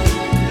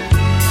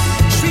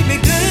 Treat me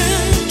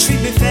good,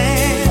 treat me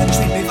fair,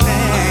 treat me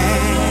fair.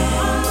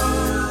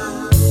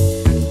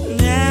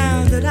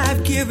 Now that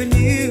I've given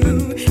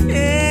you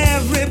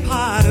every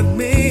part of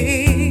me,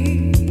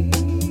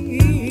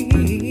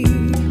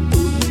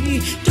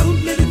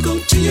 don't let it go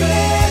to your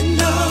head,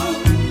 no.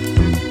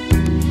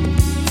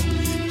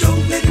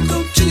 Don't let it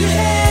go to your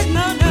head,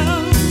 no, no.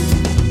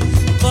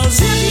 'Cause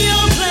if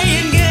you're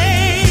playing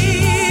games,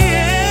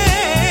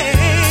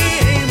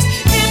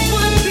 it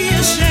would be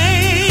a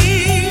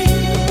shame.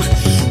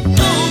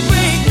 Don't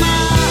break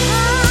my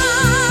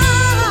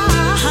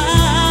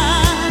heart.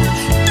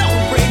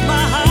 Don't break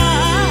my heart.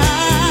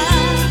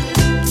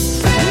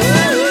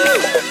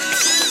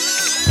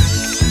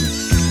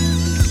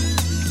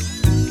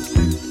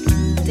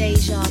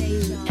 Deja Vu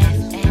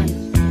FM.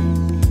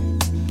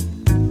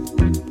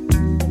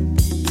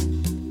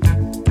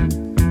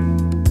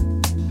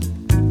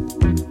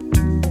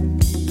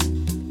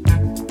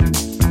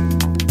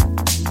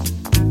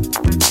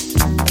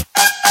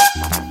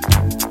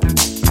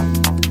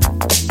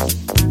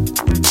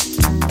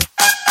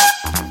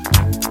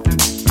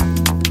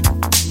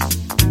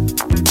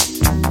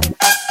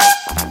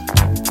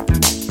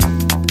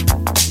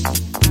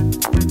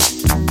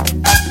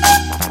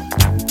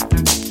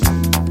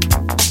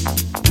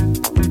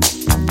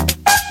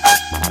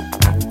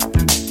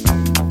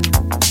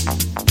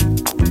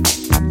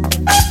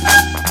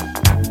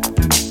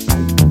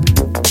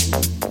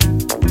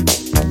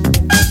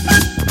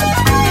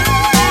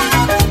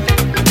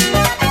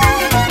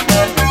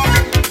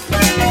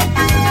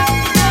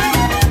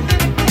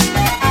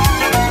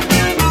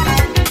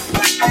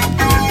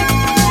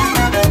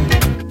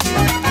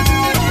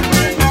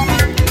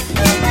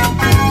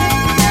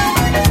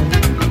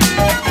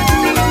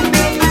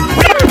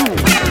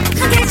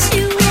 I guess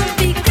you won't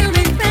be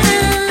coming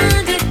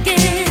round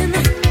again.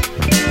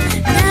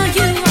 Now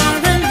you are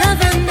a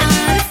lover,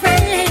 not a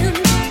friend.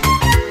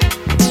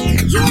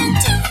 You're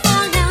too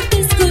far now,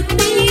 this could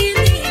mean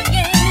the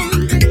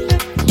end.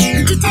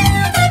 To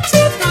tell the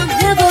truth, I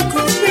never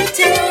could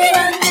pretend.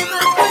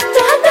 I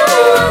don't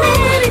want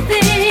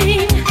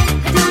anything.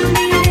 I don't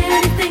need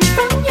anything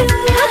from you.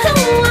 I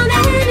don't want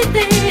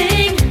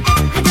anything.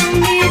 I don't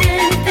need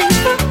anything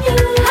from you.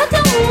 I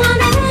don't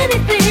want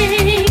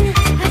anything.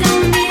 I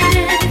don't need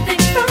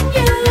anything from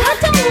you. I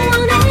don't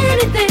want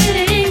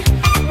anything.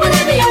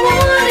 Whatever you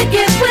wanna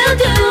give, will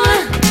do.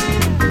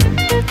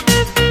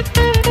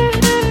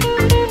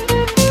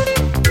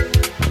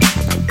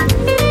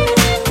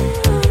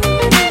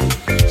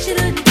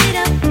 Shouldn't get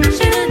up,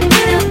 shouldn't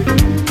get up.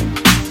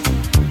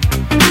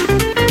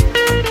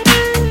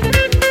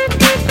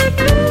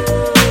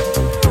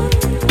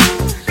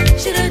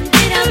 Shouldn't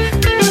get up.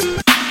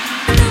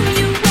 I know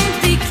you won't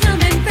be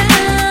coming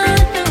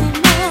round no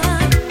more.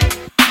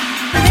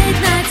 Late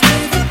nights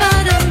with the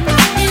bottle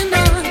knocking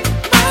on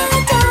my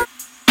door.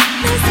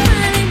 No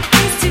smiling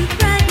face to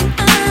brighten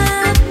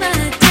up my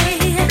day.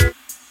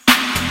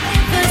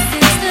 Ever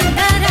since the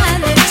night I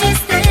let you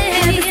stay.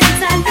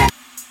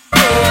 I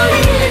don't want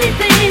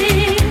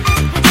anything.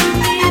 I don't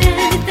need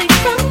anything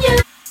from you.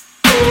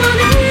 I don't want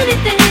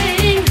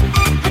anything.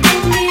 I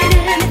don't need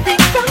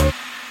anything from you.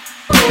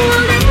 I don't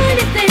want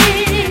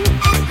anything.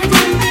 I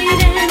don't need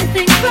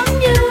anything from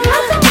you. I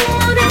don't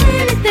want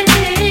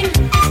anything.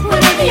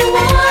 Whatever you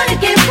wanna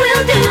give,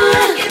 will do.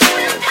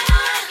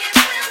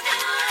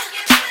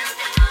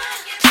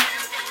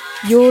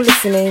 You're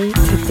listening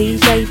to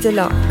DJ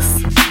Dlux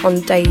on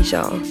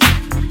Deja.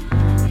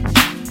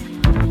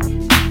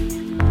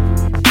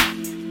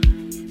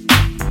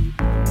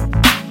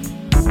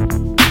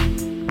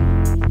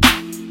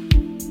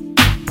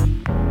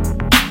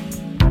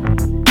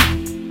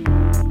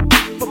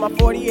 Put my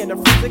 40 in the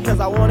freezer 'cause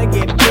I wanna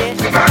get bit.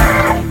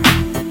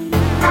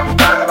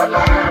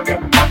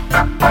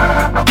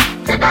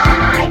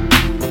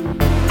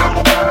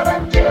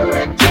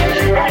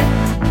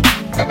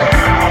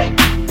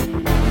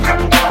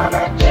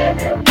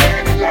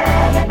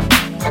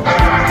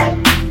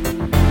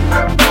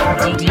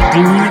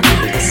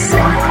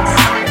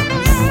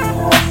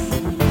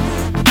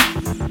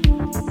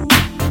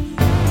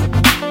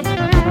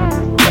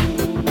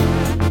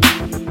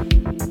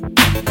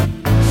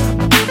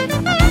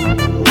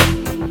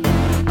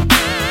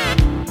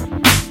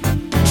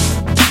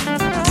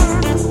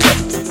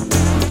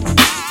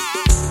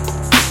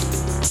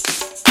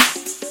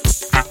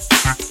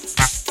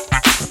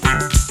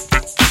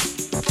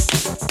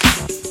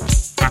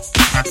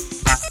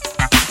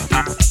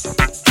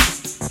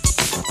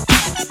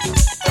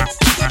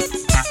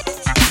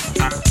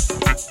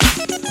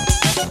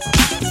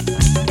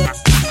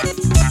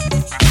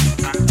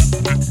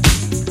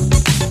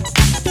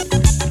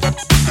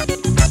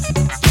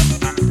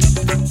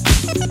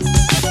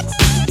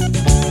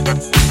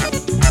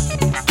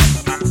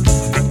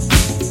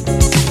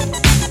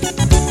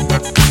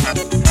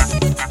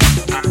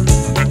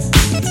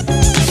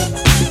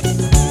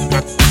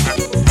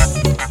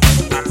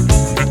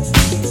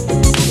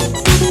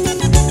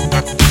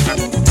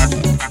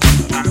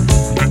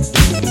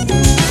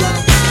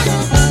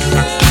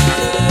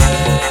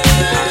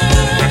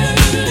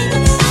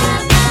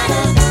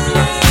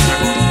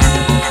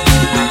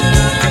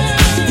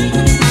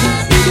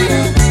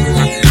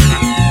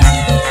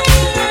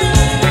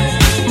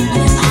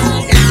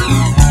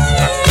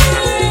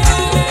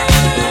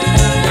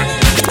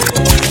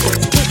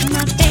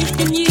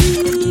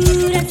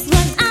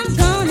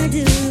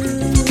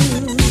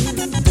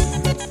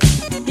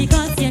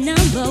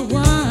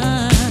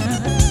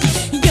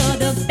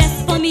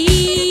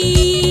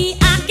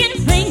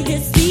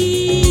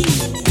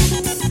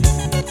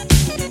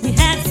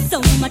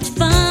 much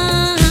fun.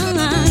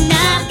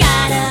 I've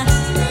gotta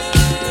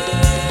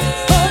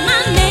hold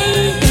my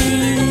main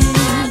thing,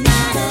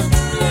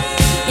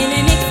 and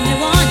it makes me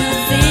wanna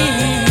sing.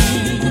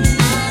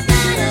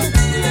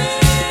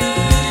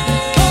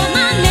 Hold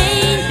my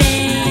main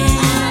thing,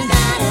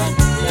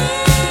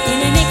 and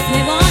it makes me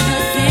wanna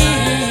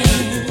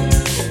sing.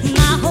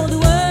 My whole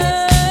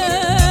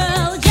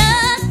world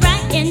just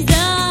brightens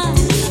up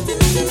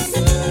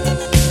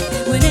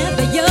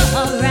whenever you're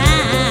around.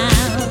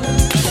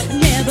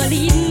 Never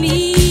leave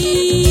me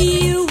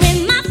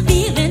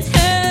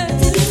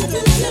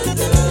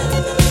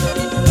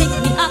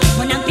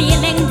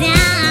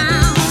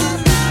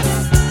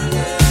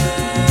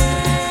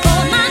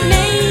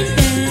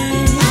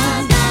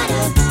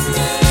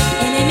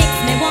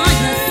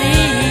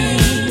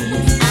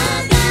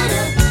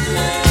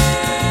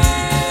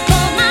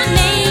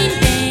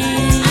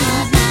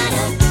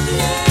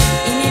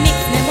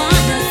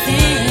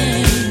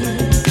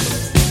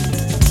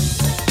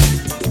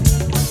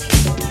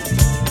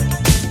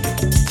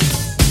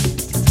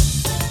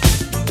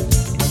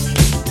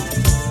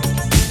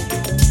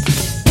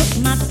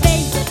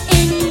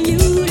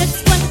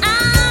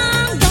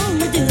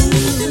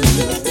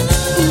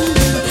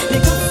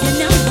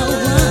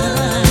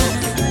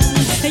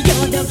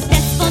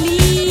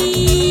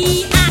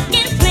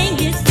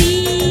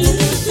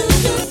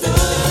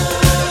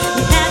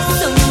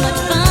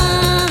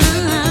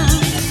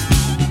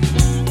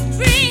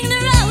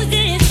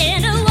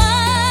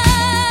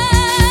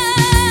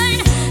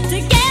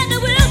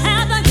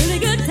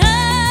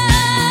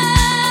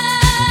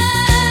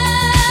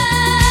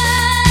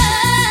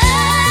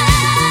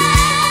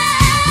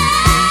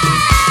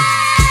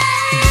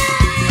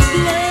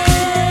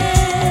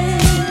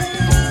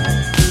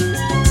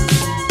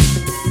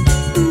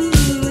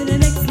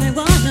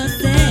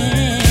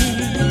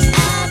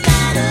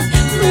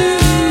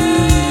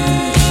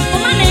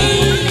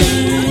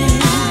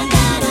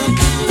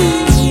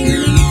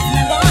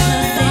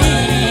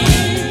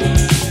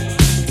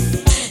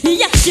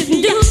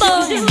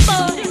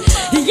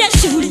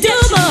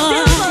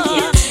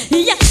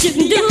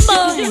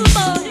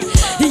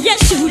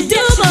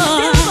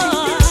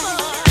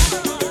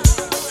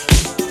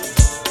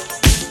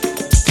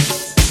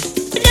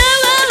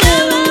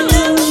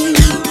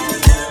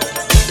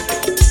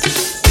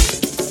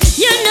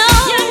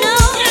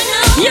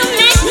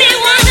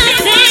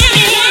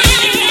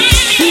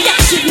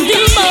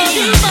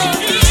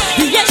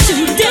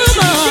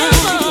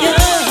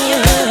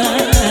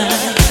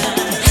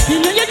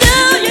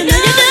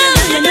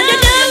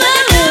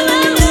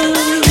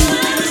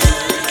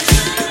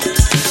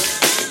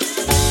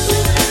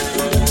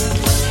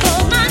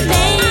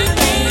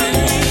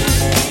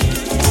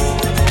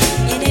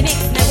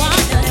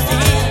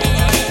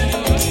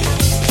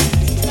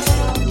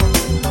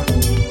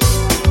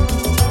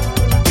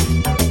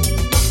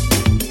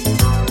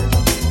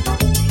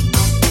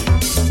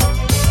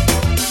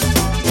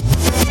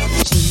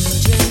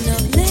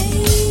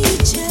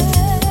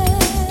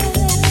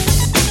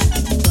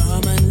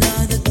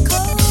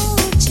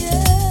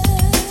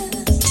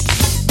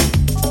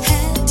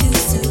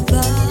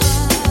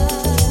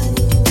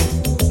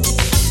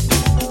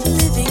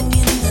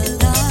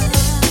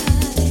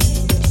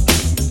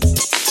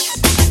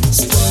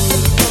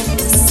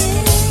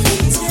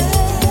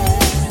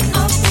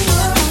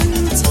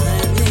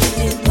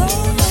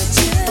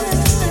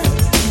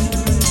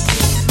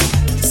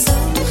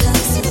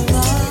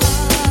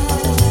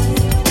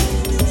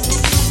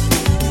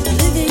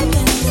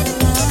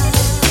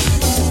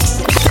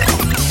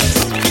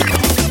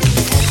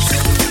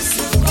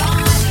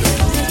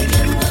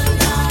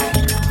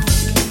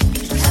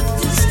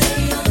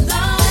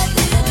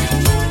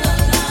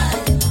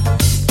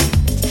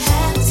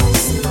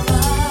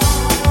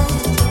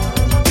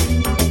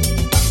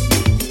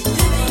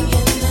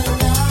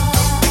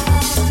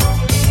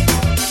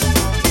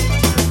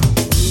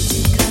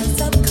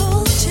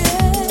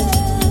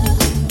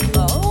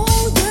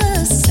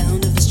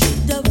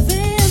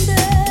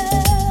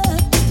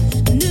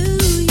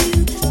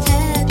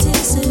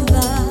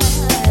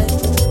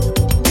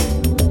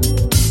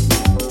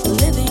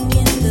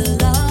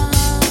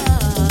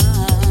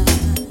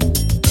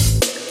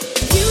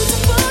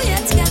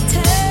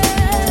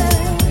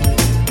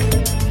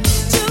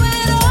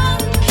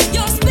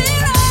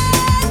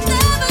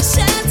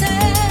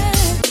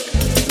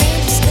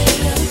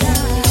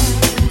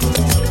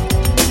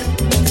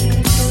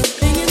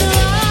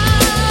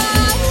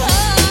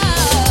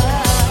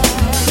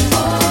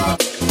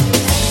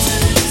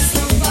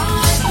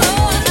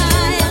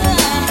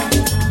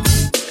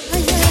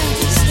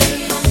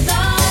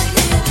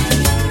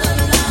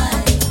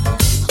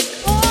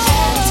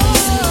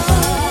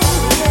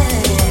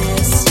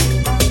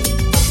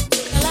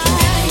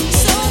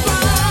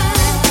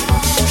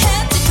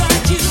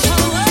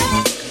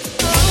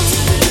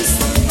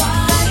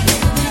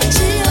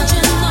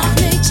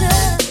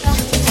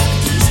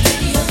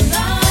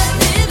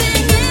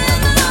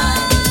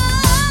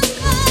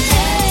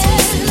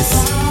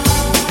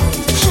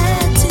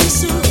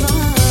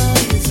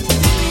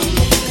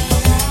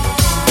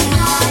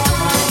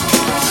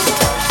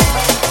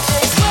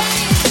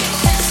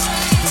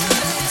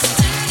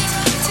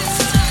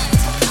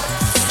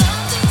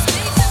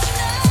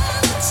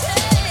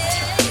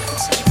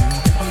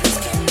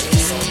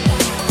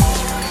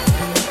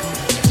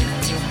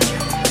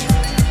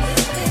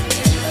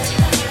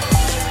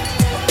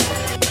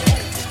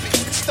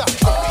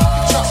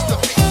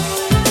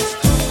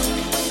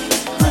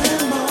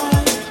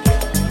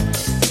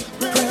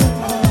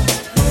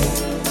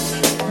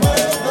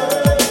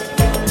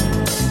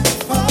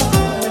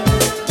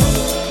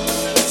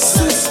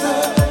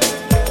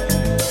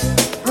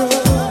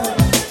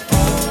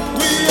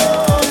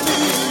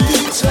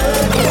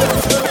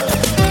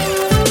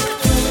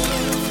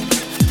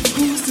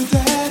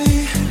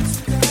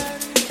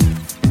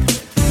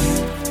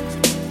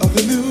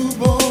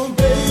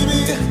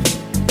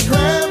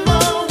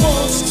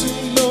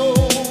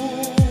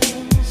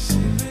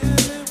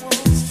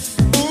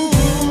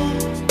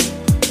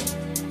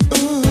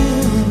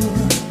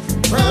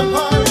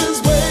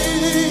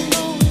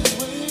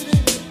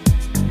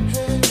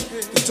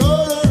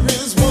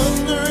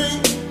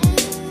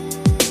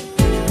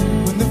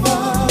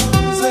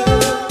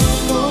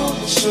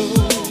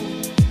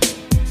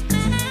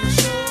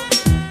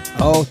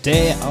Oh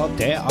dear, oh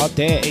dear, oh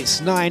dear.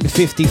 It's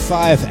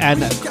 9:55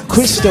 and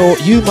Crystal,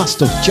 you must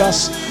have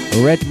just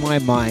read my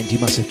mind. You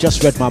must have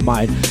just read my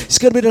mind. It's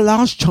going to be the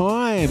last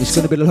time. It's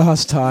going to be the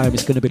last time.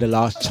 It's going to be the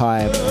last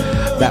time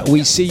that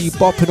we see you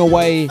bopping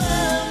away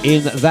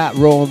in that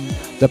room,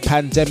 the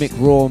pandemic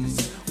room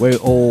where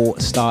it all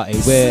started,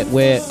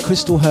 where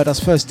Crystal heard us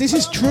first. This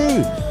is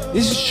true.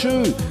 This is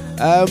true.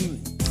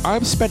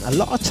 I've spent a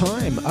lot of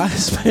time. I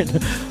spent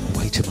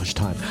way too much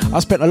time.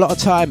 I spent a lot of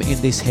time in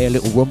this here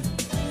little room.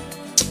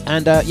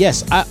 And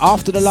yes,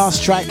 after the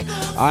last track,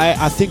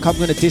 I think I'm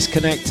going to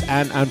disconnect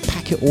and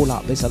pack it all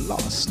up. There's a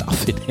lot of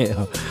stuff in here.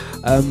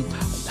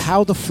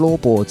 How the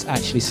floorboards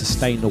actually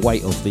sustain the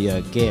weight of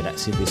the gear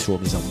that's in this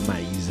room is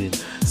amazing.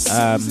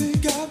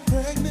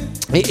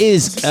 It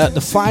is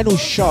the final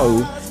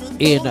show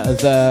in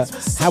the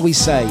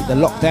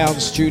lockdown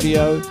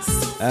studio,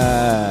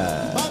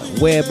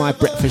 where my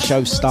breakfast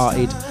show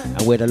started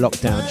and where the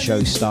lockdown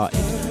show started.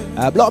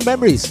 A lot of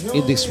memories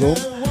in this room.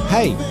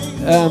 Hey,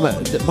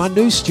 my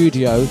new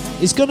studio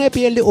is going to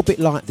be a little bit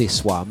like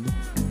this one.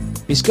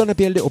 It's going to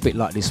be a little bit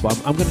like this one.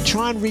 I'm going to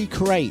try and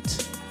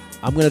recreate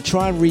a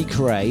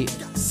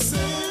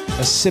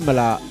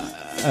similar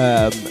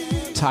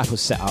type of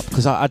setup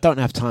because I don't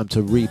have time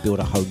to rebuild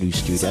a whole new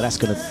studio. That's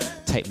going to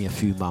take me a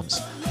few months.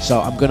 So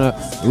I'm going to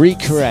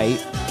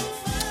recreate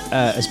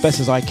as best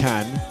as I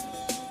can,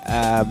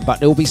 but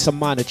there will be some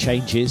minor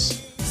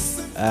changes.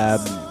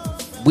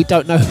 We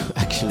don't know,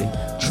 actually.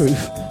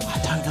 Truth, I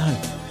don't know.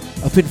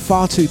 I've been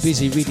far too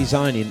busy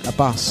redesigning a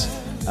bus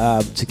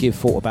to give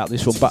thought about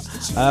this one, but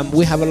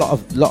we have a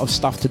lot of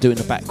stuff to do in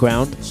the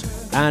background.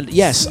 And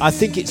yes, I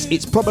think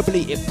it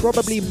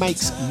probably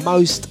makes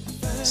most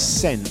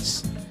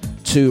sense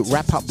to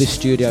wrap up this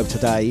studio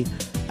today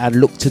and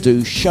look to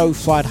do show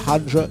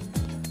 500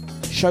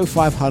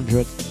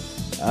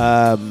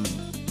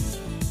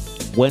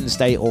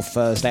 Wednesday or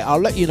Thursday. I'll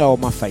let you know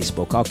on my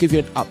Facebook. I'll give you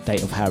an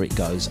update of how it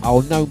goes.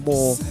 I'll know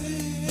more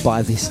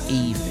by this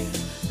evening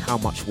how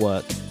much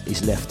work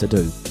is left to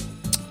do,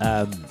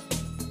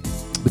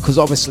 because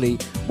obviously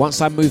once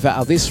I move out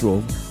of this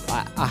room,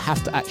 I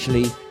have to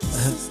actually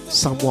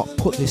somewhat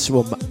put this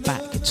room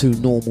back to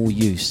normal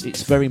use.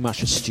 It's very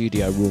much a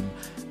studio room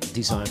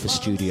designed for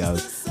studio,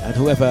 and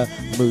whoever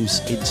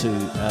moves into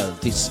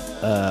this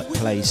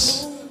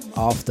place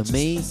after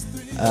me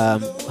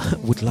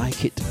would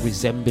like it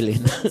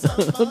resembling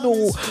a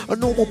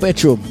normal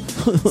bedroom.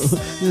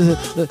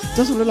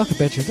 Doesn't look like a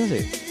bedroom, does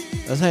it?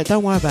 I say,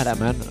 don't worry about that,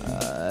 man.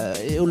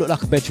 It'll look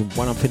like a bedroom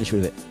when I'm finished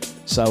with it.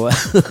 So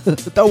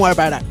don't worry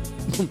about that.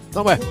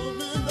 Don't worry.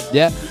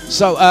 Yeah.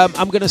 So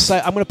I'm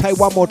gonna play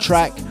one more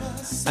track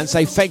and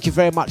say thank you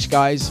very much,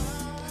 guys.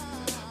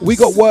 We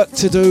got work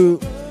to do,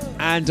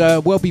 and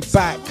we'll be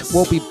back.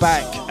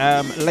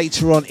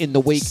 Later on in the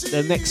week.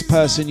 The next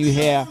person you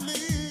hear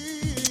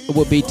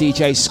will be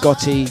DJ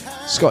Scotty,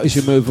 Scottish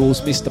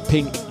Removals, Mr.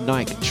 Pink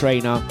Nike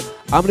Trainer.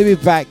 I'm going to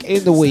be back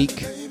in the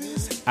week,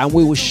 and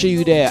we will see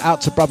you there. Out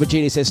to Brother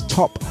Genie, says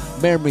top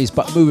memories,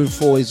 but moving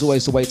forward is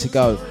always the way to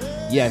go.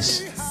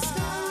 Yes.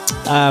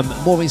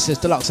 Maureen says,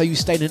 Dlux, are you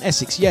staying in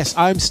Essex? Yes,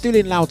 I'm still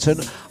in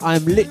Loughton.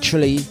 I'm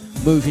literally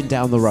moving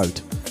down the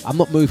road. I'm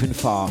not moving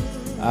far.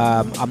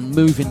 I'm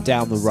moving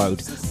down the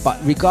road.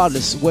 But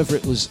regardless, whether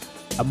it was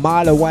a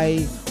mile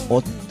away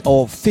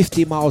or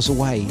 50 miles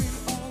away,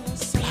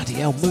 bloody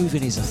hell,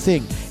 moving is a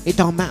thing. It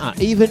don't matter.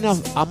 Even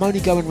if I'm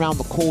only going round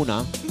the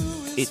corner,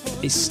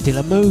 it's still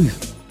a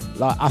move.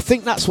 Like, I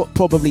think that's what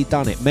probably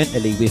done it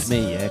mentally with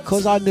me, yeah,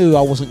 because I knew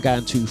I wasn't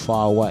going too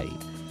far away.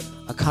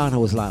 I kind of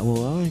was like,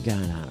 well, I ain't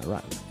going out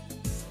right.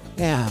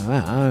 Yeah,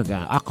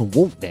 I can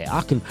walk there.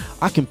 I can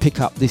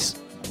pick up this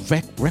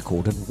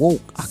record and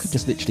walk. I could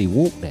just literally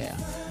walk there.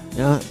 You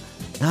know?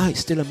 No, it's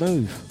still a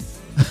move.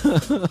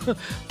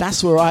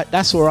 That's where I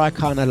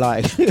kind of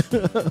like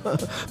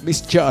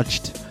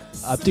misjudged.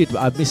 I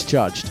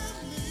misjudged.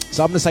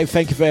 So I'm going to say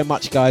thank you very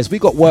much, guys. We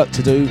got work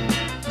to do.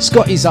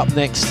 Scotty's up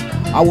next.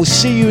 I will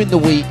see you in the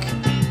week.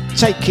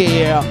 Take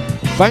care.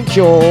 Thank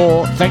you.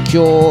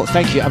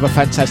 Have a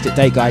fantastic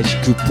day, guys.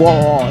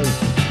 Goodbye.